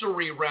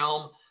sensory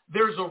realm,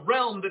 there's a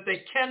realm that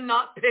they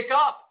cannot pick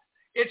up.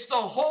 It's the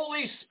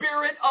Holy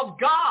Spirit of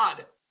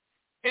God.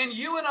 And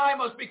you and I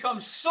must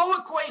become so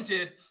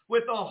acquainted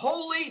with the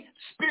Holy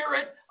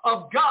Spirit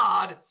of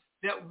God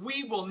that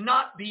we will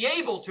not be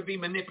able to be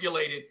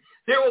manipulated.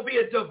 There will be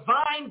a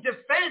divine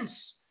defense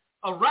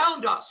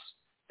around us.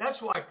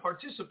 That's why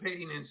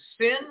participating in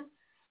sin,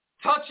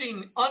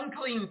 touching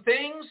unclean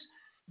things,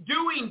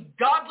 doing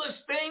godless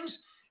things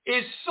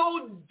is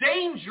so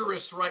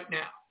dangerous right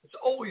now. It's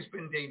always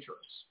been dangerous.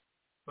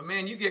 But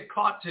man, you get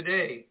caught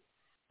today.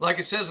 Like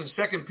it says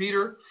in 2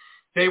 Peter,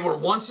 they were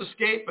once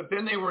escaped, but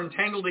then they were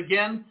entangled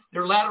again.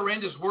 Their latter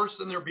end is worse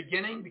than their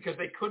beginning because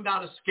they could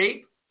not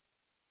escape.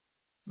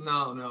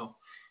 No.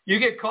 You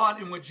get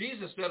caught in what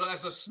Jesus said,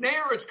 as a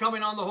snare is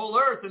coming on the whole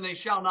earth, and they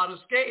shall not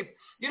escape.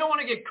 You don't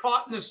want to get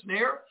caught in the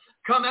snare.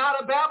 Come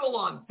out of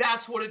Babylon.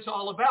 That's what it's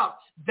all about.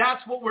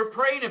 That's what we're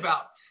praying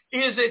about.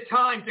 Is it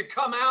time to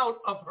come out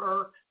of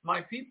her,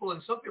 my people?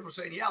 And some people are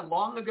saying, yeah,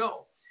 long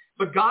ago.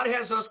 But God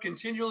has us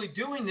continually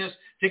doing this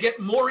to get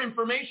more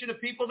information to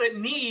people that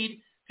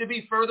need to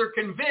be further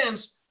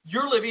convinced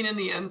you're living in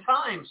the end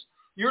times.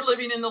 You're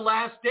living in the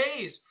last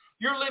days.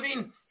 You're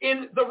living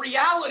in the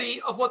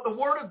reality of what the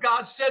Word of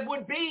God said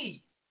would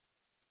be.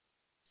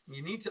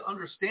 You need to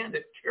understand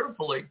it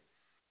carefully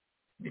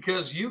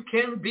because you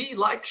can be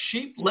like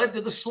sheep led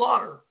to the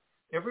slaughter.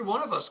 Every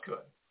one of us could.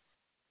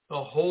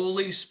 The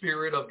Holy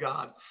Spirit of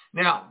God.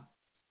 Now,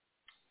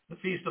 the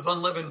Feast of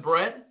Unleavened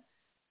Bread,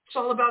 it's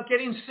all about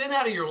getting sin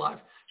out of your life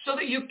so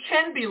that you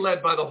can be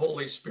led by the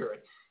Holy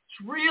Spirit.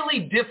 It's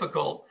really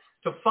difficult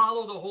to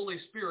follow the Holy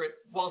Spirit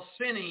while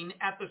sinning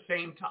at the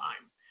same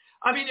time.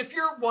 I mean, if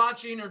you're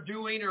watching or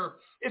doing, or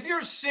if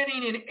you're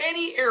sinning in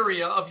any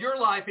area of your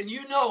life and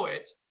you know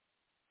it,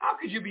 how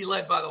could you be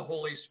led by the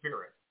Holy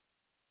Spirit?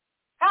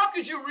 How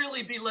could you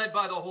really be led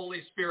by the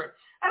Holy Spirit?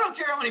 I don't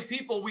care how many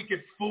people we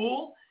could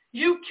fool.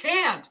 You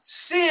can't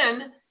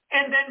sin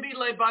and then be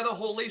led by the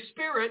Holy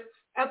Spirit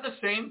at the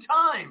same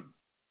time.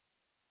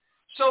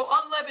 So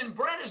unleavened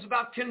bread is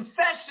about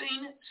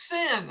confessing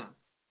sin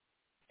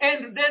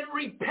and then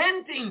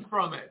repenting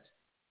from it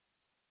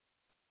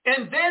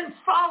and then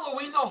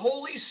following the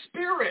Holy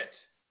Spirit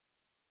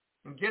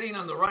and getting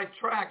on the right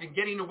track and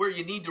getting to where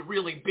you need to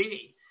really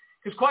be.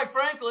 Because quite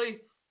frankly,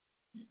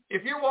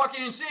 if you're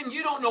walking in sin,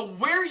 you don't know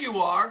where you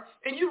are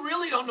and you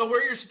really don't know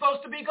where you're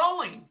supposed to be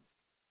going.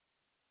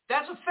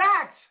 That's a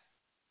fact.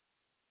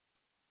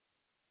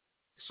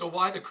 So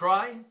why the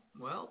cry?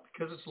 Well,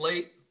 because it's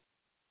late.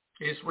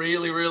 It's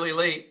really, really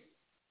late.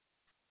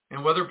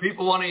 And whether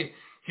people want to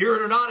hear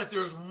it or not, if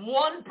there's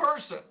one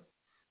person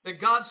that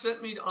God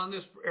sent me on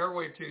this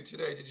airwave to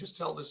today to just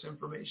tell this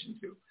information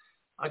to,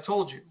 I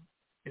told you,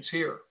 it's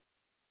here.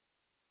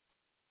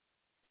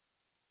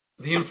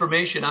 The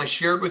information I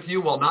shared with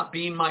you, while not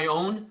being my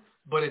own,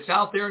 but it's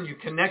out there and you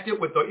connect it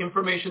with the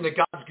information that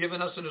God's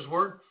given us in his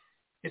word,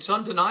 it's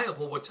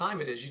undeniable what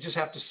time it is. You just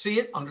have to see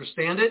it,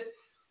 understand it,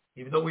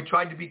 even though we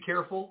tried to be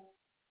careful.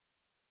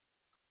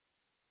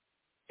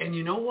 And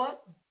you know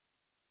what?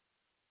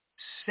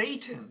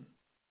 Satan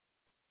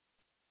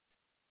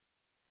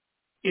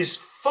is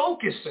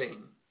focusing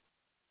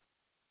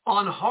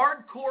on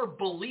hardcore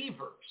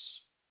believers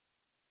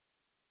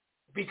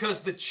because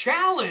the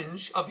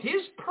challenge of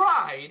his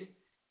pride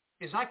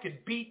is I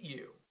could beat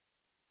you.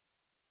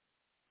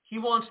 He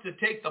wants to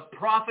take the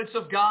prophets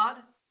of God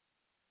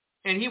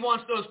and he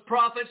wants those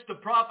prophets to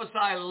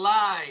prophesy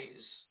lies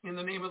in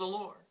the name of the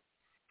Lord.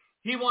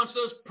 He wants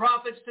those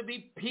prophets to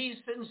be peace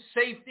and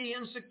safety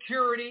and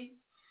security.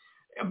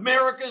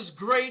 America's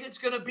great. It's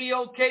going to be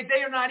okay.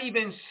 They are not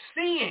even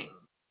seeing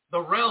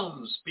the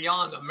realms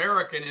beyond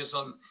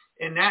Americanism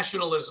and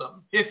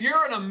nationalism. If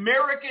you're an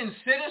American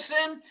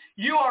citizen,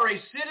 you are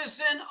a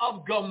citizen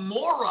of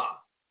Gomorrah.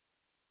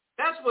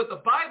 That's what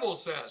the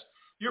Bible says.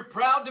 You're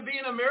proud to be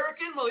an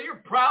American? Well, you're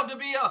proud to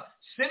be a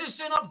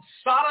citizen of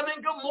Sodom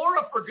and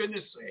Gomorrah, for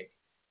goodness sake.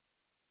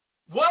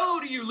 Woe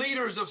to you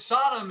leaders of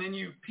Sodom and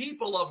you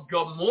people of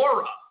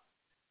Gomorrah.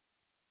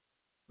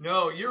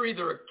 No, you're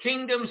either a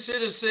kingdom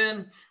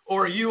citizen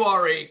or you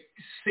are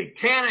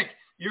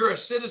you're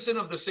a citizen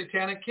of the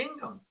satanic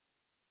kingdom.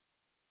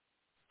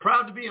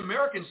 Proud to be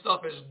American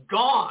stuff is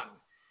gone.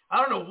 I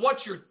don't know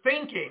what you're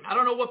thinking. I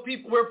don't know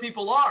where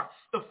people are.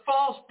 The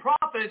false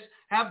prophets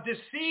have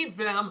deceived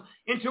them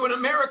into an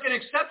American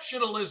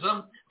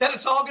exceptionalism that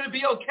it's all going to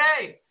be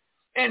okay.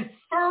 And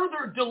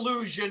further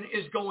delusion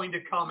is going to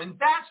come. And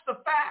that's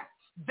the fact.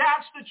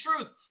 That's the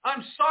truth.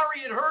 I'm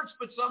sorry it hurts,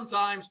 but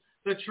sometimes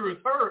the truth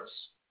hurts.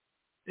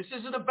 This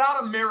isn't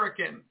about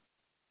American.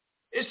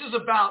 This is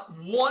about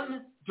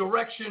one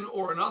direction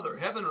or another,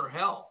 heaven or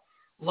hell,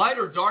 light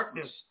or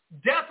darkness,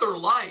 death or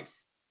life.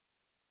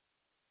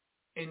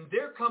 And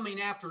they're coming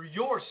after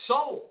your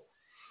soul.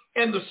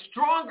 And the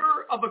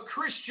stronger of a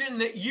Christian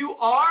that you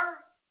are,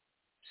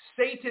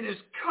 Satan is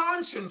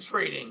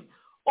concentrating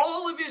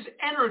all of his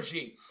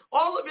energy,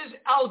 all of his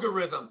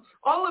algorithm,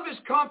 all of his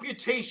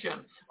computation,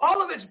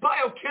 all of its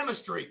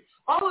biochemistry,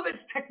 all of its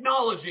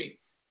technology.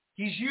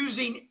 He's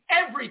using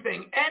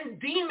everything and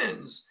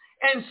demons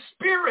and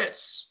spirits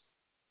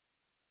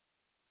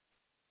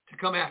to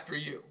come after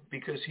you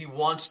because he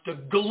wants to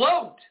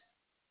gloat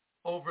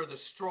over the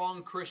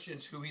strong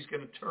Christians who he's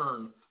going to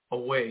turn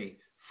away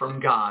from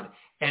God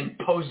and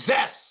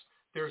possess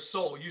their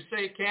soul. You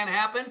say it can't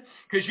happen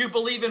because you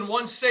believe in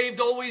once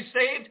saved, always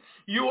saved.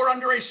 You are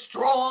under a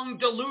strong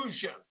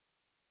delusion.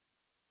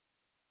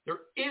 There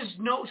is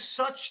no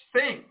such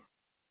thing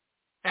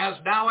as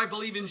now I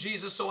believe in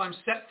Jesus, so I'm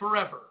set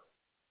forever.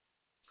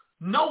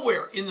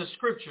 Nowhere in the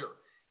scripture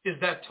is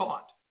that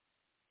taught.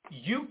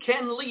 You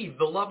can leave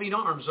the loving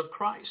arms of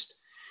Christ.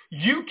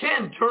 You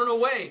can turn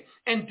away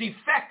and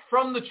defect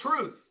from the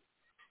truth.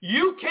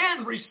 You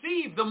can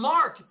receive the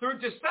mark through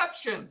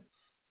deception.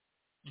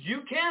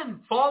 You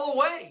can fall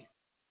away.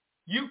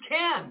 You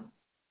can.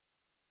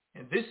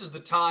 And this is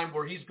the time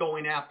where he's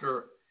going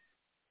after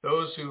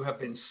those who have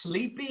been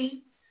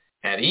sleepy,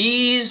 at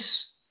ease,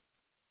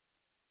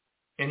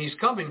 and he's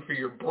coming for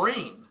your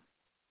brain.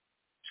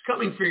 He's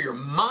coming for your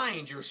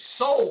mind, your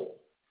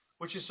soul,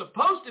 which is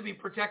supposed to be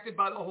protected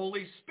by the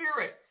Holy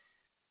Spirit.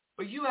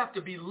 But you have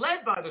to be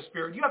led by the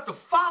Spirit. You have to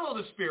follow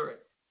the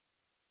Spirit.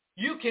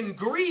 You can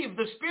grieve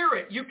the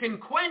Spirit. You can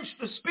quench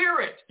the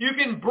Spirit. You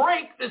can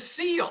break the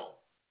seal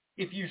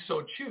if you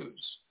so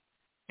choose.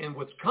 And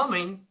what's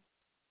coming,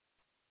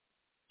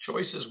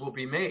 choices will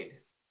be made.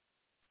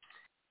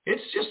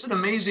 It's just an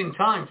amazing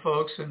time,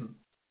 folks. And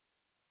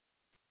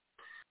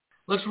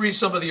let's read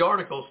some of the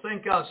articles.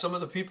 Thank God some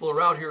of the people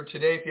are out here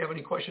today. If you have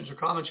any questions or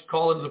comments,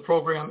 call into the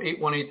program,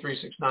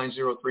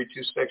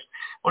 818-369-0326. I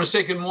want to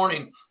say good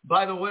morning.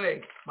 By the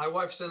way, my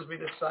wife sends me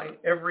this sign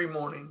every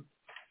morning.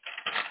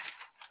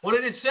 What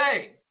did it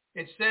say?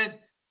 It said,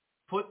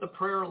 put the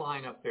prayer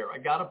line up there. I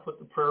got to put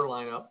the prayer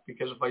line up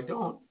because if I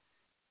don't,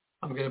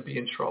 I'm going to be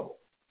in trouble.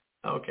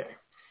 Okay.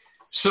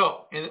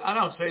 So, and I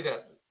don't say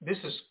that. This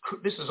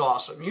is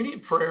awesome. You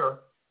need prayer.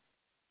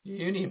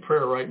 You need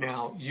prayer right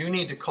now. You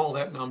need to call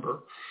that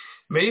number.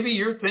 Maybe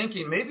you're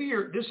thinking,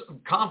 this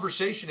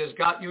conversation has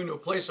got you into a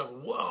place of,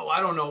 whoa,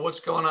 I don't know what's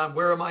going on.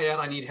 Where am I at?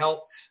 I need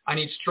help. I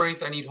need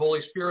strength. I need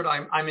Holy Spirit.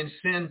 I'm in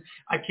sin.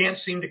 I can't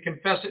seem to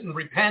confess it and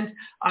repent.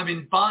 I'm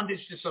in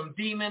bondage to some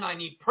demon. I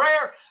need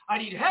prayer. I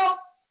need help.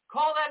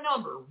 Call that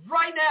number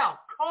right now.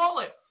 Call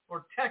it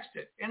or text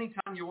it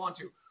anytime you want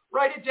to.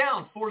 Write it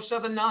down,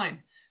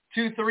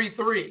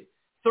 479-233-3774.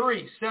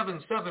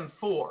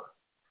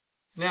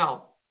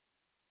 Now,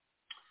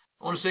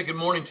 I want to say good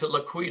morning to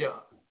Laquita.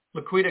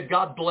 Laquita,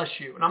 God bless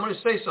you. And I'm going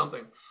to say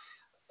something.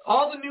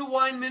 All the New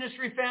Wine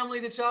Ministry family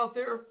that's out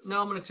there,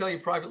 no, I'm going to tell you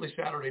privately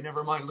Saturday.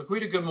 Never mind.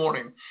 Laquita, good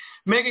morning.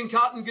 Megan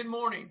Cotton, good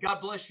morning.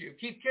 God bless you.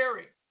 Keith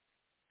Carey,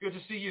 good to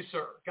see you,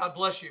 sir. God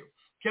bless you.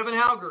 Kevin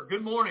Hauger,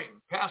 good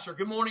morning. Pastor,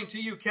 good morning to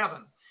you,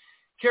 Kevin.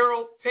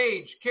 Carol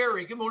Page,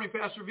 Carrie, good morning,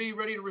 Pastor V.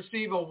 Ready to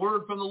receive a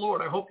word from the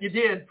Lord. I hope you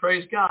did.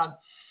 Praise God.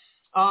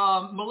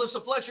 Melissa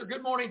Fletcher,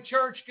 good morning,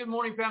 church. Good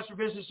morning, Pastor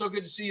Vincent. So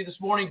good to see you this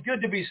morning.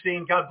 Good to be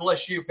seen. God bless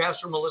you,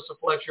 Pastor Melissa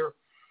Fletcher.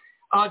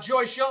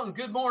 Joyce Young,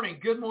 good morning.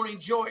 Good morning,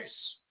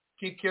 Joyce.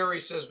 Keith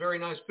Carey says, very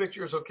nice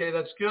pictures. Okay,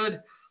 that's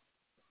good.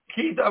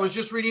 Keith, I was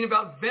just reading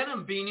about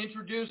venom being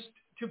introduced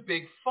to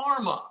Big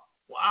Pharma.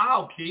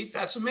 Wow, Keith,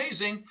 that's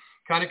amazing.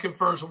 Kind of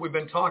confirms what we've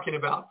been talking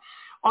about.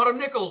 Autumn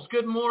Nichols,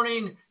 good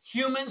morning.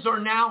 Humans are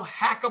now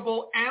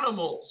hackable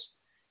animals.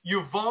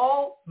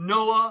 Yuval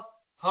Noah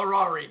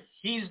Harari.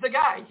 He's the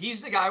guy.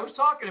 He's the guy I was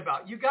talking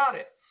about. You got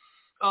it.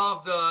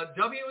 Of the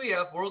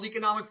WEF, World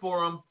Economic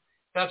Forum.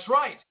 That's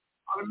right.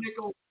 Autumn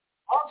Nichols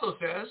also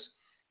says,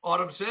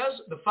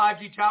 the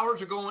 5G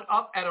towers are going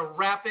up at a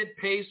rapid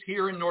pace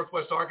here in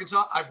Northwest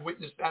Arkansas. I've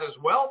witnessed that as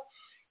well.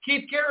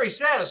 Keith Carey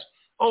says,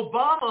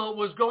 Obama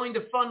was going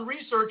to fund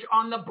research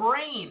on the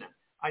brain.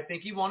 I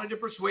think he wanted to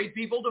persuade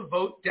people to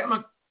vote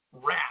Democrat.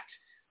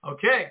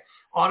 Okay.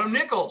 Autumn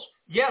Nichols.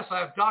 Yes, I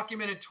have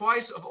documented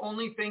twice of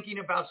only thinking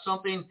about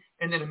something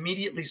and then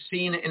immediately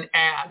seeing an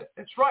ad.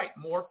 That's right.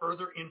 More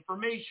further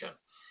information.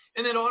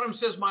 And then Autumn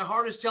says, my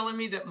heart is telling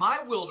me that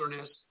my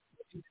wilderness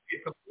is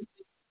a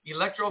completely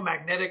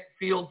electromagnetic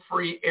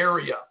field-free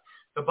area.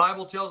 The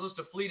Bible tells us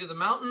to flee to the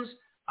mountains.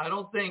 I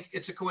don't think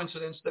it's a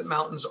coincidence that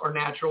mountains are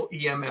natural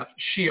EMF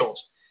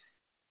shields.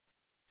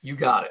 You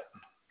got it.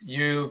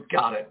 You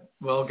got it.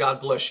 Well, God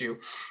bless you.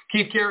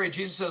 Keith Carey,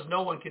 Jesus says,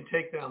 no one can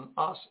take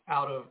us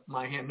out of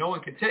my hand. No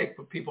one can take,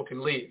 but people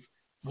can leave.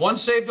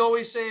 Once saved,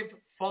 always saved,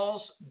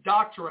 false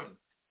doctrine.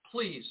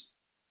 Please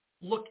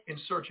look and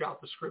search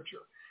out the scripture.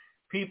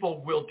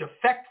 People will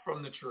defect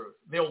from the truth.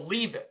 They'll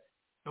leave it.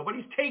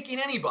 Nobody's taking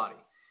anybody.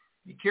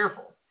 Be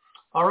careful.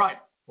 All right.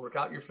 Work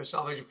out your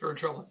salvation, fear, and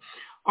trouble.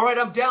 All right.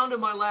 I'm down to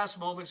my last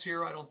moments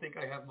here. I don't think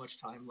I have much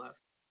time left.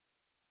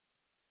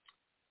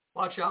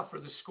 Watch out for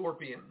the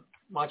scorpion.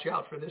 Watch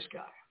out for this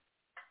guy.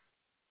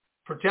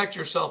 Protect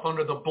yourself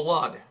under the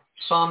blood.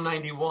 Psalm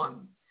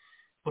 91.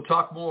 We'll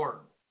talk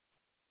more.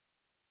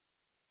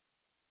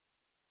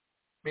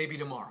 Maybe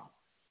tomorrow.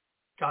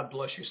 God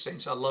bless you,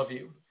 saints. I love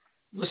you.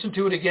 Listen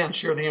to it again.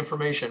 Share the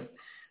information.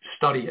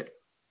 Study it.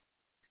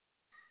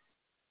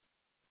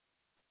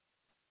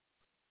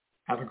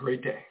 Have a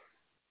great day.